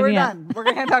Hormone yet. We're done. We're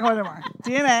gonna talk about it more.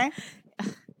 DNA.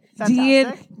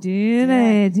 Fantastic.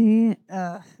 DNA.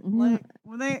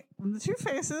 Like when the two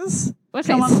faces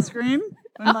come on the screen,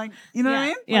 and like you know what I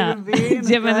mean? Yeah. Like V and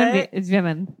Jimin and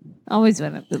Jimin. Always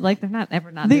Jimin. Like they're not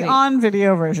ever not. The on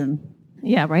video version.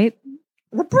 Yeah, right?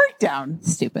 The breakdown.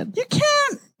 Stupid. You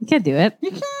can't do it.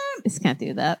 You can't. Just can't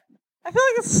do that. I feel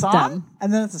like it's a song. Dumb.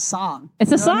 And then it's a song.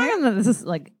 It's a song and then it's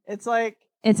like it's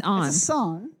on. It's a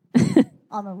song.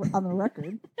 on the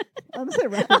record. I'm gonna say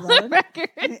record. On the record.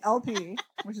 The LP,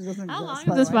 which doesn't exist. How long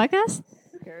is this podcast?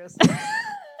 Who cares?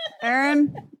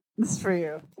 Aaron, this is for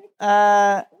you.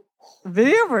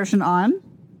 Video version on.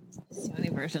 So many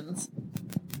versions.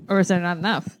 Or is there not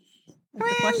enough? That's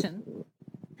the question.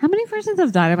 How many versions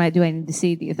of Dynamite do I need to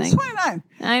see, do you think? 29.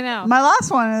 I know. My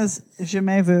last one is Je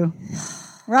me vu.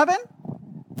 Robin?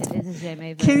 It is a Je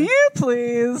me vu. Can you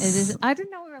please? I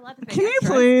didn't know we were allowed to pay Can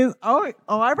extra. You please? Oh,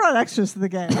 I brought extras to the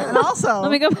game. And also,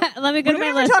 let me go to my list. We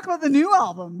didn't talk about the new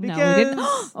album. Because no, we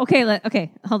didn't.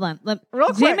 Okay, hold on. Real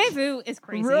quick. Je me vu is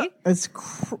crazy.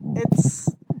 It's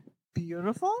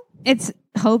beautiful. It's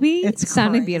Hobie. It's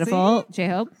sounding crazy. beautiful.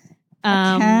 J-Hope.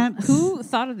 Who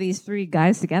thought of these three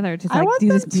guys together to do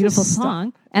this beautiful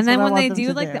song? And then when they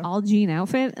do the all jean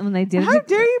outfit, and when they did, how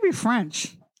dare you be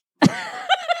French? How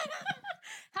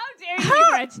dare you be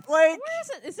French? Like, where is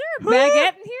it? Is there a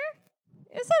baguette in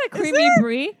here? Is that a creamy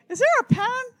brie? Is there a pan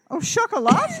of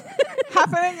chocolat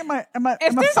happening in my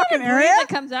if there's fucking a area that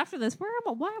comes after this? What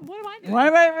am I doing?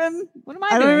 What am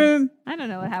I doing? I don't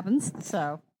know what happens.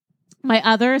 So. My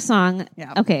other song,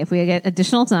 okay, if we get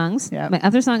additional songs, my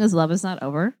other song is Love Is Not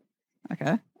Over.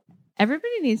 Okay.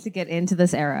 Everybody needs to get into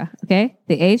this era, okay?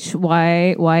 The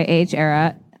HYYH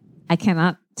era. I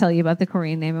cannot tell you about the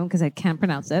Korean name because I can't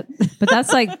pronounce it. But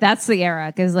that's the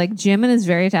era because like Jimin is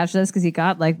very attached to this because he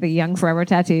got like the Young Forever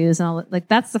tattoos and all like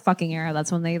that's the fucking era.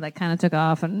 That's when they like kind of took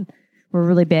off and were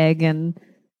really big and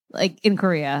like in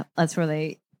Korea, that's where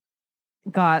they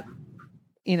got,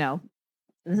 this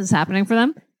is happening for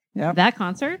them. Yep. That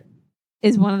concert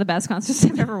is one of the best concerts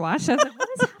I've ever watched. I was like, what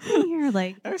is happening here?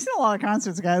 Like, I've seen a lot of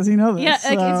concerts, guys. You know this. Yeah,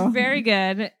 so. It's very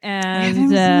good. And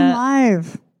seen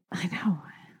live. I know.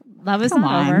 Love Is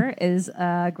Not Over is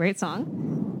a great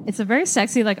song. It's a very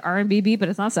sexy, like R&B beat, but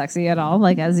it's not sexy at all.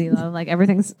 Like, as you know, like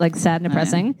everything's like sad and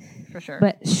depressing. For sure.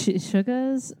 But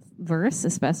Suga's verse,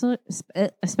 especially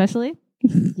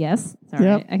yes. Sorry,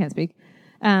 Yep. I can't speak.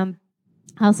 I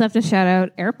also have to shout out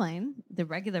Airplane, the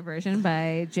regular version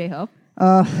by J-Hope.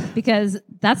 Because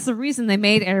that's the reason they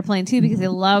made Airplane 2, because they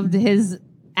loved his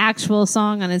actual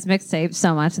song on his mixtape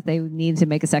so much that they needed to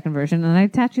make a second version. And I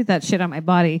tattooed that shit on my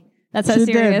body. That's how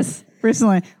serious.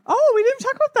 Recently. Oh, we didn't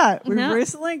talk about that. We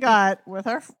recently got with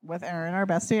Erin, our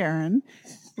bestie Erin,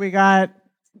 we got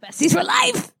Besties for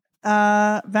Life.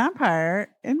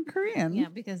 Vampire in Korean. Yeah,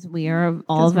 because we are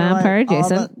all vampire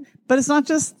adjacent. But it's not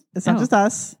just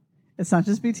us. It's not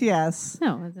just BTS.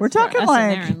 No, we're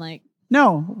talking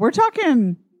No, we're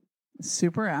talking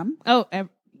Super M. Oh,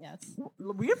 yes.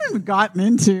 We haven't even gotten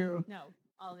into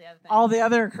all the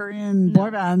other Korean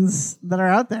boy bands that are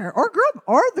out there, or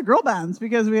the girl bands,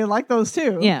 because we like those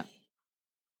too. Yeah,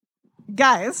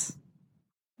 guys,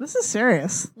 this is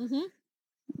serious. Mm-hmm.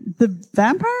 The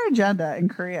vampire agenda in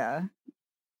Korea.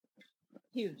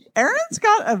 Huge. Erin's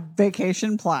got a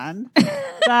vacation planned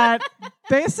that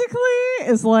basically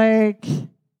is like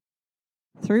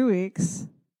 3 weeks.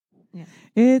 Yeah.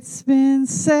 It's been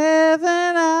 7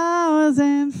 hours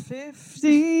and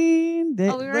 15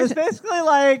 days. It's basically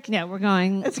like... Yeah, we're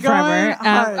going it's forever.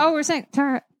 Going we're saying,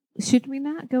 Tara, should we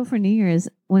not go for New Year's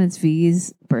when it's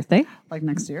V's birthday? Like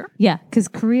next year? Yeah, because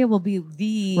Korea will be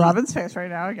the... Robin's face right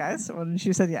now, guys, when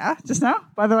she said yeah just now,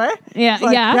 by the way. Yeah,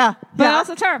 like, yeah. But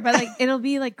also Tara, but like it'll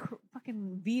be like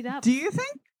fucking V'd up. Do you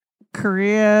think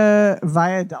Korea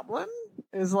via Dublin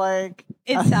is like...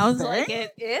 It sounds like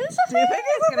it is. Do you think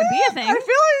it's going to be a thing? I feel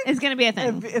like it's going to be a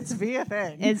thing. It's via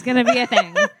thing. It's going to be a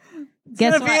thing.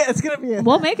 Guess what? It's going to be a thing.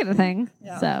 We'll make it a thing.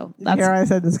 Yeah. So did you hear I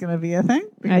said it's going to be a thing?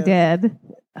 I did.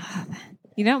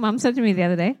 You know what Mom said to me the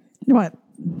other day? What?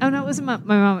 Oh, no, it wasn't my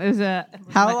mom. It was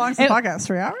How long's the podcast?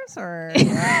 3 hours? Or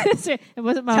it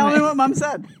wasn't Mom. Tell me what Mom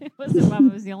said. It wasn't Mom.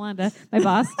 It was Yolanda, my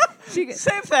boss.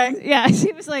 Same thing. Yeah,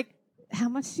 she was like, how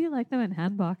much do you like them in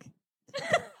Handbach?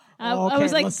 Okay, I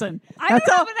was like, listen, I don't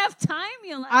have enough time,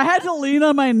 Yolanda. I had to lean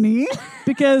on my knee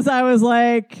because I was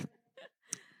like,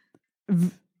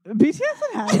 BTS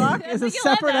and Handbach is a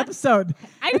separate episode.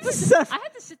 I had to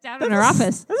sit down in her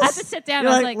office. I had to sit down. I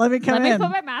was like, let me come in. Let me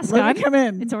put my mask on. Let me come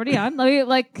in. It's already on. Let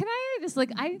me, can I just,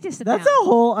 I need to sit down. That's a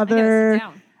whole other.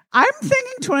 I'm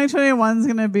thinking 2021 is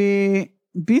going to be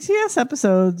BTS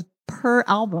episodes per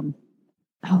album.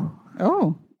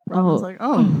 Oh. Robin's like,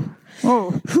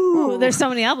 Ooh, there's so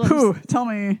many albums. Tell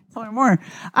me more.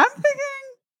 I'm thinking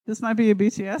this might be a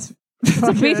BTS. It's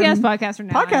a BTS podcast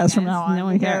from now on. No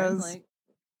one cares.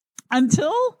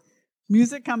 Until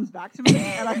music comes back to me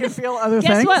and I can feel other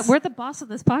things. Guess what? We're the boss of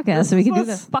this podcast, so we can do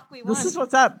the fuck we want. This is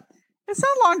what's up. It's no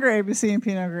longer ABC and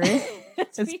Pinot Gris.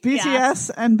 It's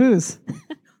BTS and booze.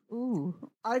 Ooh.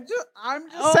 I'm just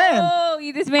saying. Oh,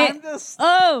 you just made.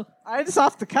 I just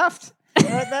off the cuff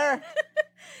right there.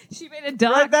 She made a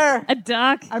doc. Right there. A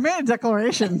doc. I made a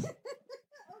declaration.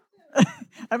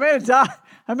 I made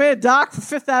a doc for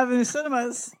Fifth Avenue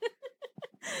Cinemas.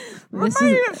 We might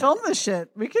even film this shit.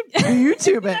 We could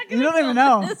YouTube it. You don't even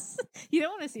know. You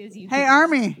don't want to see us YouTube. Hey,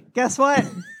 Army, guess what?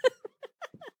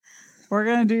 We're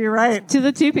going to do you right. To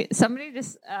the two people. Somebody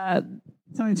just...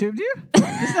 Somebody tubed you?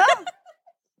 Just now?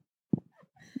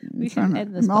 We should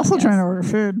end this. I'm also trying to order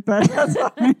food, but that's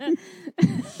fine.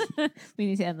 We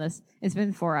need to end this. It's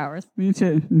been 4 hours. We need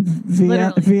to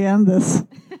VM this.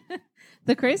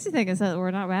 The crazy thing is that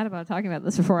we're not mad about talking about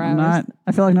this for 4 hours.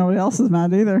 I feel like nobody else is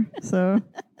mad either. So,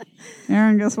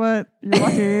 Erin, guess what? You're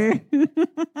lucky.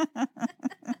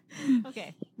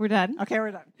 Okay, we're done.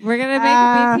 We're done. We're going to make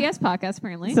a BTS podcast,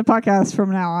 apparently. It's a podcast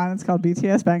from now on. It's called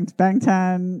BTS Bang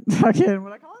 10. Fucking,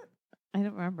 what I call it? I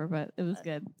don't remember, but it was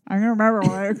good. I'm going to remember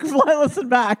when I listen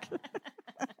back.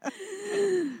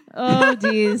 Oh,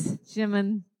 geez.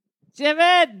 Jimin.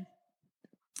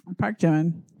 Park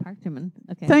Jimin.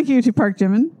 Okay. Thank you to Park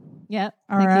Jimin. Yep.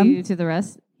 Thank you to the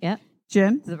rest. Yep.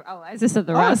 Jin. I just said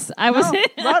the rest. I was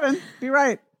Robin, be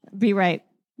right. Be right.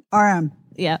 RM.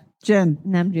 Yeah. Jin.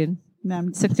 Namjoon.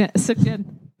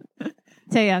 Sukjin.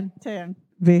 Taeyang.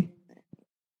 V.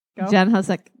 Go. Jan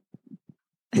Hosek.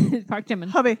 Park Jimin.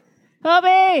 Hubby.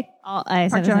 I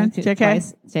said his name JK.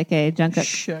 Twice. JK.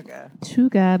 Jungkook.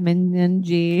 Suga.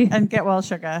 Minji. And get well,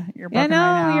 Suga. You're broken right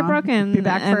now. You're broken. Be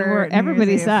back for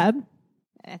everybody's sad.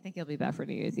 I think he'll be back for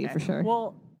New Year's Eve for sure.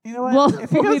 Well, You know what?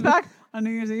 If he comes back on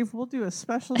New Year's Eve, we'll do a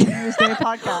special New Year's Day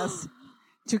podcast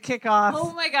to kick off.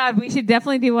 Oh my God, we should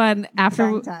definitely do one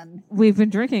after we've been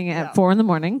drinking at 4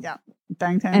 a.m. Yeah.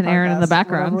 Bang 10 and podcast, Aaron in the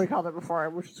background. Whatever we called it before,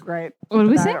 which is great. What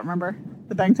did we say? I don't remember.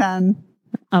 The Bang 10.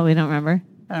 Oh, we don't remember.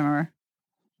 I don't remember.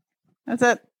 That's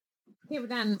it. Okay, we're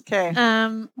done. Okay.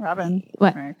 Robin.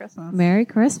 What? Merry Christmas. Merry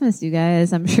Christmas, you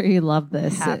guys. I'm sure you love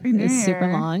this. Happy New Year. It's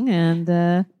super long. And,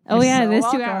 it is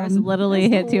 2 hours. Literally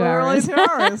hit 2 hours. 2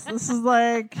 hours. This is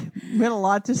like, we had a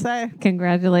lot to say.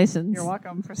 Congratulations. You're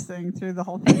welcome for staying through the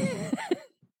whole thing.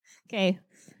 Okay.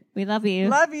 We love you.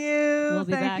 Love you. We'll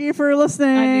be Thank you for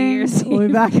listening. On New Year's Eve. We'll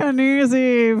be back on New Year's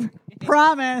Eve.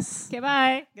 Promise. Okay,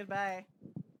 bye. Goodbye.